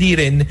medyo hindi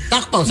rin.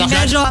 Sakto.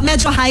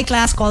 Medyo high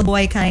class call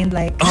boy kind,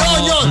 like.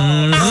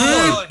 Yun.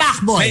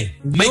 boy.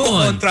 May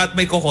kukontra at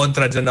may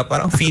kukontra dyan na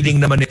parang feeling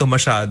naman ito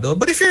masyado.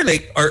 But if you're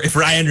like, or if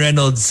Ryan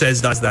Reynolds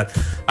does that,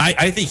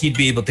 I think he'd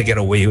be able to get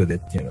away with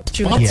it. You know.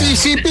 Mga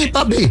CCP,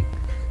 tabi.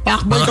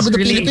 Pakboy ka ba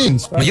the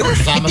Philippines? Mayor.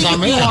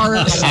 Sama-sama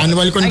yan.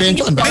 Annual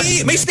convention.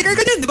 May sticker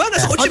ka din, di ba?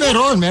 Nasa kotse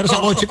mo. Meron sa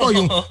kotse ko.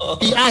 Yung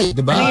PI, di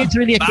ba? I think it's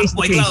really a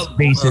case-to-case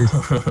basis.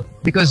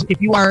 Because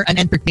if you are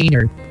an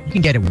entertainer, you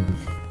can get away.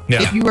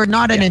 Yeah. If you are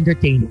not an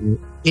entertainer,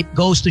 it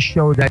goes to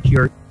show that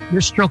you're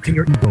stroking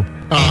your ego.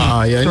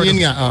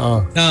 Yun nga.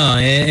 No,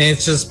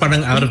 it's just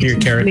parang out of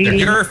your character.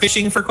 You're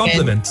fishing for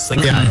compliments.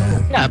 Like,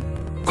 Yeah.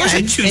 Of course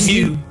I choose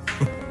you.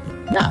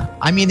 Yeah,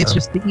 I mean, it's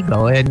just the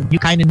ego. And you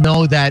kind of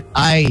know that,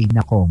 a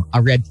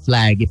red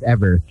flag if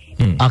ever.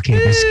 Okay,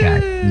 this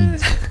guy needs,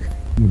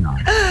 you know.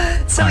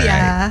 So,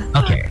 yeah.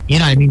 Okay,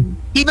 you know what I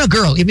mean? Even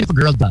if a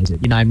girl does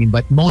it, you know what I mean?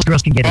 But most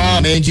girls can get it.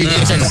 May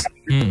GGSS.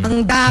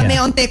 Ang dami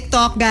on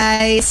TikTok,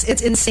 guys.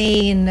 It's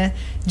insane.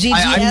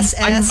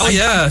 GGSS. Oh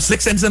yeah,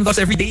 Slick sends them to us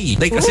every day.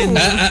 Like, kasi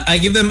I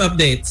give them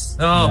updates.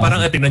 parang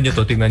tingnan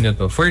nyo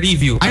to. For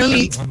review.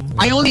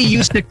 I only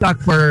use TikTok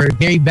for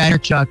Gary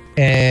Vaynerchuk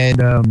and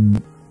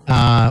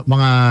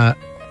mga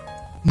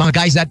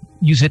guys that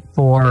use it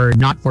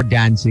not for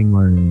dancing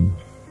or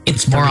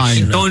it's more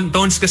on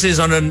Tones kasi is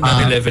on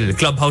another level.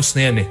 Clubhouse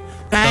na yan eh.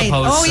 Right.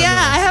 Clubhouse,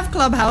 I have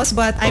Clubhouse,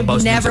 but I've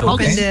never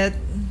opened it.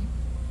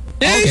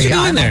 Yeah, you should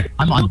go in there.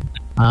 I'm on.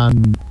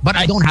 But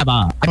I don't have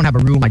a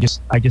room. I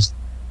just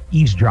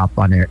eavesdrop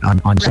on there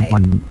on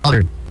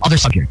other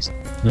subjects.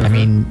 I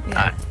mean,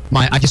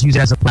 I just use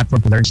it as a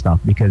platform to learn stuff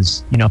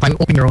because if you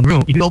open your own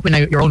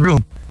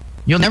room,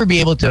 you'll never be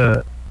able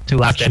to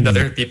attend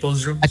other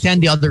people's rooms.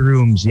 Attend the other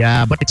rooms,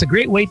 yeah. But it's a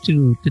great way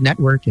to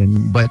network.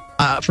 But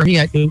for me,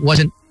 it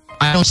wasn't.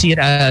 I don't see it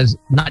as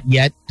not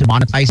yet to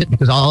monetize it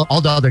because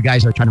all the other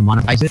guys are trying to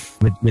monetize it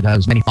with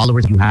as many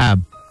followers as you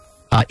have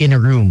in a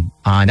room.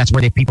 And that's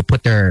where people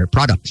put their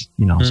products.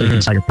 So you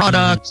can sell your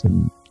products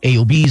and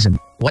AOBs and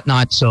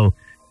whatnot. So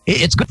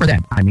it's good for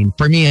them. I mean,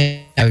 for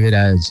me, I have it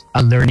as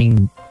a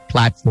learning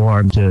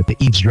platform to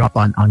eavesdrop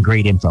on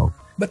great info.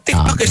 But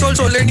TikTok is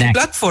also a learning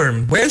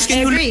platform. Where else can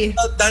you learn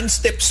dance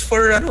tips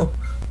for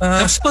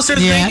Suppose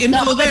there's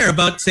info there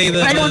about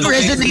I don't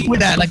resonate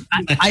with that. Like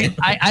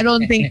I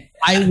don't think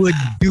I would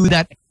do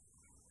that.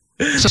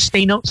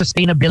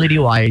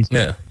 Sustainability wise,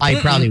 I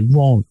probably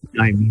won't.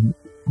 I mean,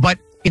 but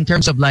in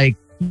terms of like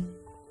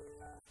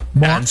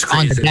more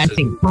on the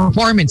dancing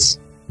performance,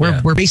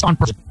 we're based on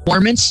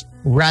performance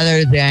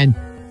rather than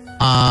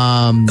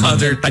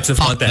other types of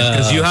content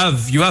because you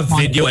have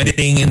video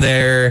editing in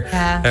there.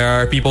 There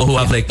are people who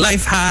have like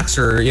life hacks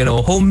or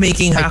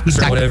homemaking hacks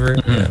or whatever.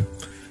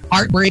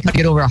 Heartbreak, how to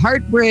get over a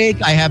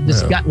heartbreak. I have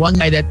this one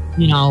guy that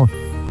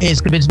is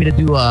convinced me to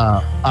do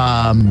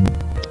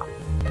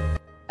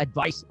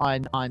advice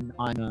on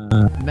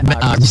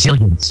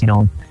resilience.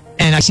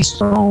 And I see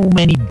so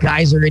many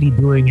guys already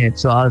doing it.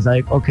 So I was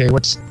like, okay, how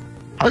was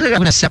I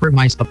going to separate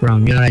myself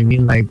from? You know what I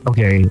mean? Like,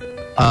 okay,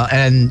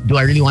 and do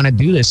I really want to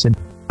do this? And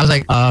I was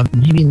like,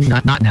 maybe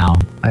not now.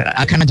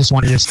 I kind of just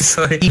wanted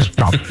to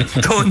eavesdrop.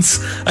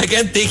 Tones, I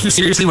can't take you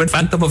seriously when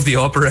Phantom of the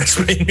Opera is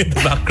playing in the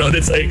background.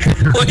 It's like,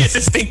 oh, you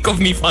just think of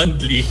me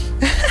fondly.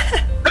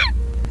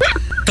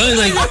 Tones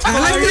like,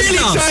 I'm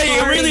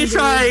really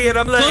trying. And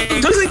I'm like,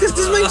 Tones like, this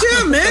is my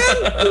jam, man.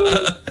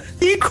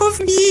 Think of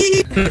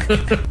me.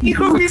 Think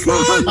of me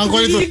fondly. I'm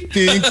going to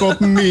think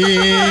of me.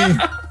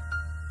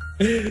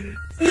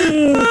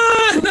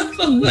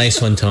 Nice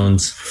one,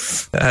 Tones.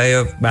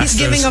 He's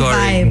giving a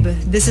vibe.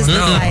 This is the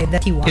vibe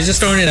that he wants. He's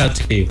just throwing it out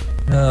to you.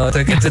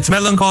 It's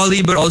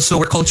melancholy, but also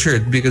we're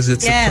cultured because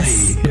it's a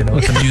play.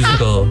 It's a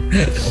musical.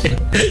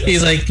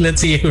 He's like, let's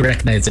see who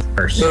recognizes it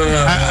first.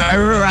 I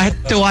remember I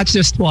had to watch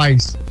this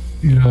twice.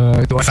 In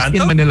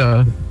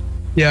Manila.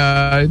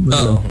 Yeah.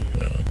 Oh.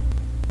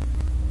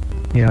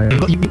 Yeah.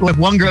 If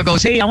one girl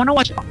goes, hey, I want to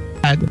watch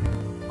that.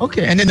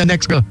 Okay. And then the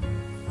next girl,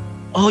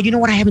 oh, you know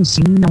what I haven't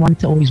seen? I want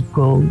to always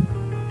go.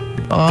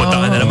 Punta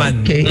ka na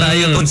naman. Okay.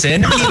 Layo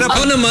konsen.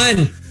 Ako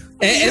naman.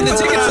 And the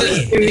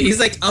tickets, he's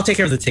like, I'll take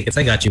care of the tickets.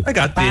 I got you. I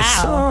got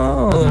this.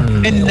 Wow.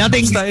 And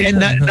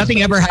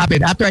nothing ever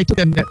happened. After I took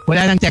them,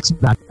 wala nang text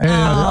back.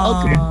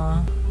 Okay.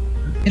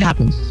 It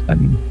happens. I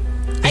mean,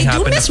 I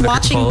do miss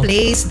watching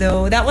plays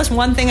though. That was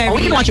one thing I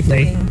really can watch a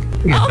play.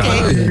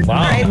 Okay.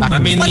 Wow. Right. I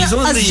mean, But he's a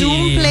only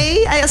Zoom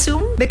play, I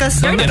assume,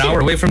 because an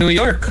hour away from New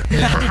York.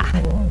 Hey,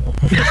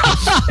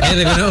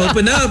 they're gonna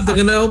open up. There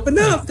you go.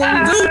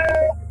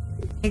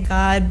 Oh my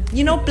God.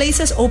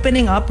 Places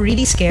opening up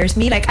really scares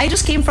me. Like, I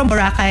just came from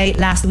Boracay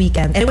last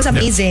weekend and it was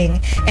amazing.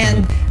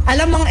 And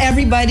alam mong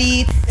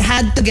everybody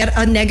had to get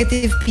a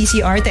negative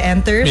PCR to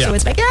enter. So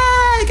it's like,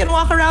 I can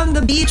walk around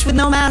the beach with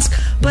no mask.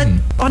 But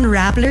on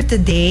Rappler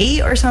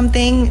today or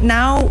something,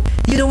 now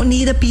you don't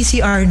need a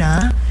PCR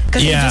na.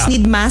 Because you just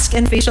need mask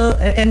and facial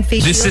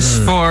This is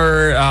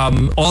for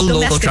all local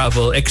Domestic.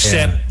 travel,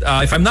 except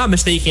if I'm not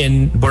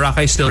mistaken,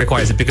 Boracay still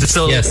requires it because it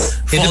still Yes.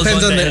 It falls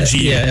depends on on the the-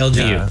 LGU. yeah,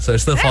 LGU. So it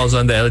still falls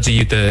on the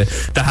LGU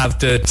to have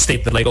to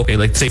state that, like, okay,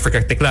 like say for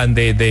Teklan,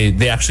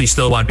 they actually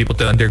still want people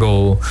to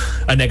undergo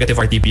a negative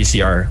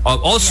RT-PCR.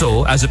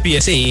 Also, as a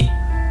PSA,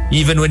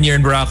 even when you're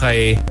in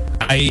Boracay,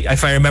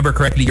 if I remember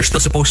correctly, you're still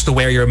supposed to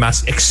wear your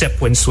mask except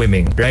when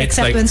swimming, right?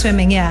 except like, when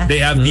swimming, yeah. they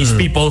have these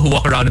people who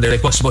walk around and they're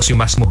like, boss, yung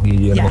mask mo.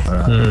 Yeah.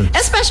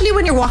 Especially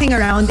when you're walking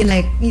around in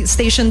like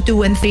station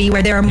 2 and 3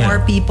 where there are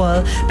more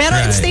people. Pero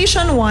in Right.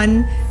 station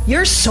 1,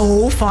 you're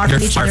so far You're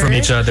from each far other. from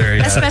each other,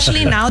 yeah.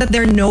 Especially now that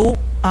there are no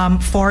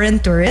foreign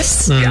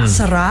tourists.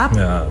 Sarap.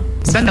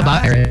 Ganda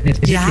ba, Aaron?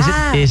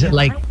 Yeah. Is it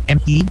like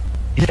empty?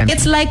 Is it empty?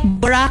 It's like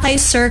Boracay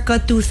circa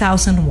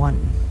 2001.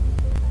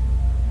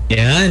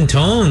 Yeah, and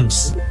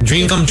Tones.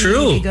 Dream come It's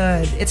really true.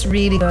 good. It's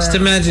really good. Just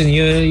imagine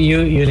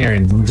you and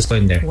Aaron just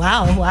going there.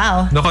 Wow.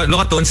 Look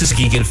at Tones'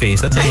 giggle face.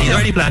 That's like, he's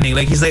already planning.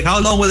 Like, he's like,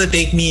 how long will it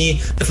take me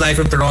to fly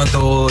from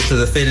Toronto to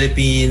the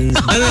Philippines?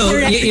 I don't know.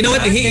 Direct You know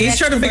what? He's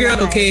trying to figure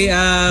out. Okay,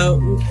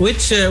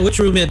 which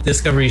room at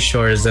Discovery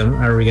Shores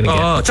are we gonna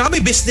get? Oh, tsaka may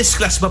business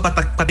class ba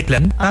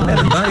patiklan?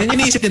 Meron ba? Yan yung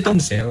iniisip ni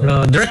Tones eh.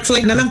 Direct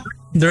flight na lang.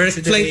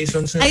 Direct flight.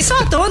 I saw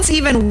Tones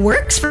even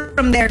works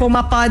from there.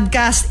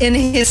 Puma-podcast in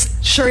his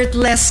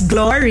shirtless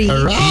glory.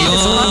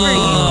 Discovery.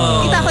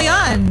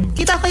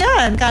 Kita ko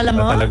yan. Kala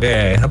mo? Talaga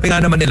eh. Sabi nga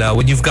naman nila,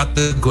 when you've got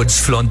the goods,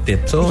 flaunt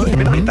it. So,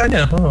 pinakita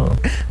niya. Oh.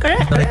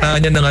 Correct. Nakita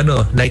niya ng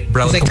light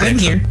brown It's like, I'm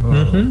here.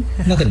 complexion.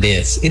 Look at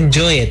this.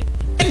 Enjoy it.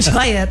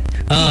 Enjoy it.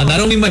 Not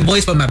only my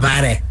voice, but my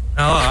body.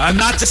 I'm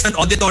not just an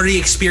auditory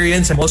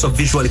experience, I'm also a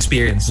visual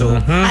experience. So,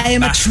 I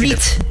am a treat.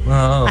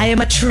 I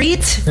am a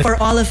treat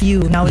for all of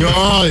you. Now,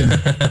 Yun.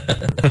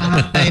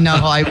 I know.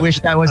 I wish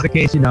that was the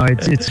case. You know,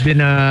 it's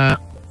been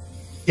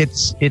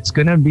it's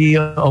gonna be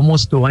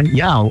almost one.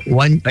 Yeah,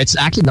 one. It's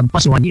actually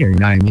plus 1 year. You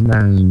know what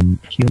I mean?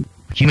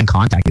 Human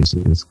contact is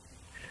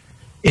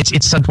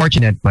it's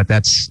unfortunate, but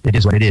it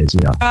is what it is.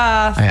 You know.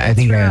 I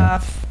think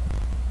rough.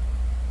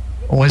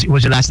 was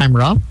your last time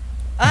rough?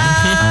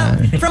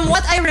 From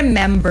what I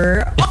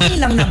remember, okay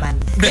lang naman.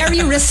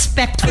 Very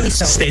respectfully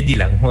so. steady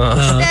lang.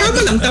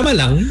 Tama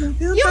lang.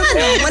 Yung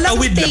walang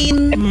Tawid lang. pain.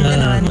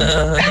 Ganon.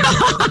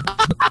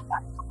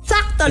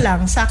 Sakto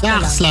lang.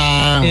 Relax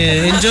lang.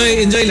 Yeah,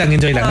 enjoy lang.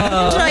 Enjoy ba?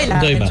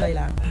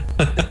 lang.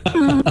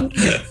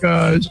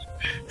 Gosh.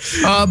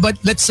 But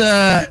let's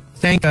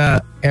thank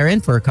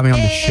Aaron for coming on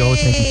the show.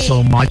 Thank you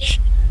so much.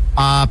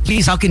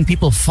 Please, how can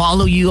people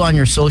follow you on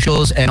your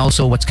socials and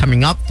also what's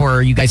coming up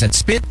for you guys at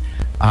Spit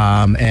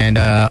and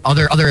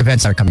other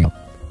events that are coming up?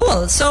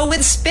 Cool. So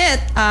with Spit,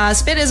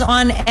 Spit is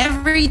on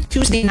every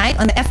Tuesday night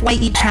on the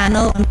FYE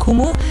channel on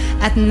Kumu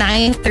at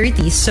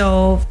 9:30.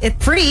 So it's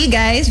free,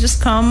 guys.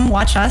 Just come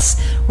watch us.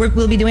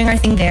 We'll be doing our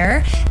thing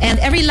there. And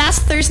every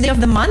last Thursday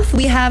of the month,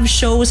 we have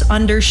shows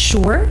under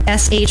Shoor,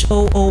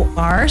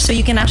 SHOOR. So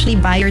you can actually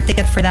buy your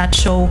ticket for that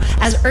show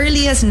as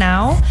early as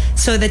now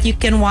so that you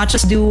can watch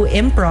us do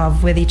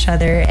improv with each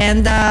other.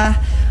 And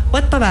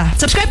what pa ba?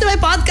 Subscribe to my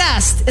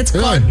podcast. It's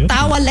called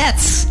Tawa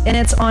Let's, and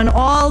it's on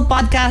all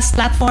podcast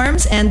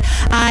platforms. And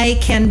I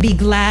can be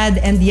glad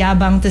and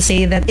yabang to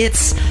say that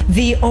it's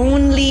the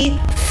only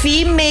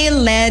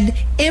female-led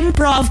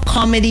improv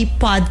comedy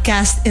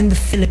podcast in the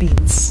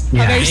Philippines.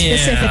 Very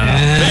specific.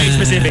 Very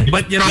specific.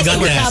 But you know,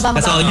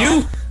 That's all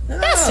you.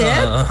 That's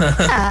it.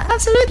 Yeah,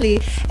 absolutely.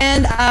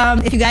 And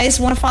if you guys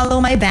want to follow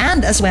my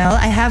band as well,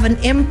 I have an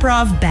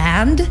improv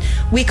band.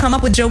 We come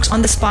up with jokes on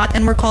the spot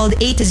and we're called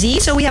A to Z.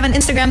 So we have an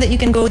Instagram that you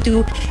can go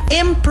to,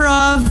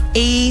 improv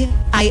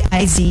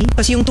AIIZ.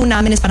 Because yung two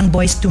namin is parang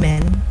boys to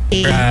men.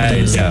 A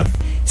to Z. yeah.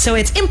 So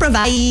it's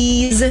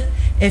improvise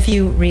if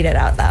you read it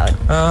out loud.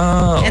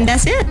 Oh. And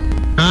that's it.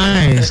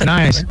 Nice.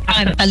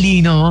 Ang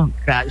talino.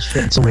 Gosh,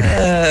 that's a winner.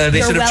 They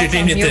You're should have welcome,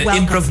 changed it you're to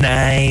welcome. improv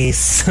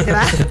nice.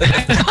 Diba?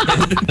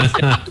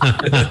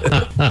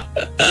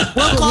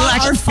 We'll call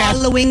our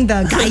following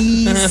the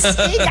guys.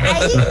 Hey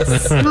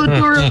guys.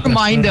 To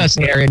remind us,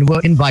 Aaron, will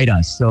invite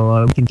us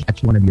so we can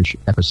catch one of your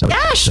episodes.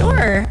 Yeah,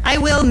 sure. I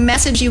will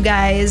message you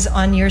guys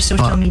on your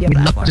social media We'd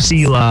love platforms. to see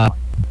you,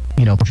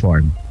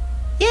 perform.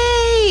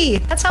 Yay!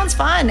 That sounds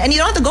fun. And you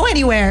don't have to go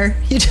anywhere.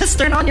 You just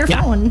turn on your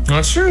phone.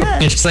 That's true.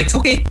 It's just like,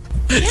 okay.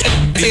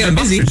 Say I'm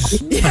busy.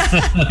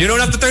 You don't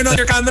have to turn on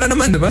your camera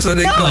naman, diba? So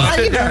they No, go. not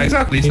even. Yeah,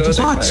 exactly. So just it's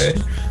watch. like,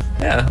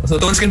 yeah. So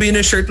Tones can be in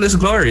his shirtless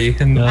glory.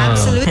 And,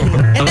 Absolutely.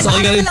 And That's then all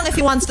you ask gotta- lang if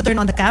he wants to turn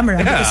on the camera.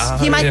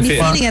 Because he might if be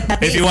you- feeling it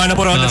that If day. you want to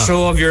put on a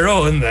show of your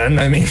own, then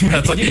I mean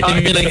that's what you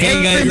If you're like,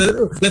 hey guys,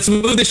 let's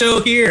move the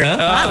show here,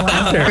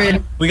 huh?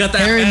 Aaron, We got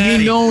that. Aaron,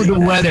 you know the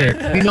weather.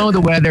 You know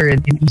the weather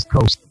in East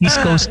Coast. East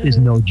Coast is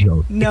no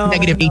joke. No, It's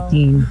negative no.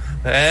 18.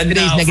 And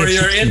Today's now for negative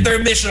your 16.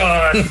 intermission.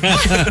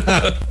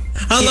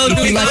 How long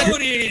do we got?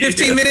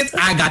 15 minutes?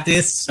 I got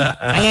this.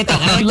 I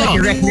like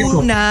erect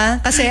nipple.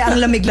 Muna, kasi ang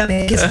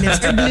lamig-lamig is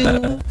Mr.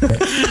 Blue.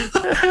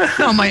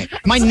 No, my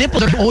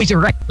nipples are always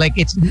erect. Like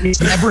it's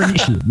never an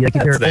issue. Like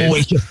they're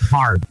always just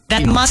hard.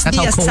 That must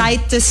be a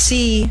sight to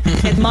see.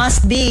 It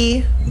must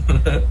be.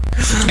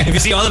 If you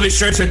see all of his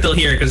shirts are still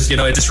here because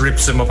it just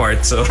rips him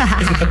apart. So.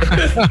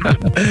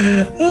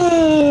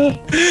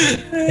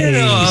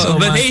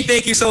 Hey,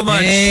 thank you so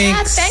much.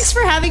 Yeah, thanks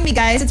for having me,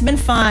 guys. It's been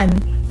fun.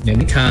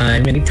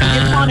 Anytime. It's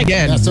on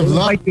again. Best of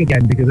luck. Like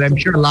again because I'm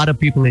sure a lot of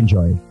people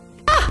enjoy.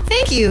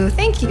 Thank you.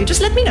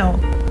 Just let me know.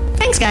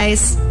 Thanks,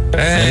 guys.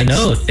 I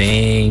know.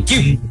 Thank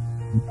you.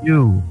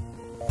 You.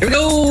 Here we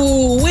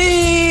go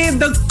with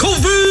the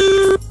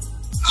COVID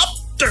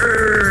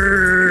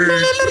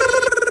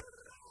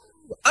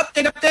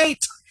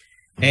update.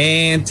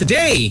 And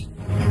today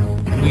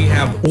we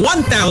have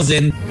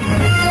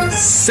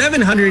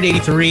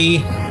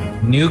 1,783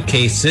 new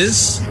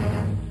cases.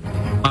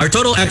 Our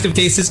total active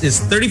cases is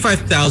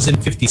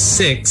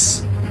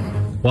 35,056,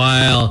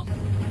 while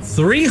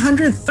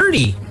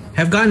 330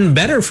 have gotten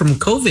better from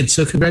COVID.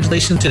 So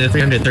congratulations to the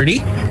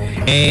 330.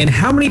 And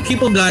how many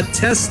people got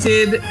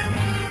tested?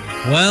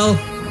 Well,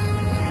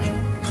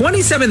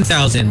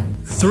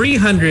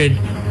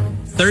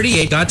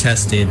 27,338 got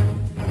tested,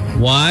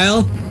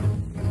 while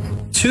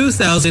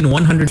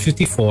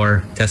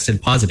 2,154 tested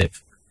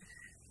positive,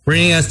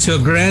 bringing us to a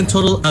grand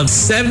total of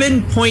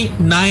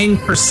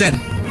 7.9%.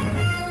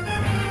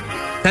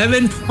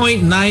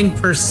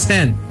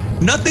 7.9%.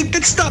 Nothing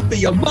can stop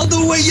me. I'm all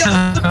the way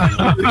up.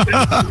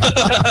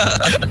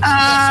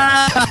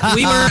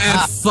 We were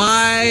at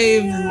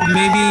 5,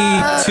 maybe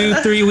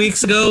 2-3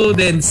 weeks ago,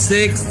 then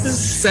 6,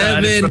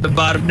 7. From the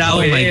bottom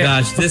now. Oh my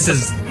gosh, let's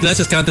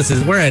just count this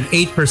as we're at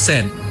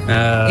 8%.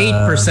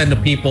 8%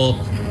 of people.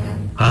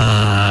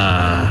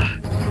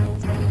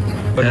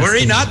 But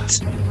worry not.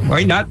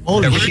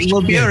 Everything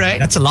will be all right.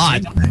 That's a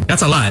lot.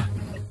 That's a lot.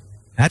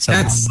 That's a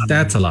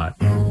lot.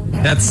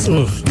 That's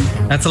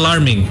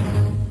alarming.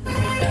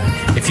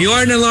 If you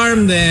are an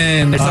alarm,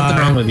 then there's something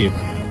wrong with you.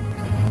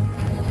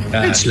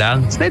 Slides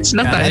lang tayo. That's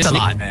a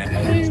lot.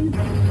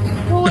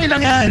 Okay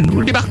lang yan.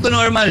 We'll be back to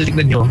normal.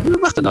 Tignan nyo. We'll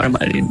be back to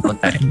normal in no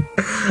time.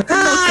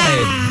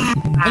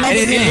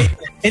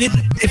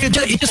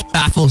 It just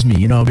baffles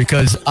me,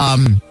 because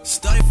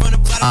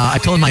I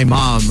told my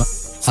mom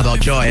about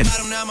Joy, and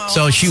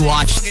so she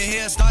watched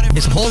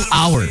this whole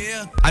hour.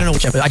 I don't know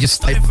which episode. I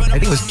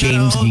think it was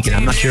James Deacon.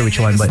 I'm not sure which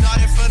one, but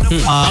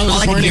all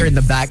I could hear in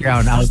the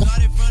background, was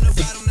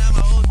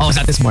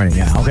that this morning?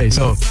 Yeah. Okay.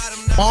 So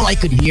all I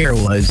could hear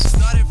was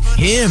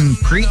him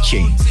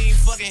preaching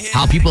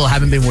how people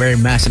haven't been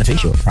wearing masks and a face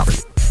shield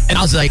properly, and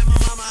I was like,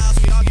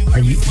 "Are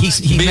you?"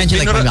 He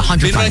mentioned like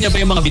 100 times. Niya ba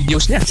yung mga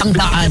videos niya?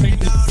 Sangdaan.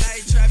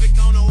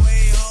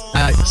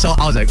 So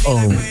I was like,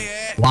 "Oh,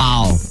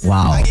 wow."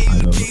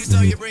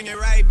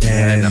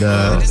 And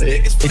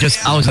it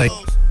just, I was like,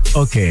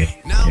 okay,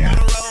 yeah.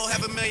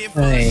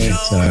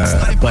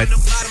 But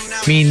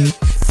I mean,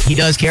 he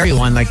does carry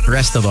one like the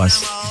rest of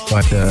us,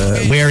 but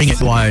wearing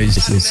it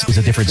is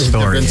a different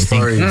story.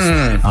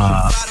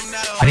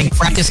 I think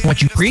practicing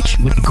what you preach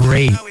would be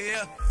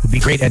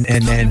great. And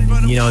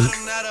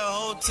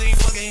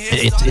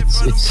it's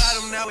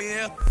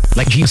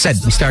like you said,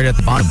 we started at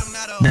the bottom.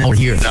 Now we're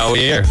here.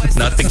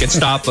 Nothing can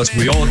stop us.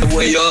 We're all the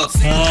way up.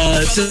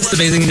 It's just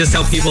amazing just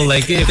how people,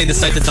 like, if they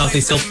decide to talk,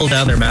 they still pull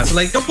down their mask.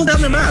 Like, don't pull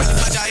down their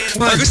mask.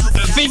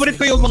 Favorite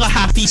ko yung mga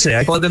halfies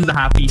I call them the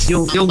halfies.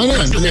 Yung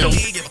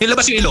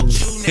labas yung ilong.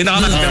 Yung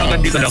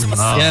nakakasagaran dito lang.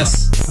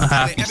 Yes.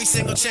 Halfies.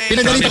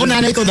 Pinagalit ako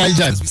nanay ko dahil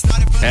dyan.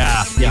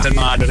 Yeah. Minsan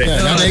mga ano rin.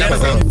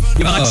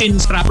 Yung mga chin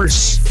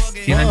strappers.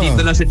 Yung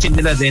nandito lang sa chin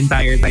nila the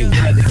entire time.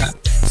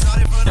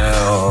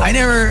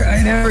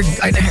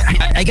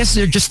 I guess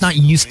they're just not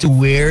used to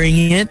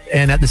wearing it,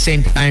 and at the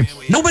same time,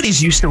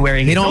 nobody's used to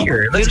wearing it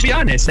here. Let's be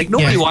honest. Like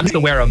nobody wants to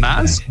wear a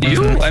mask. Do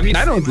you? I mean,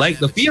 I don't like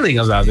the feeling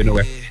of having to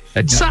wear.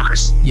 It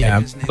sucks. Yeah,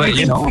 but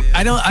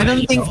I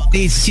don't think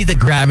they see the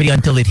gravity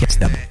until it hits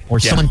them, or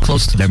someone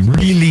close to them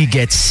really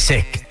gets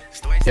sick.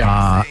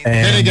 And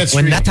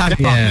when that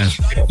happens,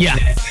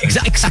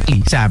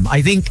 exactly, Sam.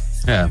 I think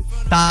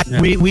that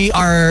we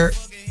are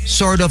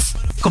sort of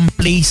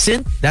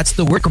complacent. That's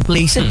the word,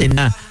 complacent. And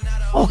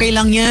okay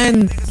lang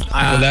yan.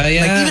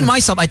 Like even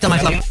myself, I tell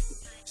myself,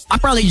 I'm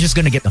probably just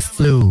gonna get the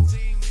flu.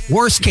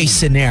 Worst case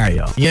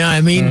scenario. You know what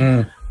I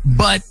mean?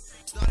 But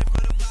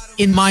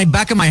in my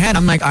back of my head,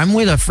 I'm like, I'm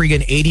with a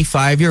freaking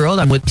 85-year-old.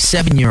 I'm with a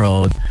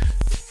 7-year-old.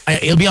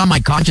 It'll be on my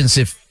conscience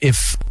if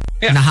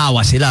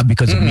nahawa sila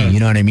because of me. You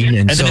know what I mean?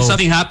 And so, then if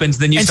something happens,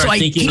 then you start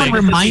thinking, like,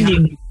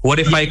 reminding, what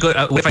if I could?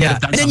 What if I could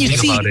have done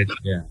something about it?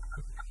 Yeah.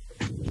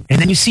 And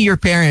then you see your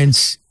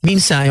parents,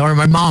 minsan, or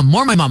my mom,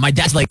 my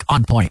dad's like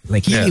on point.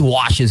 Like he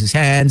washes his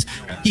hands.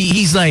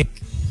 He's like,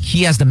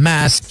 he has the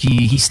mask.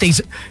 He sees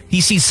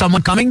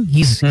someone coming.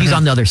 He's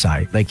on the other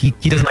side. Like he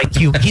doesn't like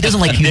you. He doesn't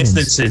like humans.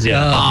 Distances,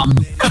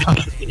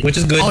 which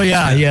is good. Oh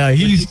yeah.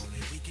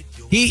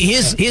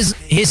 His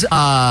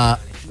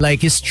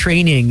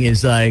training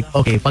is like,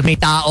 okay, pag may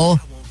tao,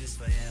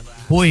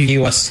 Uy,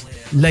 Iwas.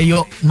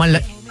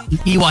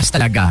 Iwas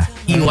talaga.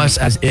 Iwas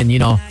as in, you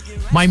know,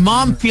 my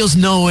mom feels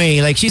no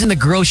way. Like, she's in the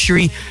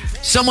grocery,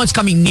 someone's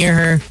coming near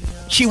her,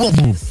 she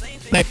won't move.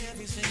 Like,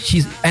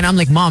 and I'm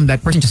like, Mom,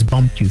 that person just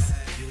bumped you.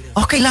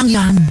 Okay lang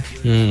yan.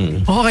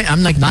 Okay,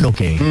 I'm like, not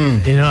okay.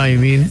 You know what I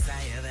mean?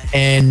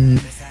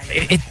 And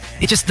it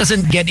just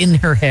doesn't get in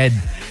her head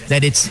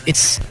that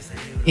it's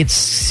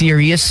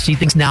serious. She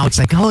thinks now it's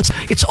like, oh,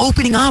 it's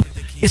opening up.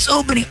 It's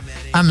opening.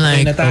 I'm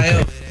like,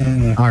 okay.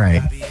 All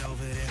right.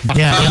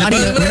 Yeah,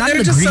 but there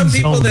are just some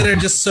people that are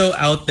just so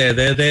out there.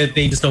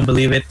 They just don't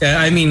believe it.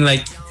 I mean,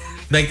 like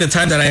the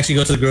time that I actually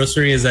go to the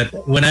grocery is that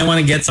when I want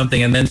to get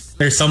something and then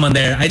there's someone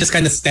there, I just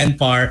kind of stand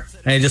far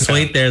and I just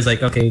wait there. It's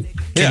like, okay,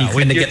 can you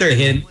kind of get the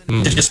hint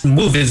to just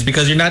move? Is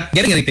because you're not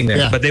getting anything there.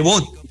 Yeah. But they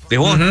won't. They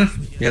won't.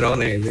 You know,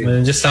 they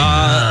just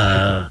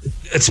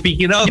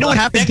speaking of, you know what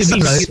happened Texas to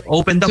me, right?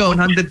 opened up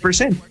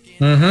 100%.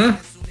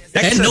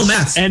 And no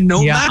masks. And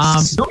no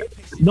masks.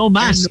 No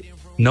masks.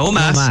 No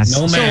masks.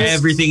 No masks. So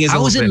everything is I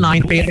was open. in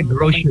line paying the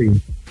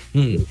grocery.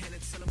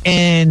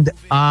 And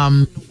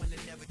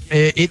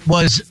it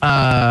was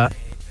an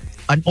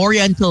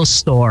Oriental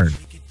store.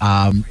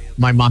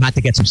 My mom had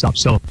to get some stuff.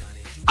 So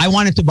I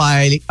wanted to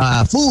buy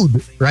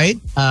food, right?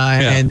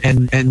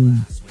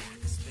 And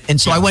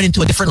so I went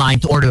into a different line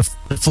to order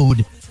the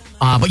food.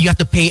 But you have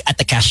to pay at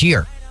the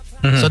cashier.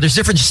 So there's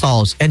different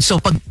stalls. And so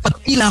pag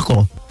pila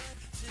ko,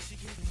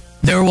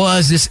 there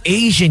was this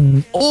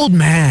Asian old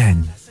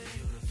man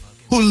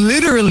who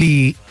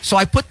literally, so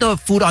I put the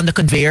food on the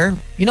conveyor,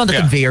 you know, the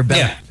conveyor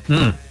belt.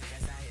 Yeah.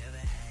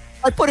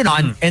 I put it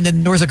on, and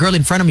then there was a girl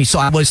in front of me, so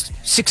I was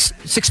six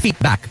feet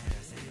back.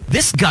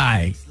 This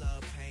guy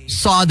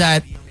saw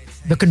that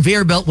the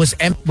conveyor belt was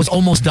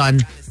almost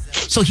done,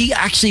 so he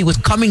actually was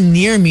coming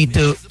near me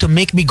to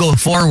make me go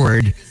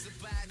forward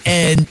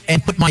and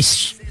put my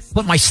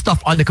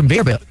stuff on the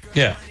conveyor belt.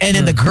 Yeah. And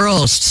then the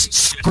girl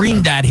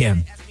screamed at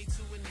him.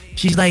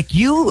 She's like,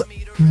 "You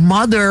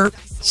mother,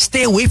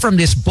 stay away from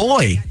this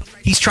boy.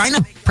 He's trying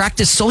to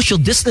practice social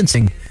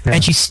distancing." Yeah.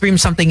 And she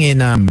screamed something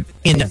in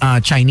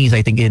Chinese,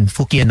 I think, in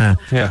Fukien na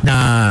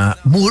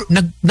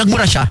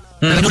nagmura siya.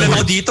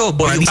 Ano dito,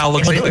 boy yung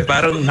tawag sa'yo eh.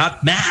 Parang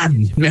not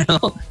man. You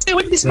know? Stay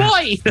with this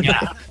boy.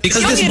 Yeah.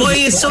 Because this boy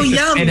is so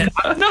young.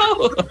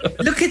 No.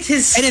 Look at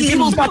his skin. And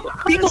then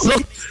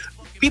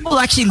people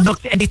actually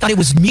looked and they thought it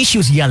was me she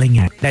was yelling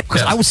at. That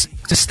because I was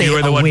to stay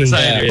away. The one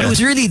beside, But it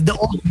was really the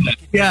old man.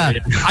 Yeah.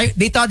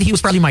 They thought he was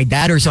probably my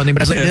dad or something.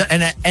 But I was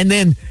like, and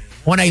then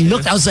when I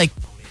looked, I was like,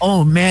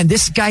 oh man,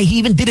 this guy, he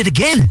even did it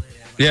again.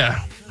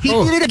 Yeah. He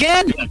did it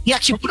again. He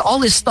actually put all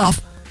his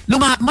stuff.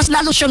 Mas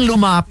lalo siyang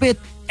lumapit.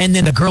 And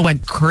then the girl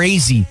went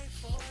crazy.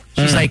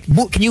 She's like,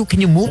 can you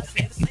move?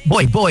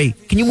 Boy,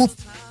 can you move?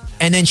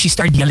 And then she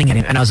started yelling at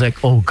him. And I was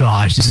like, oh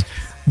gosh,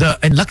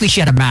 and luckily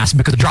she had a mask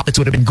because the droplets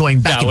would have been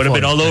going back and forth. Yeah,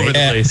 would have been all over the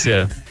place,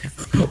 Would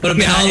have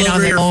been all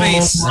over your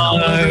face.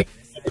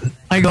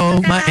 I go,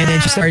 and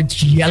then she started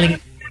yelling.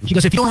 She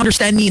goes, if you don't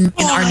understand me in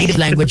our native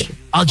language,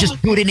 I'll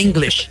just do it in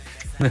English.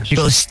 She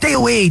goes, stay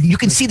away. You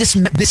can see this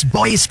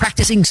boy is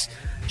practicing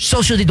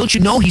socially. Don't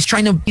you know he's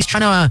trying to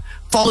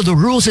follow the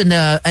rules and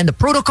the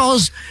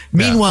protocols.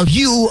 Meanwhile,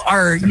 you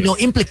are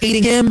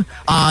implicating him.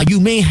 You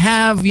may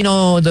have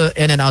and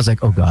then I was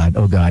like, oh god,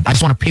 I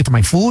just want to pay for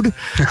my food.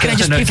 Can I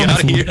just pay for my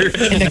food?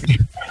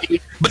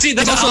 But see,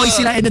 that's also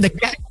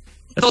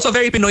a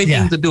very Pinoy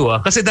thing to do.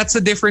 Kasi that's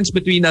the difference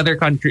between other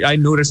countries. I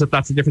noticed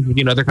that's the difference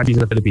between other countries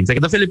and the Philippines. Like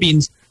in the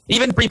Philippines,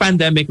 even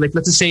pre-pandemic, like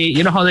let's just say,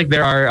 you know how like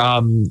there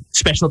are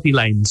specialty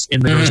lines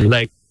in the grocery.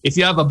 Like if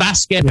you have a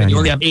basket and you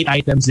only have 8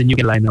 items, then you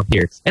can line up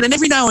here. And then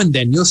every now and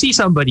then you'll see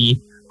somebody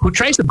who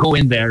tries to go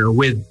in there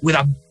with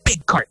a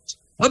big cart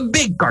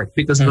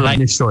because the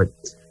line is short.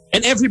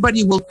 And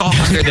everybody will talk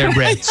under their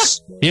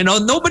breaths.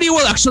 Nobody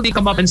will actually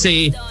come up and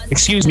say,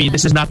 excuse me,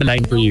 this is not the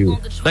line for you.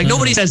 Like,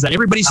 nobody says that.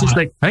 Everybody's just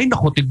like, ay,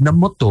 nako, tignan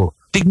mo to.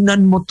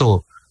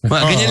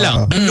 Ganyan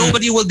lang.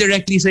 Nobody will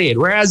directly say it.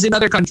 Whereas in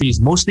other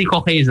countries, mostly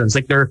Caucasians,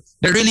 like, they're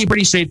really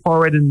pretty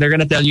straightforward and they're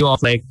gonna tell you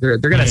off, like, they're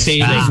gonna say,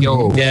 like,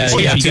 yo,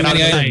 too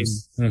many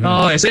items.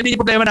 Oh, so hindi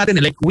problema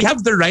natin. Like, we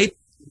have the right,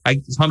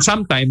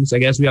 sometimes, I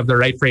guess, we have the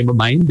right frame of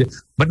mind,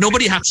 but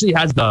nobody actually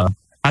has the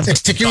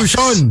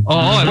execution.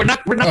 We're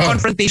not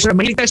confrontational.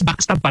 Mahilig tayo sa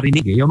backstab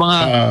parinig eh. Yung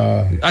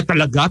mga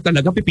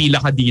talaga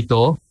pipila ka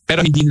dito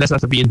pero hindi nila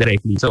sasabihin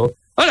directly. So,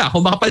 wala.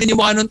 Kung makapal din yung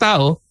mukha ng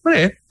tao,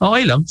 okay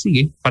lang.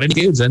 Sige, parinig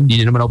kayo dyan.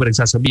 Hindi nyo naman ako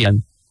pinagsasabihan.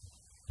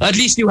 At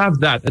least you have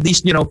that. At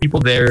least,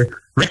 people there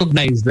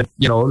recognize that,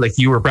 like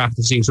you were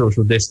practicing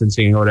social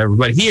distancing or whatever.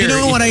 But here...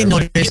 You know what I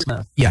noticed?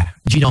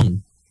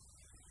 Ginong.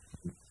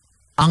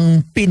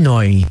 Ang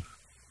Pinoy,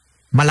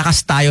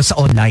 malakas tayo sa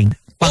online.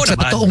 Pag sa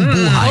totoong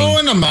buhay,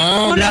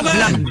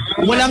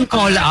 walang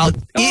call out.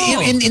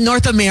 In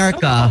North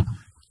America,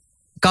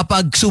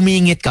 kapag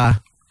sumingit ka,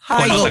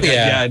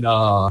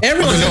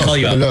 everyone will call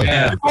you out.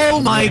 Yeah. Oh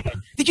my!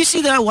 Did you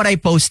see that? What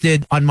I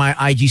posted on my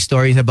IG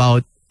stories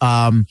about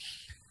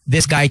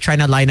this guy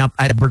trying to line up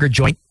at a burger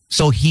joint.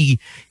 So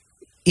he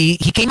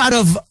came out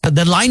of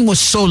the line was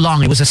so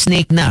long. It was a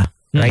snake na,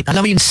 right?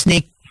 Alam mo yung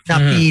snake na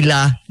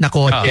pila na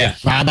kotse.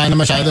 Mahaba na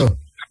masyado.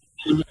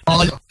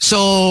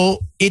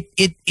 So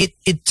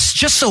it's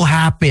just so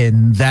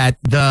happened that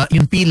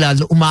yung pila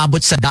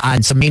umabot sa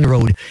daan sa main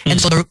road,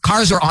 and so the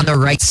cars are on the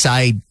right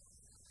side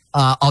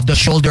of the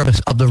shoulder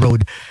of the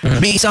road.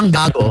 May isang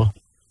gago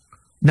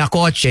na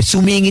kotse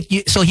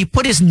sumingit, so he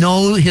put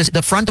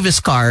the front of his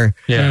car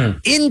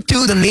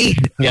into the lane.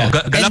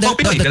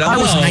 The car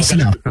was nice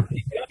enough.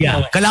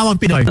 Kalawang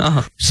Pinoy.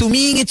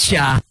 Sumingit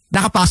siya,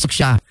 nakapasok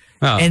siya,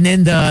 and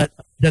then the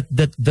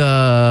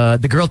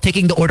girl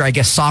taking the order, I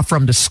guess, saw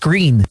from the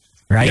screen,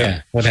 right?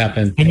 Yeah. What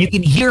happened? And you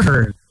can hear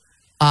her.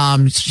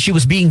 She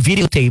was being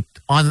videotaped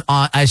on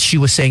as she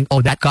was saying,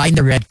 "Oh, that guy in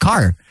the red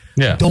car.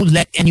 Don't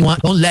let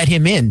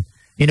him in.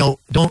 You know,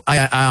 don't."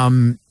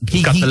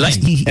 He cut the line.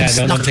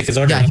 Don't take his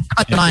order. Yeah, he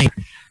cut the line.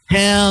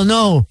 Hell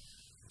no.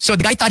 So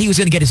the guy thought he was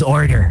going to get his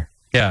order.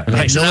 Yeah.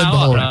 And lo and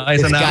behold,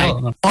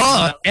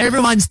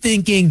 everyone's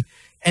thinking,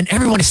 and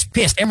everyone is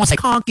pissed. Everyone's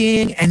like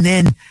honking, and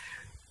then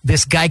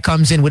this guy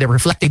comes in with a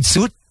reflective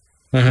suit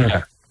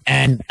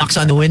and knocks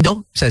on the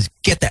window, says,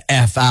 "Get the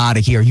F out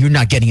of here. You're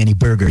not getting any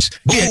burgers."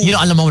 You know,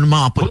 alam mo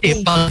mga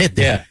puti palit.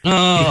 Yeah.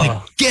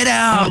 Like, get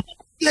out.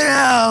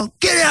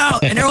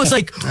 And everyone's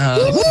like,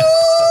 woo!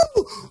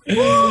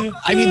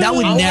 I mean, that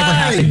would never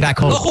happen back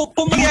home.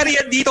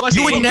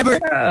 You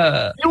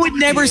would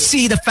never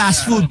see the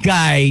fast food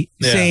guy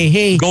say,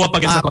 "Hey, go up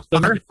against the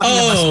customer."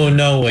 Oh,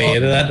 no way.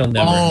 That'll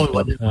never.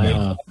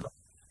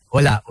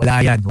 Wala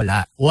yan.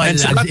 And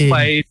so that's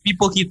why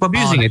people keep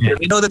abusing it.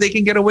 They know that they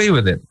can get away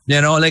with it. You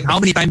know, like how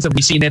many times have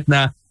we seen it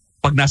na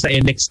pag nasa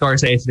NX car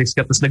sa SLX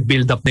ka, tapos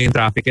nag-build up na yung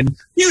traffic, and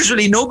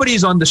usually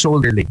nobody's on the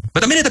shoulder lane.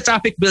 But the minute the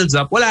traffic builds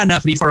up, wala na,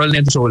 free for all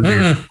na yung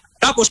shoulder.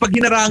 Tapos pag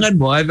hinarangan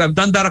mo, I've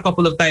done that a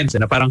couple of times,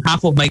 na parang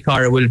half of my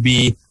car will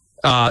be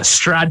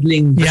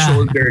straddling the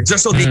shoulder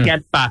just so they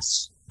can't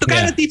pass. To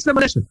kind of teach them a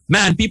lesson.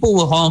 Man, people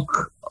will honk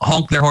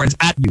their horns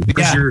at you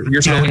because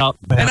you're slowing up.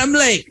 And I'm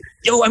like,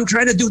 yo, I'm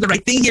trying to do the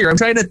right thing here. I'm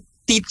trying to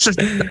teach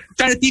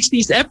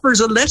these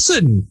effers a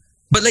lesson.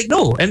 But like,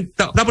 no. And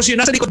tapos yung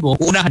nasa likod mo,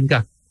 uunahan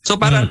ka. So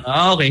parang,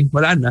 okay,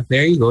 wala na.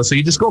 There you go. So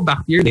you just go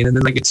back to your lane, and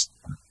then like it's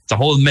a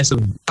whole mess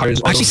of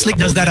cars. Actually, Slick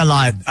does that a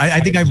lot.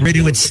 I think I've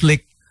ridden with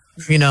Slick,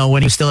 you know,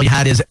 when he still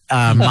had his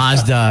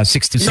Mazda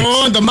 626.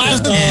 No, the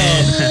Mazda.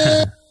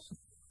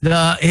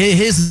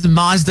 His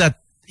Mazda,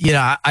 you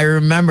know, I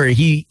remember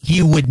he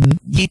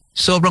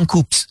sobrang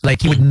coops.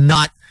 Like he would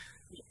not,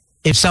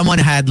 if someone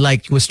had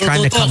was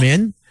trying to come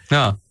in.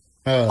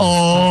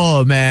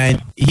 Oh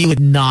man, he would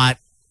not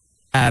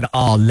at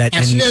all let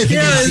anyone.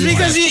 Yeah,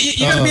 because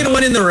you gotta be the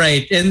one in the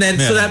right, and then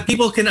so that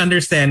people can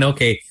understand.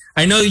 Okay,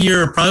 I know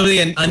you're probably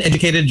an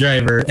uneducated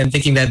driver and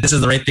thinking that this is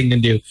the right thing to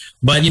do,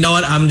 but you know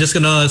what? I'm just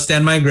gonna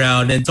stand my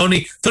ground. And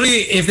Tony,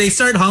 if they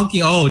start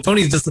honking,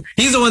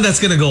 he's the one that's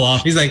gonna go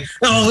off. He's like,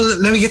 oh,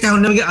 let me get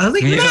down. I was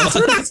like,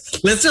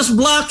 relax. Let's just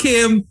block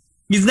him.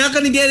 He's not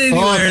gonna get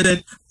anywhere.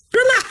 Then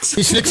relax.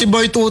 Slick si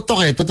Boy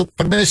Tutok eh.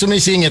 Pag na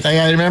sumisingit,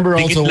 I remember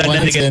also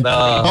one incident.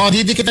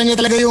 Didikitan niya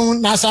talaga yung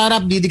nasa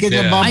harap, didikit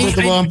niya bumper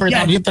to bumper.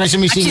 Yung try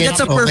sumisingit. Actually,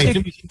 that's a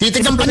perfect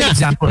titignan pa niya.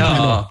 example.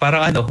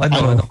 Parang ano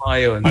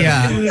ngayon.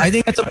 Yeah, I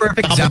think that's a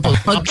perfect example.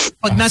 Pag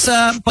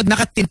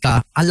nakatin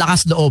ka, ang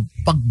lakas loob.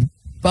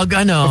 Pag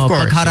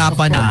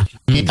harapan na.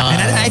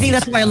 And I think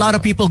that's why a lot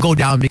of people go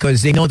down,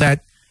 because they know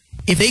that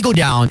if they go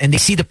down and they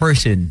see the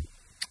person,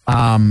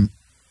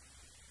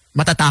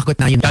 matatakot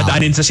na yun.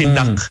 Dadaanin sa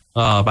sindak.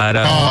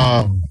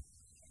 Tama.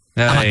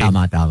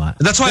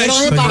 That's why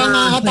parang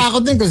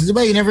nakakatakot din kasi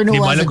diba, you never know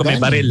what's alam kung may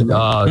baril.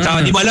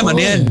 Tsaka di mo alam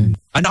ano yan.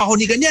 Anak ako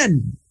ni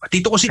ganyan.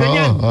 Tito ko si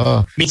ganyan.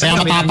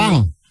 Kaya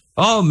matapang.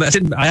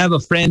 I have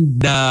a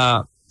friend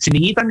na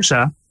siningitan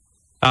siya.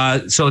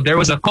 So there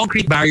was a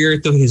concrete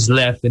barrier to his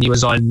left, and he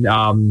was on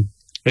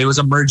it was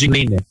a merging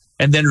lane.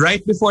 And then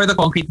right before the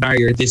concrete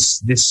barrier,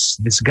 this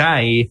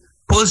guy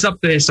pulls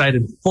up to his side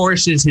and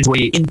forces his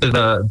way into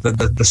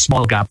the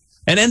small gap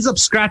and ends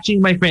up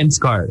scratching my friend's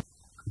car.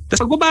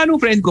 Tapos pagbaba ng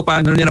friend ko,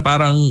 paano niya na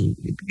parang,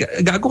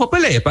 gago ka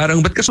pala eh.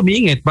 Parang, ba't ka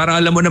sumingit? Parang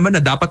alam mo naman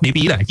na dapat may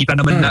pila. Kita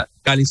naman na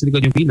galing sa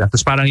likod yung pila.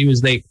 Tapos parang he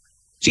was like,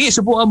 sige,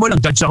 subukan mo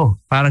lang, judge ako.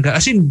 Parang,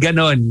 as in,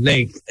 ganon.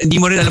 Like, hindi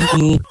mo rin alam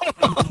kung,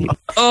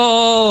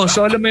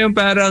 so alam mo yung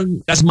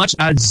parang, as much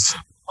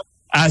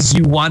as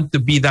you want to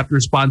be that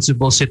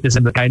responsible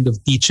citizen that kind of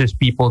teaches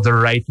people the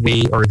right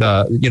way, or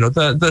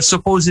the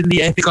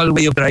supposedly ethical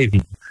way of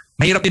driving,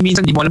 mahirap din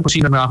minsan, di mo alam kung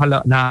sino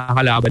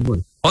nakakalaban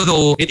mo.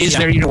 Although it is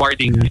very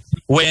rewarding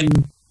when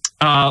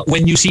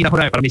you see na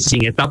parang may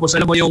sisingit, tapos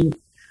alam mo yung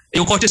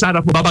kotse sa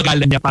harap mo,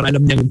 babagalan niya para alam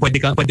niya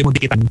pwede mong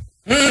dikitan.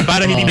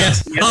 Para hindi na.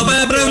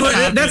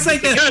 That's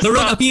like the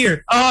road up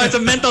here. It's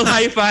a mental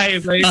high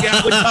five. Like,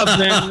 yeah, good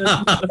job, man.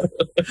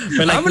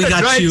 But like, we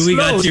got you.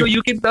 So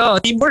you can,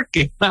 teamwork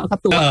eh.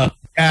 Nakakatuwa.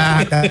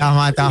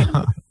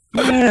 Tama.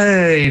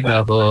 Ay,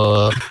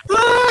 nako.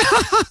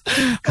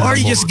 Or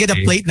you just get a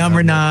plate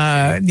number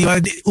na, di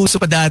ba, uso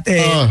pa dati,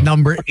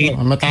 number 8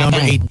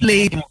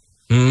 plate.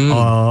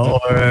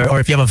 Or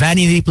if you have a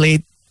vanity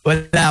plate,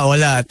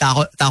 wala.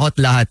 Takot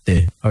lahat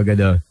eh. O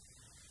gano'n.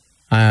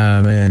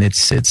 Man,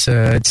 it's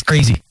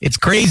crazy. It's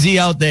crazy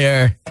out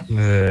there.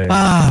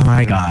 Oh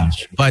my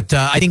gosh! But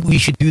I think we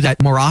should do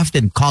that more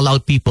often. Call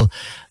out people,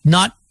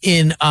 not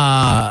in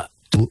to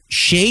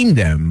shame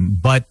them,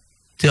 but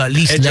to at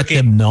least let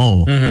them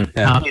know.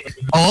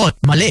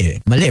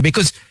 Mali,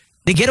 because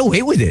they get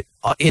away with it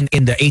in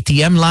the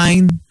ATM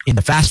line, in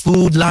the fast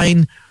food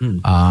line.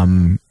 I've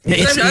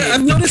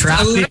noticed.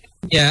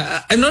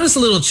 I've noticed a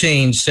little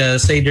change.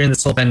 Say during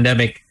this whole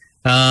pandemic.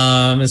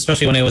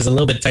 Especially when it was a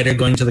little bit tighter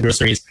going to the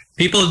groceries.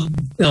 People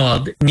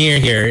near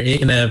here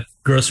in a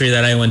grocery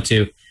that I went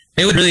to,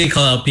 they would really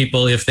call out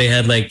people if they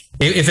had like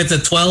if it's a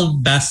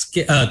 12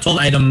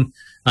 item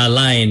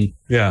line.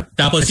 Yeah.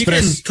 Tapos you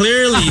can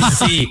clearly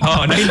see.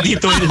 Hindi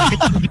 12.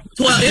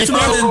 It's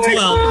more than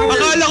 12.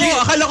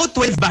 Akala ko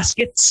 12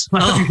 baskets.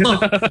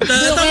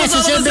 Tapos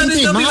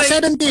 17. Mga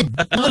 17.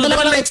 Mga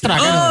dalawa lang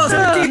extra.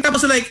 17.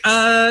 Tapos like,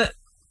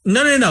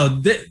 No.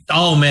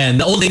 Oh man,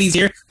 the old ladies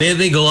here,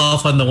 they go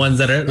off on the ones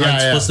that aren't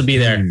supposed to be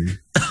there.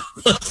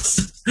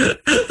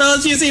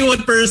 Now you see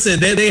one person,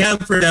 they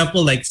have, for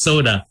example, like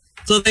soda.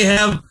 So they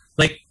have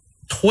like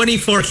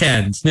 24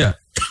 cans. Yeah.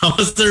 That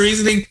was the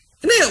reasoning.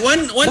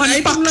 One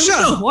item lang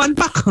to. One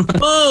pack.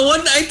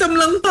 One item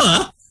lang to,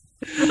 huh?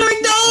 I'm like,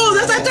 no,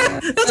 that's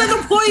not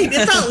the point.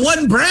 It's not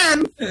one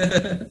brand.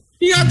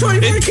 You got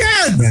 24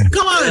 cans.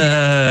 Come on.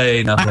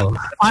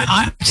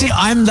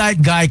 I'm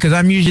that guy because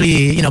I'm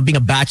usually, being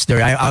a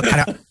bachelor.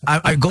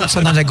 I go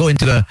sometimes. I go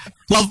into the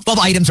 12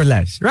 items or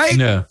less, right?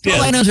 Yeah.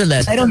 12 items or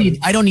less. I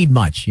don't need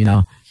much,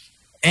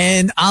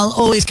 And I'll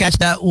always catch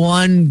that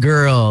one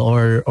girl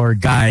or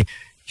guy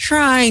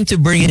trying to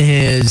bring in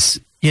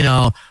his,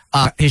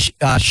 his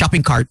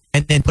shopping cart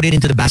and then put it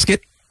into the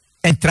basket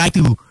and try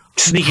to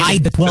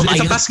hide the 12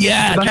 items.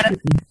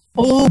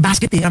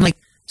 Basket. I'm like,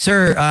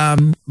 sir,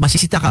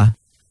 masisita ka.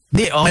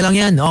 Hindi, okay lang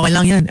yan.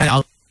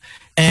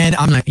 And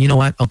I'm like, you know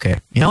what? Okay.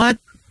 You know what?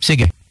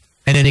 Sige.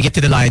 And then they get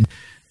to the line.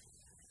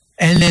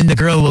 And then the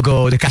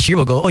cashier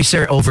will go,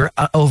 sir, over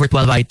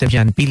 12 items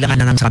yan. Pila ka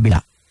na lang sa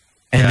kabila.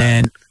 And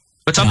then...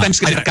 But sometimes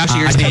the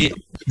cashiers,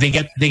 they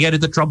get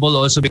into trouble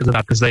also because of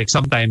that. Because like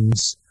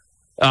sometimes,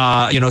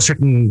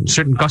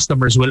 certain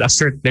customers will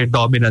assert their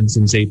dominance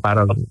and say,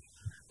 parang,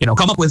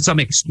 come up with some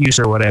excuse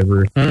or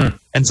whatever.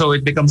 And so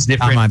it becomes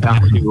different.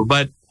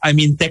 But I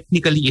mean,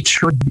 technically, it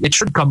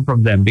should come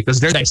from them because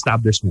they're the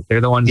establishment.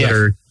 They're the ones that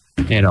are,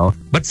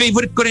 But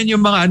favorite ko rin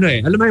yung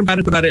mga alam mo yung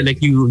parang kunwari,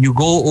 like you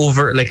go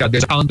over, like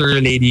there's a counter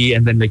lady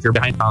and then like you're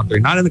behind counter,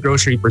 not in the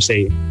grocery per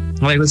se.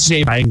 Like let's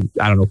say buying,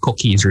 I don't know,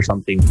 cookies or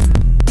something.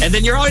 And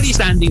then you're already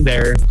standing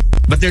there,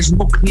 but there's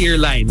no clear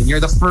line and you're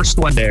the first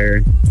one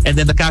there. And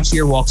then the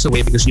cashier walks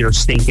away because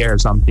she's taking care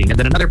of something. And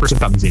then another person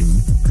comes in.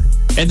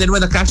 And then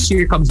when the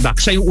cashier comes back,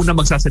 siya yung una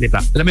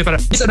magsasalita. Alam mo, parang,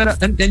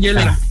 and you're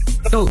like,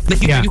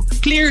 you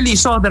clearly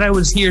saw that I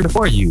was here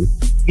before you.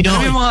 You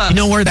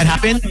know where that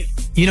happened?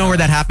 You know where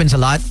that happens a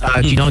lot?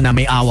 Na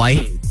may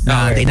away.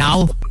 They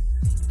now,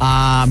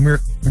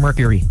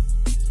 Mercury.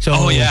 So,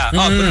 but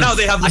now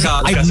they have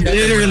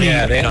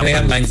they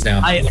have lines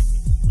now.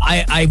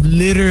 I've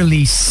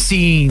literally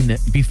seen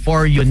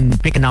before you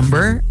pick a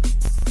number,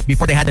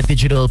 before they had the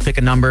digital pick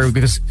a number,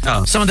 because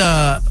some of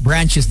the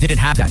branches didn't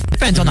have that.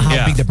 Depends on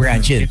how big the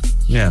branch is.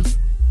 Yeah.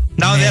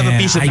 Now they have a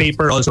piece of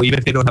paper also, even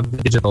if they don't have the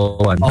digital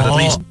one. At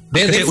least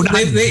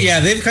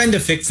they've kind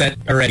of fixed that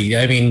already.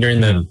 I mean, during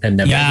the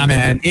pandemic. Yeah,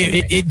 man,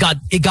 it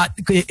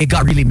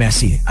got really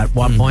messy at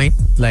one point.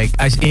 Like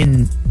as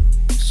in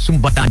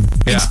Sumbatan,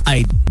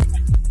 inside.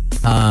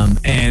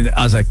 And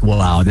I was like,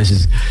 wow, this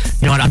is,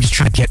 I'm just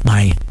trying to get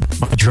my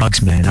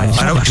drugs, man. I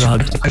just want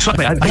drugs. I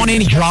don't want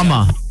any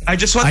drama. I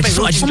just want my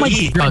drugs. That's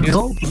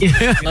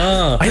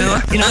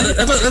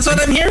what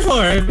I'm here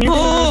for.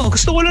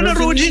 Gusto ko lang na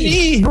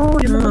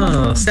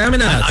Rogen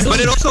stamina.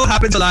 But it also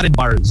happens a lot in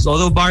bars.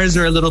 Although bars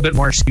are a little bit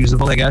more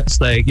excusable, I guess.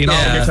 Like, you're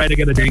trying to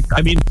get a drink.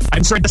 I mean,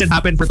 I'm sure it doesn't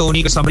happen for Tony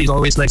because somebody's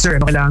always like, sir,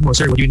 ano kailangan mo?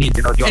 Sir, what do you need?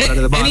 Do you want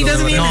another bottle? And he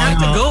doesn't even have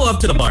to go up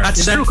to the bar.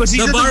 That's true because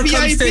he's the bar VIP.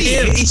 Comes to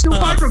him. He's too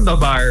far from the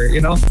bar,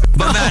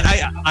 But man,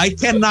 I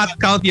cannot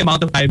count the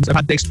amount of times I've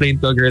had to explain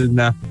to a girl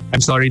na,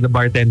 I'm sorry, the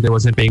bartender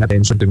wasn't paying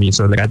attention to me.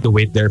 So like I had to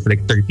wait there for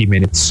like 30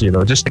 minutes,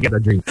 just to get a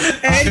drink.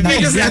 And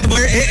you're just at the bar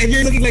and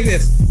you're looking like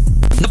this.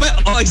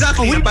 Oh,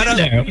 exactly. We've been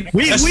there.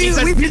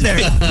 We've been there.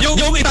 Yung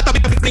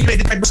itatabi yung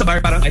credit card mo sa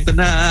bar, parang ito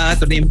na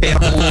yung pera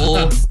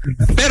ko.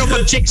 Pero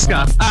pag chicks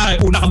ka,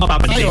 una ka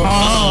mapapansin.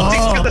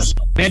 Chicks ka, tapos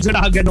medyo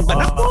nakaganon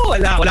ka.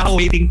 Wala kang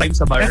waiting time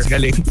sa bar.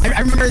 Galing.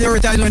 I remember there were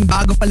times when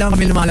bago pa lang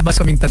kami lumalabas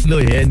kaming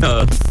tatlo and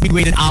we'd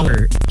wait an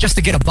hour just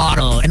to get a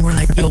bottle and we're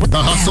like, what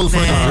the hustle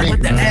for the drink.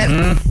 What the heck?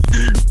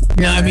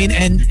 You know what I mean?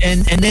 And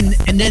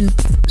then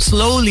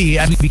slowly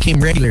we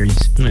became regulars.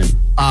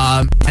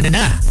 Ano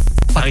na?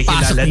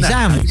 Pagpasok ni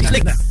Sam, it's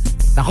like,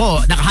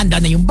 nakahanda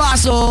na yung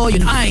baso,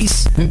 yung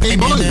ice. And then,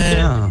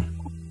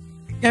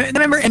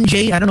 remember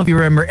MJ? I don't know if you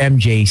remember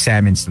MJ,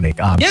 Sam and Slick.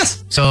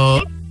 Yes.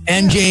 So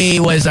MJ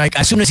was like,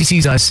 as soon as he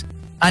sees us,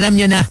 alam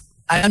niya na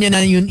alam niya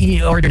na yung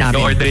i-order namin.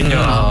 I-order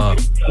nyo.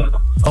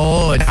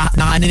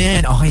 Naka-ano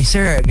na yan. Okay,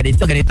 sir,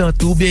 ganito,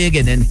 tubig,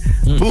 and then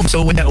boom.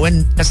 So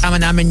when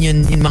kasama namin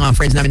yung mga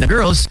friends namin na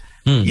girls,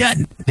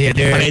 yan,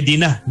 they're ready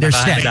na. They're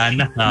set.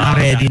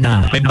 Ready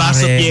na. May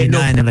baso yelo.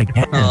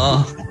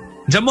 Oo.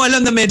 Diyan mo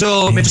alam na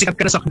medyo sikat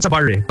ka na sa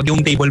bar eh. Pag yung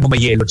table mo may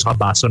yelo at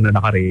baso na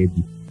naka-ready.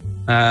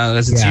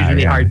 Because it's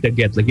usually hard to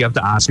get. Like you have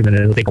to ask and then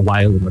it'll take a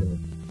while.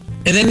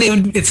 And then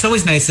it's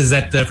always nice is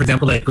that, for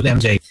example, like with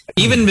MJ,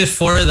 even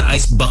before the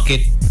ice bucket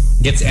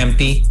gets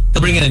empty,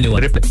 they'll bring in a new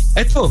one.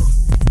 Eto,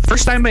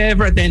 first time I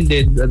ever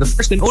attended, the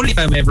first and only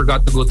time I ever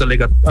got to go to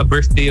like a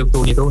birthday of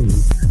Tony.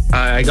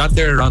 I got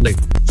there around like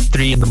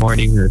 3 in the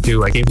morning or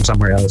 2. I came from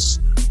somewhere else.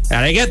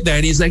 And I get there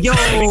and he's like, yo,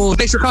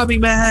 thanks for coming,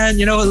 man.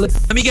 You know,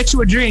 let me get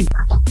you a drink.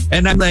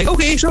 And I'm like,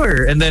 okay,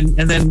 sure. And then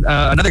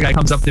another guy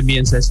comes up to me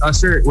and says,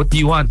 sir, what do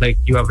you want? Like,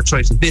 you have a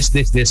choice of this.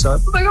 So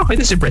I'm like, okay,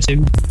 this is impressive.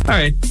 All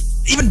right.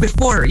 Even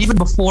before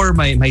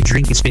my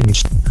drink is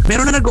finished,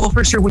 meron na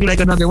nag-offer, sir, would you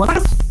like another one?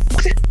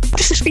 What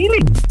is this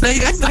feeling?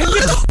 Like,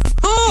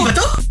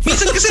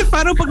 minsan kasi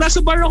parang pag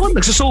nasa bar ako,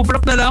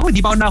 nagsasobrap na lang ako,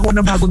 hindi pa ako nakakuha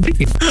ng bagong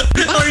drink.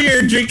 Or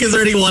your drink is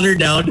already watered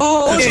down.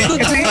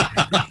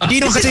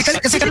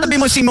 Kasi katabi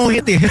mo si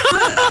Mohit eh.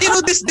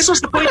 This was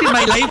the point in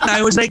my life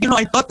na I was like,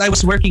 I thought I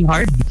was working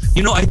hard.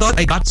 I thought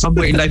I got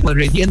somewhere in life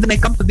already. And then I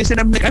come to this and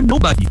I'm like, I'm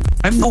nobody.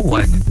 I'm no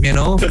one.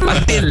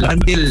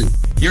 Until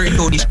you're in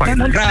Tony's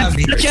party. Grabe.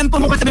 Siyempre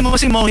mo katabi mo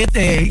si Mohit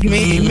eh.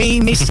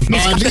 May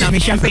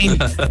champagne.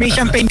 May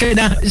champagne ka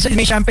na.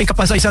 May champagne ka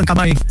pa sa isang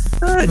kamay.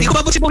 Hindi ko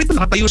mabot si Mohit.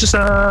 Nakatayo siya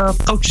sa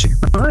couch.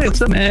 Ay, what's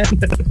up, man?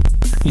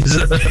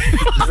 Easy.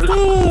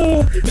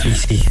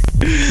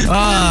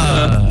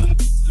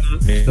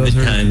 Those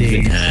are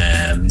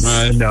times.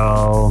 I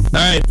know. All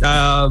right.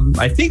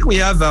 I think we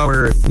have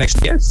our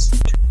next guest.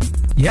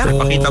 Yeah.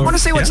 So, I want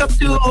to say what's up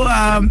to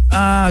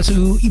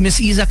Miss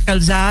Isa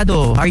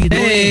Calzado. How are you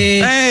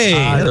doing? Hey.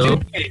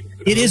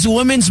 It is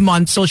Women's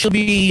Month, so she'll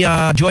be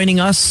joining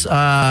us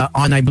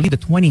on, I believe,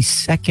 the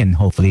 22nd,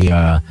 hopefully.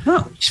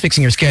 She's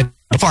fixing her schedule.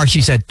 So far,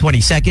 she said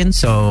 22nd,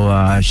 so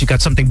she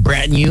got something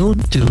brand new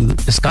to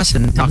discuss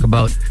and talk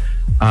about,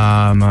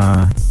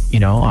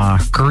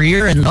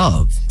 career and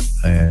love.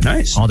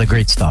 Nice. All the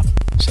great stuff.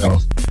 So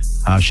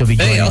she'll be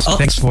joining us.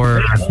 Thanks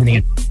for tuning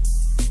in.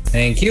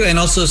 Thank you. And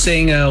also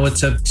saying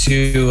what's up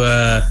to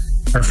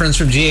our friends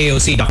from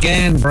GAOC, Doc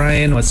Ann,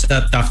 Brian. What's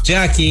up, Doc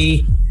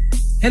Jackie?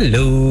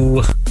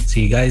 Hello.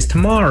 See you guys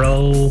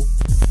tomorrow.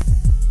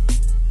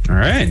 All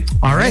right.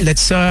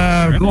 Let's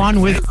go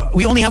on with...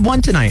 We only have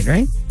one tonight,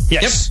 right?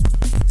 Yes. Yep.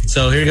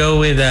 So here we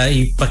go with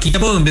ipakita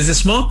mo ang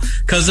business mo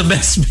because the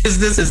best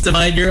business is to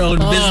mind your own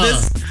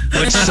business.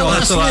 Which so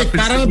happens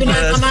parang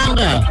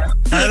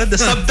the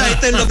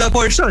subtitle of the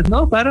portion,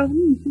 no? Parang,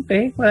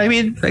 okay. Well, I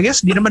mean, I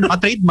guess di naman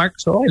naka-trademark,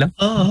 so okay lang.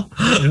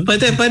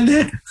 Pwede.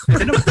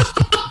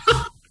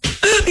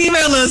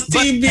 Email us,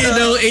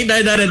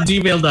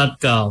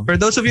 tbno899@gmail.com. For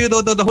those of you who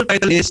don't know, the whole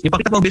title is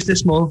Ipakita mo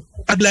business mo.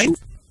 Tagline?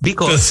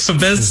 Because the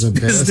best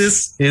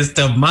business is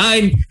to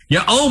mind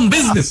your own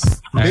business.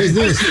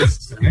 Business.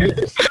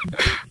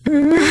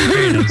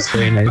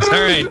 Very nice.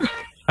 All right.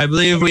 I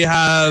believe we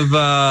have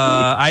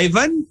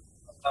Ivan.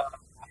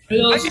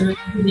 Hello, sir.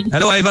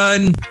 Hello,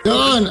 Ivan.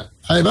 Yun,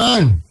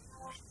 Ivan.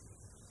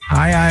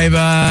 Hi,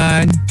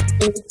 Ivan.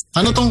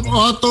 Ano tong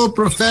auto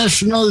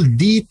professional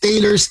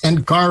detailers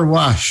and car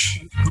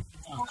wash?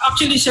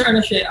 Actually, sir,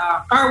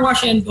 car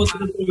wash and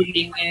auto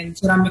detailing and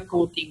ceramic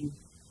coating.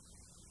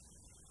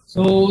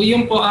 So,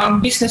 yun po,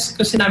 ang business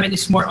kasi namin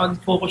is more on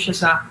focus siya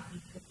sa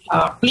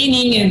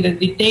cleaning and then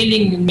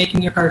detailing and making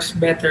your cars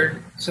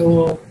better.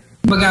 So,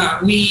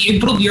 we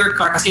improve your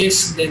car kasi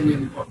then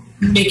yun po.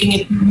 Making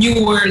it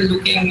newer,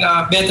 looking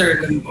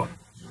better than po.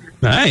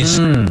 Nice.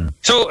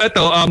 So,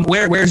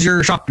 where's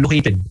your shop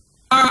located?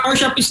 Our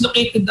shop is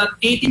located at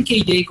 18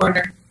 KJ,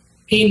 corner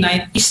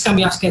K9, East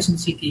Camias, Quezon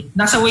City.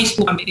 Nasa Waze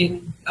po kami in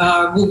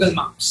Google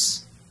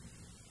Maps.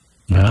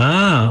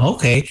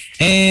 Okay.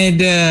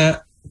 And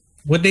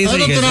what days are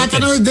you guys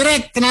open?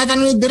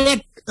 Tinatanong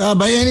direct.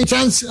 By any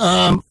chance,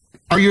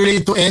 are you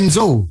related to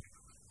Enzo?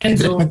 Enzo.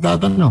 Direct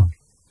nagtatanong.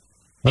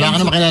 Wala ka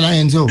na makilala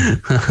Enzo.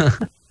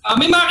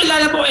 May mga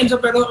kilala po Enzo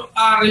pero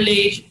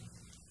relation.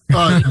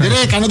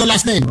 Direct, ano the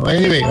last name?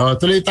 Anyway,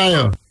 tuloy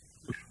tayo.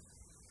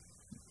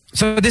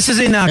 So this is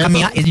in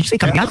Camias? Did you say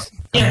Camias?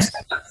 Yes.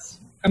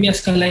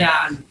 Camias,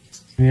 Kalayaan.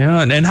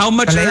 Yeah, and how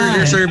much are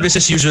your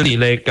services usually?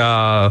 Like,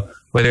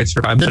 whether it's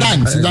for...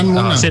 Sedan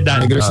muna.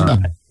 Sedan.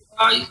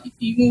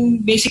 Yung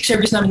basic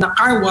service namin na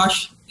car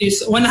wash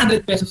is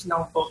 100 pesos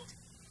lang po.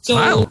 So,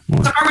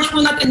 sa car wash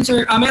po natin,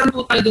 sir, meron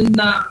po tayo dun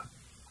na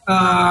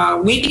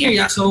waiting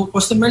area. So,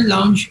 customer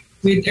lounge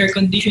with air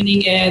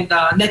conditioning and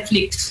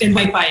Netflix and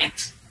Wi-Fi.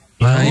 So,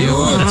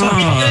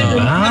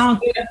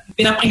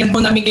 pinapakinggan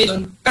po namin kayo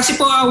dun. Kasi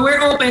po, we're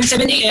open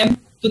 7 a.m.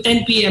 to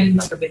 10 p.m.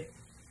 ng gabi.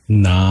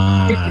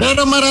 Nice.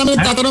 Pero marami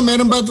tatanong,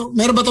 meron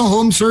ba tong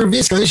home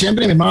service? Kasi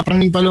syempre, may mga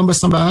praning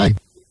palambas ng bahay.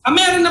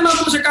 Meron naman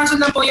po, sir. Kaso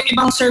lang po, yung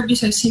ibang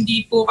services,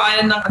 hindi po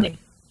kaya ng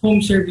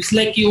home service.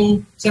 Like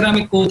yung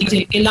ceramic coating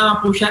kasi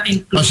kailangan po siya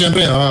include.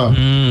 Syempre,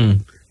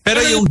 Pero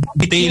yung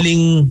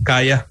detailing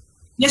kaya?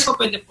 Yes po,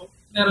 pwede po.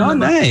 Meron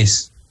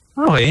nice.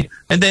 Okay.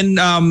 And then,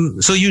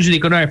 so usually,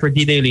 for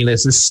detailing,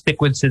 let's just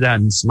stick with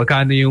sedans.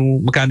 Magkano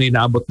yung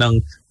naabot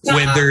ng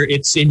whether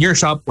it's in your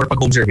shop or pag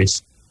home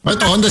service?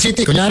 Ito, Honda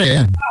City, kunyari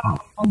yan.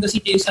 Honda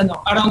City is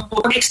around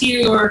po, pag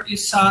exterior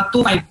is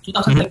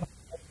 2,500.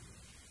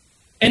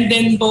 And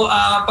then po,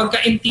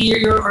 pagka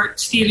interior or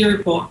exterior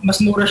po, mas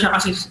mura siya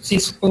kasi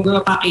since kung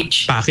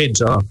package.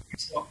 Package,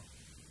 So,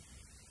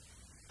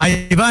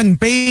 Ivan,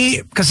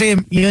 kasi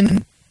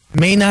yun,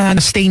 may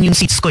na-stain yung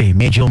seats ko eh.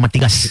 Medyo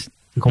matigas.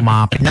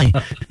 Kumapit na eh.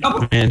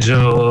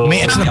 Medyo...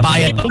 May extra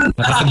bayad.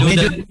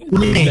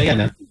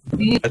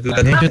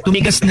 Medyo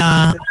tumigas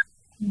na.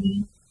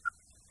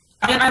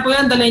 Kaya po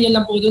yan, dalhin nyo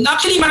lang po doon.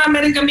 Actually,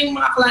 marami rin kaming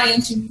mga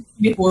clients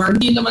before.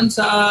 Hindi naman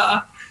sa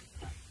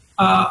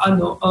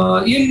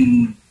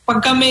yung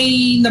pagka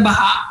may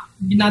nabaha,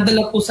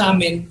 binadala po sa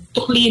amin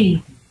to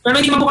clean.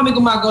 Pero hindi man po kami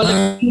gumagawa.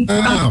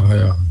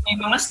 May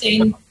mga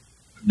stain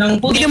ng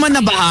puti. Hindi naman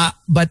nabaha,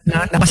 but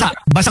nabasa.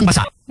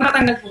 Basang-basa.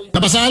 Matatanggal po.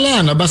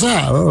 Nabasa.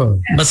 Oh.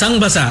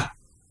 Basang-basa.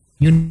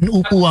 Yung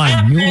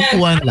upuan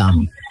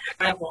lang.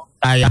 Kaya po.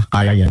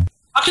 Kaya yan.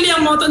 Actually,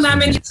 ang motto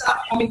namin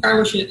sa aming car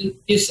wash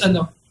is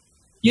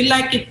you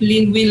like it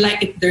clean, we like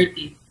it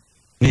dirty.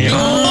 Yeah.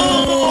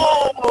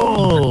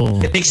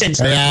 Oh! It makes sense.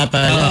 Kaya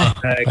pala.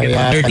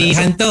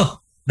 Dirtyhan to.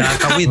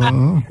 Nakakawid.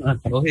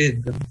 Nakakawid.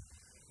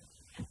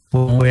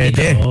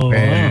 Pwede.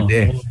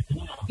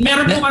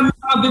 Meron po kami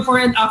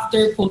before and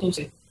after photos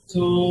eh.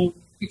 So,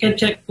 you can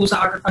check po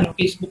sa our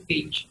Facebook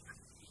page.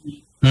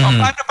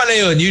 Paano pala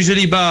yun?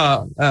 Usually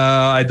ba,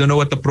 I don't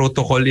know what the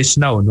protocol is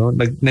now, no?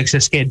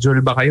 Nagsa-schedule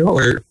ba kayo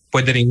or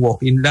pwede rin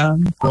walk-in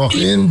lang?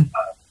 Walk-in?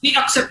 We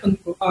accept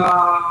po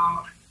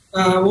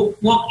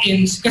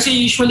walk-ins. Kasi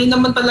usually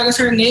naman talaga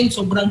sir ngayon,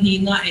 sobrang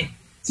hina eh.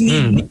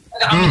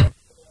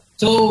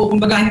 So,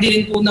 kumbaga hindi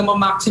rin po na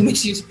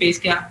ma-maximize yung space.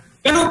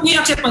 Pero we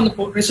accept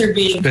po,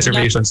 reservations.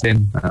 Reservations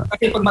din.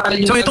 Kasi pag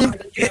matagal So,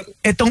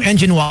 itong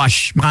engine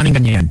wash, makaning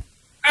ganyan?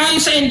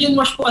 Yung sa engine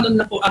wash po,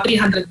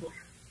 300 po.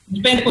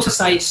 Depende po sa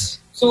size.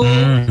 So,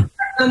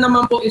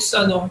 naman po is,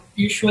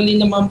 usually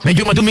naman po.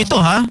 Medyo madumi to,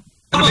 ha?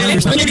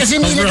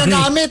 Kasi hindi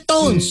nagagamit,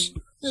 Tones.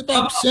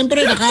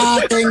 Siyempre,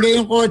 nakatenga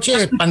yung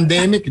kotse.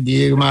 Pandemic,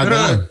 hindi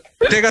gumagana.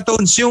 Teka,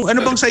 Tones, yung ano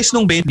bang size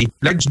nung Bentley?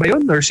 Large ba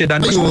yun? Or sedan?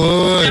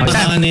 Ayun.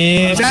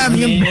 Sam,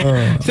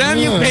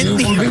 yung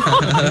Bentley.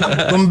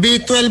 Kung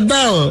B12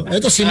 daw.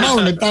 Ito si Mau,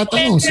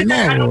 nagtatanong. Si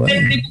Mau.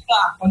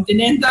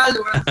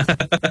 Continental.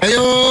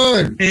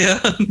 Ayun.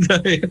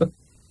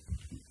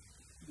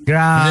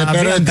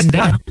 Grabe, ang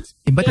ganda.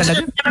 Iba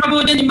talaga. Saka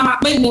po dyan yung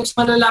mga, mas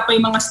malala pa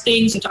yung mga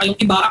stains at saka yung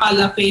iba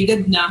akala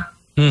faded na.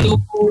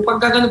 So,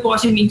 pagka gano'n po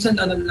kasi minsan,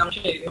 lang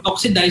siya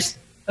oxidized,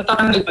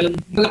 natatanggal pa yung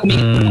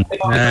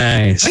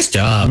Nice. Nice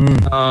job.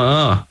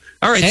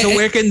 All right, so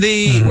where can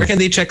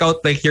they check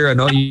out like your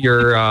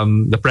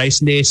the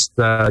price list,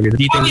 your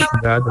details?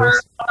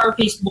 Our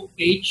Facebook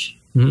page.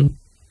 And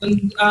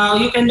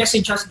you can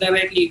message us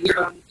directly.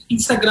 We're on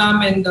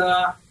Instagram and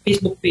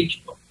Facebook page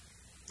po.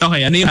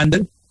 Okay, ano yung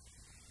handle?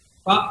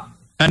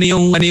 Ano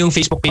yung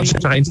Facebook page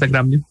at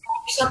Instagram niyo?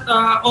 It's at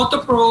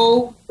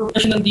AutoPro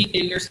Professional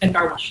Detailers and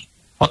Car Wash.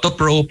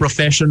 AutoPro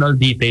Professional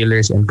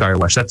Detailers and Car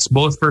Wash. That's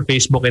both for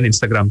Facebook and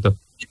Instagram too.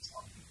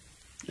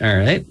 All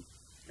right.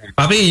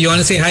 Papi, you want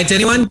to say hi to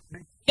anyone?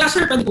 Yeah,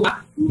 sir. Pwede ko ba?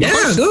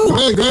 Yeah, go.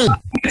 Good.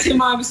 Kasi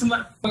mga gusto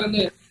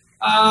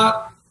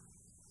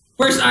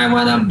first, I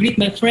want to greet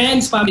my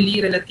friends,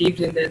 family,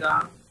 relatives, and then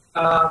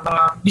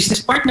mga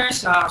business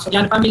partners, so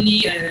yan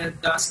family, and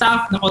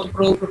staff ng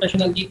AutoPro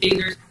Professional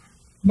Detailers.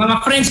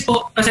 Mga friends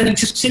po, kasi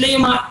sila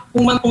yung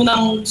mga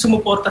unang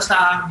sumuporta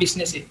sa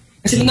business eh.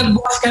 Kasi nung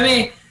nagbukas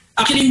kami,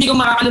 actually hindi ko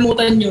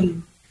makakalimutan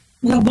yun.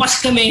 Nung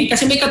nagbukas kami,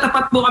 kasi may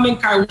katapat po kaming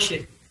car wash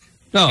eh.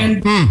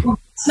 And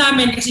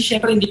namin, kasi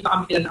syempre hindi pa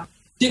kami kilala.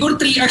 Siguro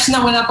 3 hours na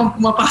wala pang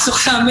pumapasok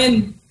sa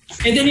amin.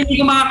 And then hindi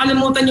ko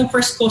makakalimutan yung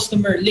first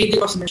customer, lady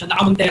customer siya,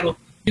 naka-Montero.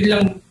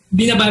 Biglang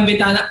binaba yung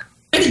bintana.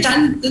 Pwede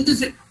dyan.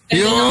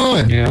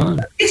 Yun.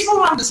 It's po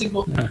mga kasi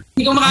po.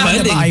 Hindi ko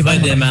makakalimutan.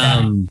 Pwede,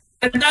 ma'am.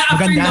 And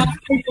after that,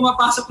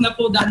 pumapasok na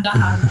po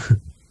dahan-dahan.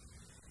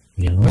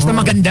 Basta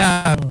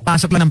maganda,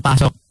 pasok lang ng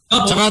pasok.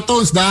 Tsaka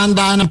Tones,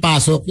 dahan-dahan ng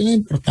pasok. Yun yung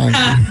importante.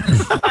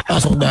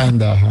 Pasok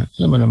dahan-dahan.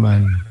 Alam mo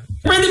naman.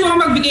 Pwede mo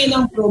magbigay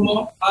ng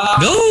promo.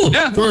 Go!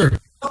 Yeah. Sure.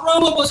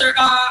 Promo po, sir.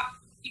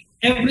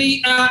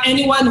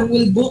 Anyone who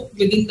will book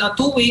within 2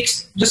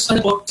 weeks, just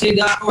say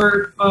that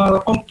or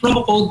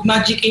promo code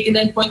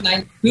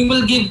MAGIC89.9, we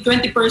will give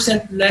 20%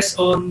 less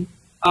on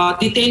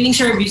detailing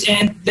service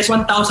and less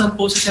 1,000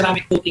 po sa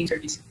ceramic coating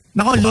service.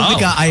 Nakalugi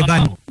ka,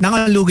 Ivan.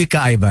 Nakalugi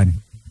ka, Ivan.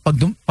 Pag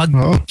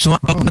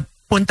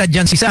punta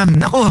dyan si Sam,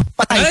 nako,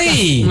 patay ka.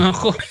 Hey!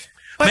 Ako.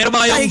 Meron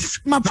ba kayong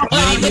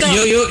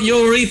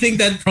You rethink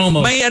that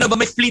promo. may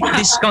fleet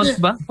discount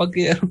ba? Pag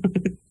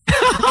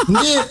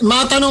Hindi,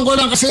 matanong ko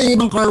lang kasi yung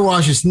ibang car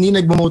washes, hindi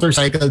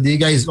nagmo-motorcycle. Do you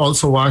guys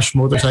also wash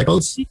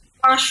motorcycles?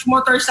 Wash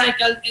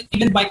motorcycle and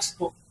even bikes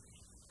po.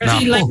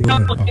 Kasi like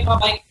na po yung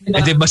bike.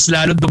 Di mas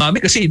lalo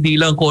dumami kasi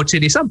hindi lang kotse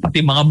ni Sam,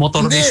 pati mga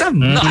motor ni Sam.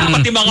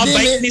 Pati mga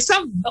bike ni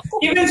Sam.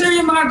 Even sir,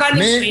 yung mga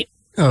galing straight,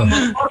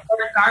 yung motor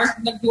or car,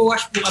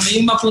 nag-wash po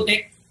kami, yung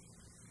maputik.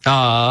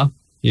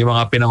 Yung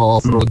mga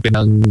pinang-off-road,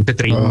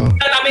 pinang-train.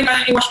 Namin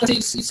na i-wash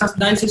kasi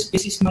dahil sa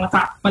species, mga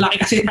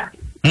malaki kasi na.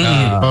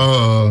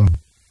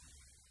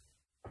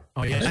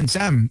 Yan,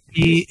 Sam.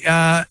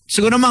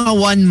 Siguro mga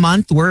 1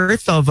 month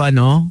worth of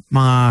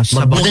mga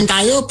sabon. Magbuking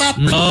tayo, Pap.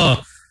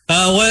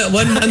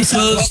 1 month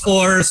goes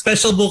for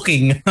special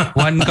booking. 1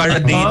 car a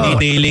day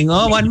detailing.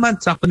 1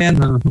 month. Sakto na yan.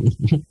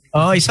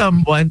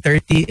 Isang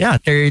 130. Yeah,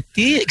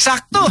 30.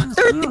 Eksakto.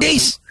 30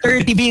 days.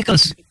 30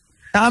 vehicles.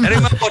 Tama. Pero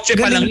mga kotse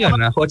pa lang yun.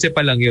 Kotse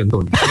pa lang yun.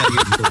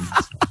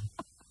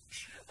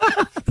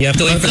 You have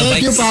to wait for the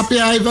Thank you, Papi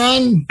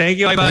Ivan. Thank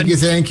you, Ivan.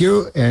 Thank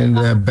you.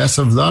 And best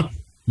of luck.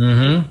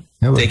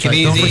 Take it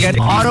easy. Don't forget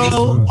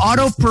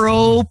Auto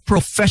Pro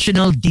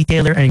Professional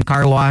Detailer and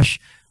Car Wash.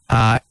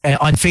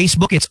 On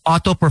Facebook, it's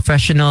Auto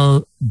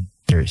Professional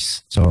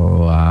Dealers.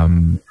 So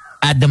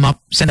add them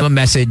up, send them a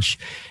message,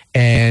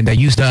 and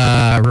use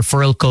the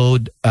referral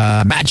code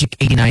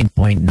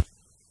Magic89.9.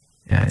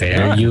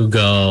 There you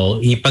go.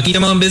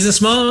 Ipakita mo ang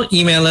business mo,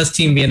 email us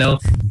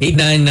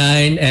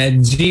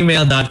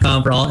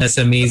teambno899@gmail.com for all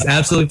SMEs,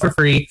 absolutely for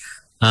free.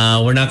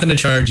 We're not going to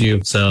charge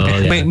you. So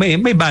yeah.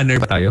 May banner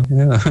ba tayo?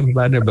 May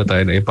banner ba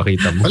tayo na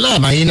ipakita mo?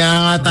 Wala,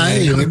 mahina nga tayo.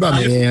 Yung iba,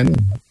 may ano.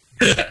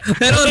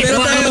 Meron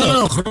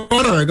tayo.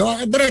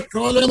 Direct,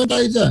 crawler naman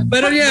tayo dyan.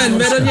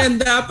 Meron yan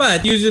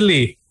dapat,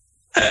 usually.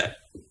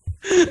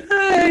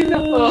 Ay,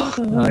 nako.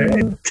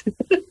 Alright.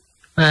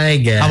 I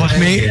guess.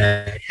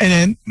 And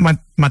then,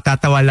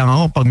 matatawa lang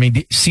ako pag may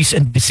cease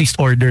and desist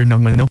order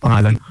ng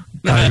pangalan.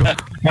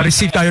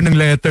 Ma-receive tayo ng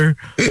letter.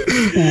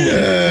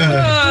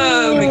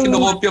 May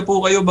kinokopya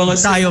po kayo.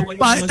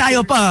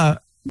 Tayo pa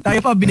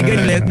binigay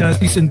ng letter na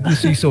cease and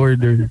desist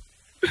order.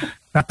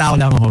 Tatawa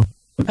lang ako.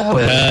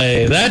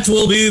 That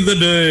will be the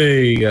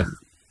day.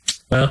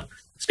 Well,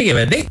 speaking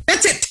of a day,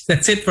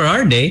 that's it for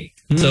our day.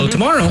 So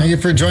tomorrow. Thank you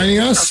for joining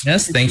us.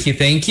 Yes, thank you.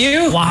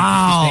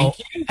 Wow.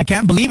 Thank you. I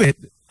can't believe it.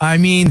 I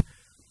mean,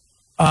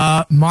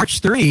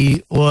 March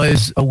 3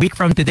 was a week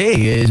from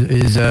today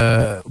is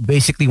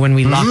basically when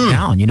we locked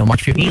down,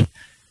 March 15th.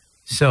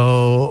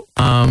 So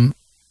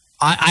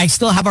I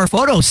still have our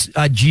photos,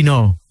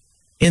 Gino,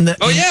 in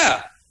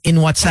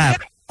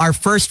WhatsApp. Our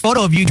first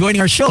photo of you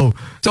joining our show.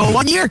 So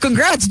 1 year,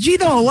 congrats,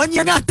 Gino. 1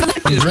 year na.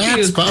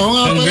 Congrats.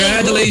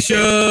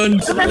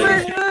 Congratulations.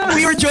 Remember,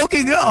 we were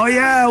joking.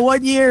 1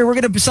 year. We're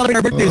going to celebrate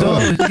our birthdays.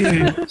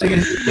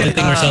 I think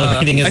we're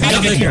celebrating it.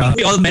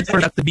 We all meant for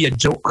that to be a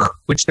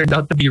joke, which turned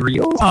out to be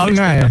real.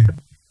 Okay.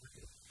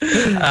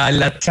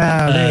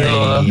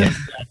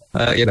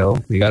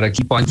 We got to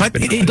keep on. But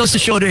it goes to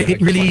show that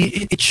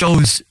it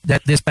shows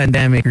that this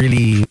pandemic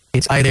really,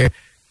 it's either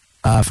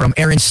from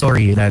Aaron's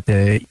story that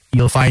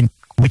you'll find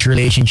which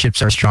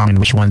relationships are strong and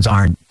which ones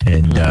aren't.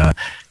 And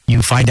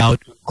you find out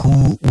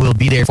who will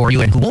be there for you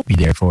and who won't be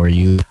there for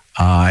you.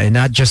 And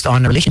not just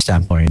on a relation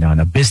standpoint, on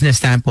a business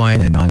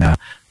standpoint, and on a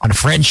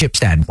friendship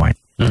standpoint.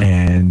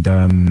 And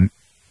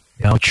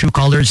true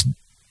colors,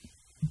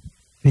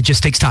 it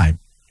just takes time.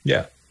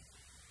 Yeah.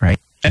 Right.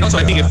 And also,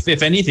 I think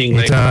if anything,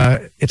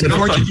 it's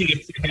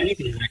unfortunate.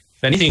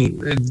 If anything,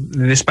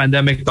 this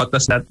pandemic taught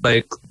us that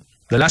the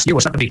last year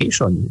was not a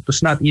vacation. It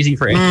was not easy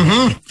for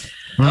anyone.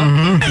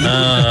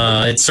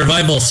 It's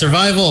survival.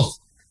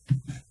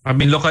 I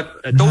mean, look at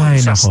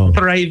those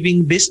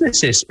thriving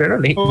businesses.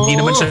 Pero hindi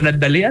naman siya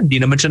nadalian. Hindi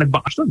naman siya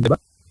nagbakasyon, di ba?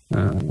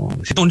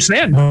 Si Tones na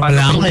yan. By the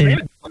way,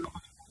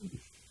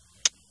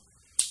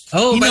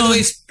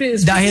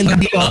 dahil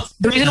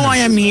the reason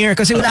why I'm here,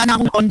 kasi wala na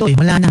akong condo eh.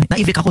 Wala na.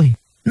 Naivik ako eh.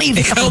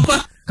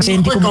 Kasi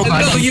hindi ko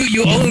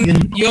you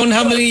own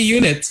how many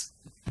units?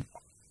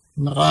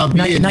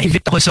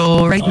 Na-evict ako.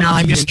 So right now,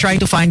 I'm just trying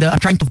to I'm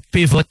trying to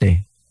pivot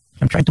eh.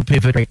 I'm trying to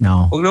pivot right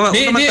now. Huwag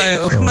naman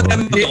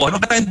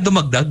tayo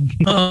dumagdag.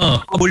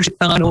 Bullshit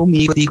na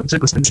umiikot-ikot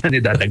sa kung saan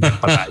idadagdag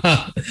pa tayo.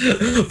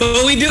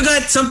 But we do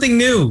got something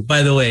new,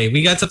 by the way.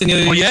 We got something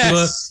new. Oh,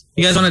 yes.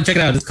 You guys want to check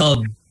it out? It's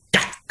called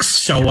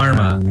Dax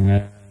Shawarma.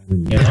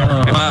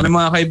 May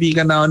mga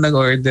kaibigan na ako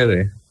nag-order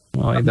eh.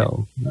 Okay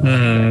daw.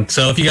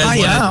 So if you guys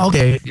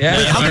okay.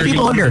 Yeah. How many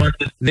people order?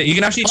 You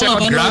can actually check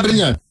out Grab.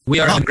 We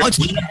are on Grab.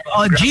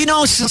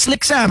 Gino's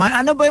Slick Sam.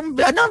 Ano ba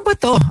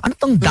to? Ano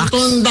tong Dax?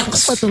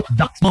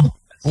 Dax mo.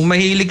 Kung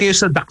mahilig kayo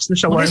sa Dax na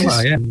shawarma,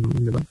 yan.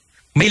 Di ba?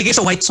 Mahilig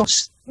kayo sa white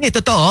sauce.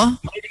 Totoo.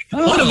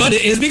 What about it?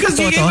 It's because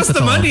you gave us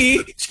the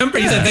money. Siyempre,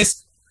 you said,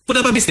 guys, put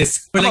up a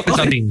business. We're like,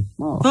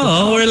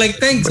 we're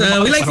like, thanks.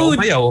 We like food.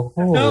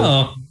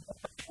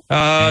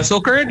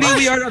 So currently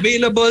we are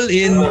available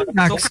in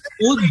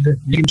food.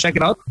 You can check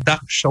it out.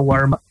 Dax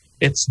Shawarma.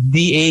 It's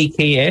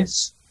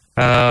DAKS.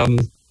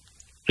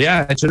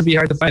 It shouldn't be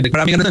hard to find.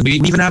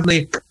 We even have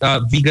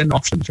vegan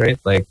options, right?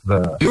 Like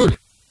the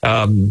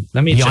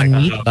let me Beyond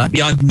check. Meat.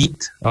 Beyond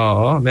Meat.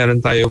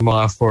 Meron tayo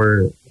mga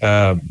for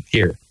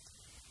here.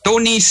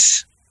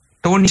 Tony's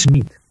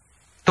Meat.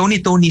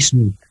 Tony's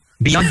Meat.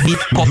 Beyond Meat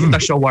Kofta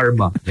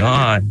Shawarma.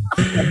 Yan.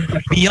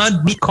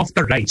 Beyond Meat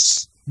Kofta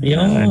Rice.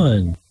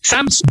 Yan.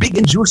 Sam's Big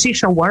and Juicy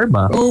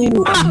Shawarma.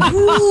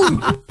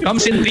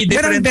 Comes in 3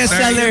 different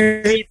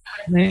bestseller.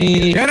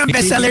 Yan ang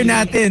bestseller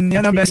natin.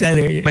 Yan ang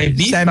bestseller. May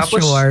beef, Sam's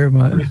tapos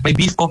shawarma. may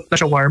beef kofta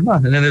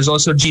shawarma. And then there's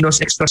also Gino's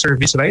extra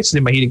service rice.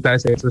 Hindi mahilig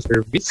tayo sa extra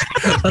service.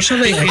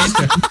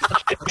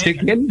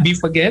 Chicken,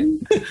 beef again,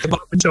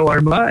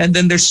 shawarma. And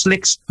then there's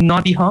Slick's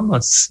Naughty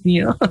Hummus.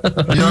 Yeah.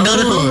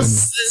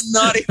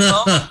 Naughty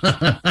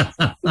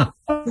Hummus.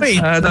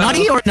 Wait,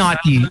 naughty or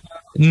naughty?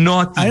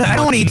 Naughty. I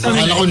don't want to eat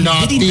something.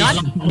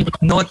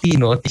 Naughty.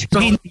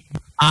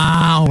 So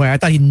I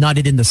thought he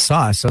nutted in the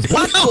sauce. So I was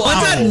like,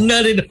 What's that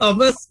nutted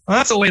hummus?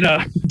 That's a way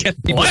to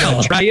get people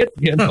to try it.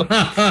 You know?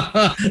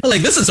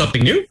 Like, this is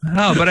something new.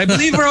 Oh, but I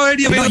believe we're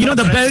already available. You know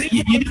the best.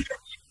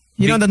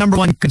 You know the number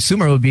one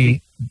consumer would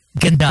be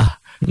Genda.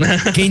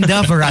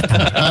 Genda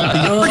Verata.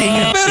 Pero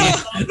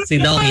Si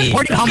Doggy.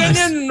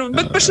 ganyan,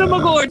 ba't pa siya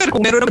mag-order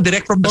kung meron naman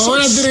direct from the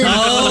source?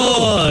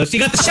 Oh, she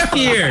got the chef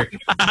here.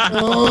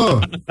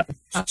 Oh.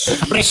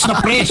 Fresh na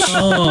fresh.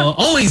 Oh,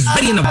 always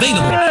ready and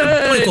available.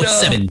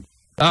 24/7.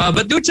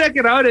 But do check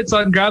it out. It's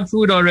on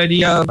GrabFood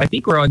already. I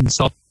think we're on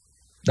soft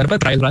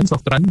trial run,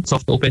 soft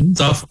open.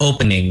 Soft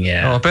opening,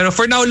 yeah. Oh, pero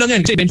for now lang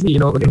yan. Kasi eventually,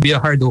 it'll be a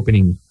hard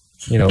opening.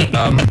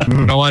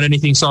 Don't want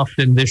anything soft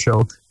in this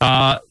show.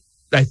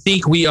 I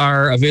think we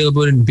are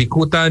available in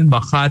Bicutan,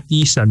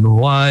 Makati, San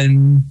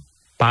Juan,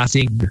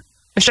 Pasig.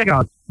 Just check it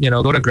out.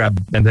 Go to Grab,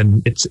 and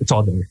then it's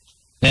all there.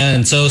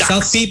 And so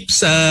South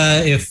Peeps,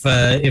 if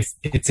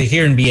it's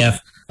here in BF,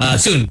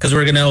 soon, because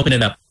we're gonna open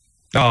it up.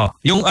 Oh,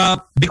 yung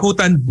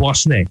Bicutan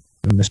boss na eh.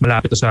 Mas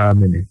malapit to sa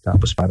amin eh.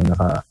 Tapos parang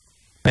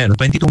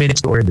 22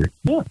 minutes to order.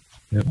 Yeah.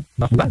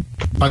 Not bad.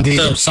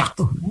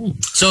 Sakto.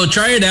 So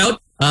try it out.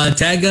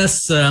 Tag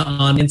us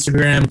on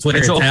Instagram,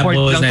 Twitter,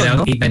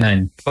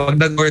 Tabloids9out899. Pag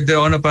nag-order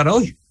ako na parang,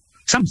 oy,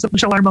 Sam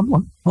shawarma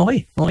mo.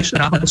 Okay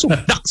siya.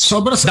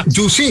 Sobrang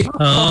juicy.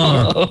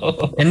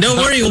 And don't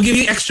worry, we'll give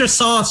you extra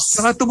sauce.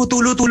 Saka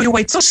tumutulo-tulo yung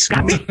white sauce.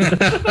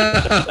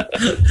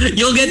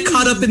 You'll get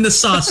caught up in the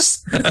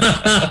sauce.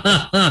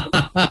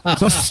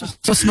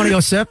 Sauce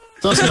Mariosep.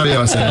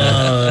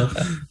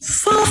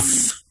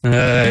 Sauce.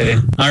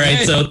 All right,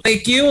 so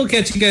thank you. We'll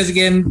catch you guys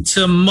again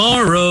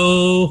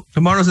tomorrow.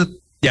 Tomorrow's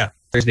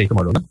Thursday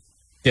tomorrow, no?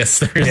 Yes,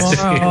 Thursday.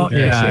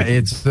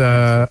 It's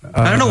I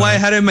don't know why I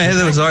had it in my head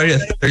that it was already a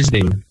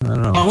Thursday. I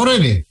don't know.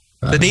 Really?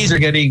 The days are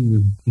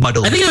getting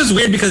muddled. I think it was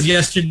weird because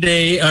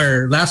yesterday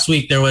or last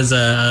week there was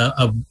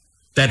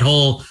that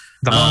whole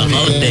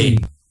holiday.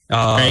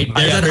 Right?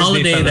 There's that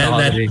holiday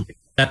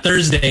that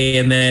Thursday,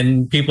 and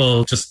then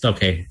people just put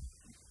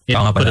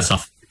us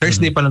off.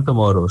 Thursday pa lang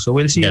tomorrow, so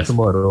we'll see you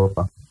tomorrow.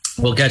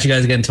 We'll catch you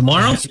guys again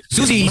tomorrow.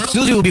 Susie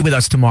will be with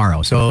us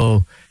tomorrow,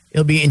 so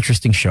it'll be an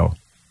interesting show.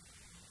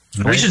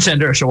 We should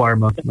send her a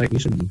shawarma. Like we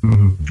should.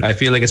 I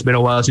feel like it's been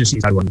a while since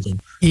she's had one. So.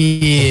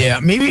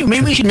 Yeah, maybe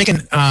we should make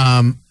an.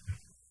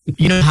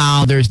 You know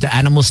how there's the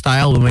animal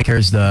style. We'll make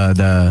hers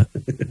the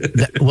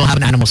we'll have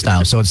an animal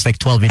style, so it's like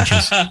 12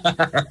 inches.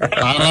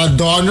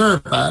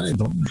 Donor. The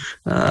donor.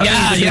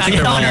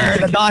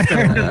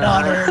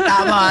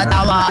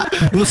 Tama.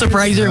 We'll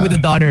surprise her with the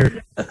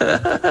donor.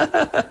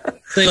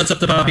 Say what's up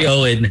to Papi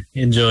Owen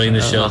enjoying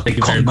the show. Thank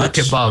you very much.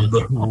 Kebab.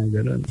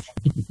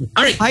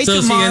 All right. Hi,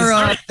 so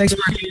tomorrow. Thanks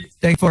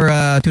for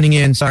tuning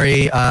in.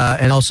 Sorry.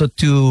 And also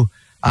to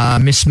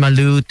Miss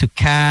Malu, to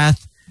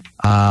Kath.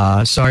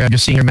 Sorry, I'm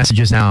just seeing your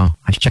messages now.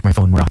 I should check my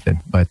phone more often.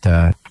 But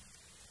that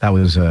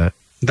was... that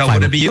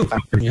would be you.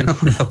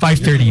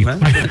 5:30.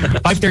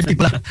 5:30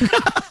 pala.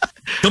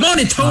 Good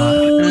morning,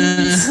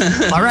 Tones.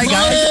 All right,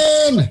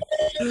 guys.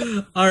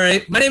 All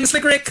right. My name is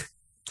Slick Rick.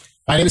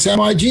 My name is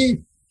MIG.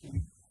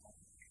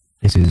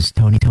 This is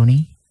Tony.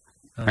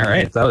 All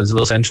right, that was a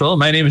little sensual.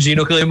 My name is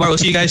Gino Kilimar. We'll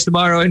see you guys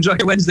tomorrow. Enjoy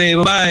your Wednesday.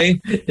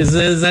 Bye-bye. Is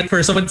that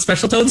for someone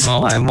special, Tones?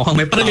 Oh, I'm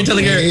may Parang you're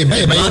telling her,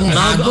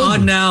 log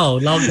on now.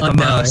 Log on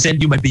now.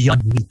 Send you my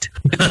Beyond Meat.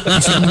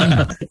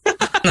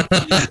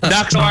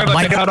 Dax Shawarma.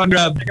 Check it out on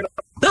Grab.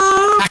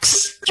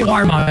 Dax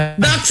Shawarma.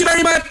 Thanks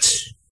very much.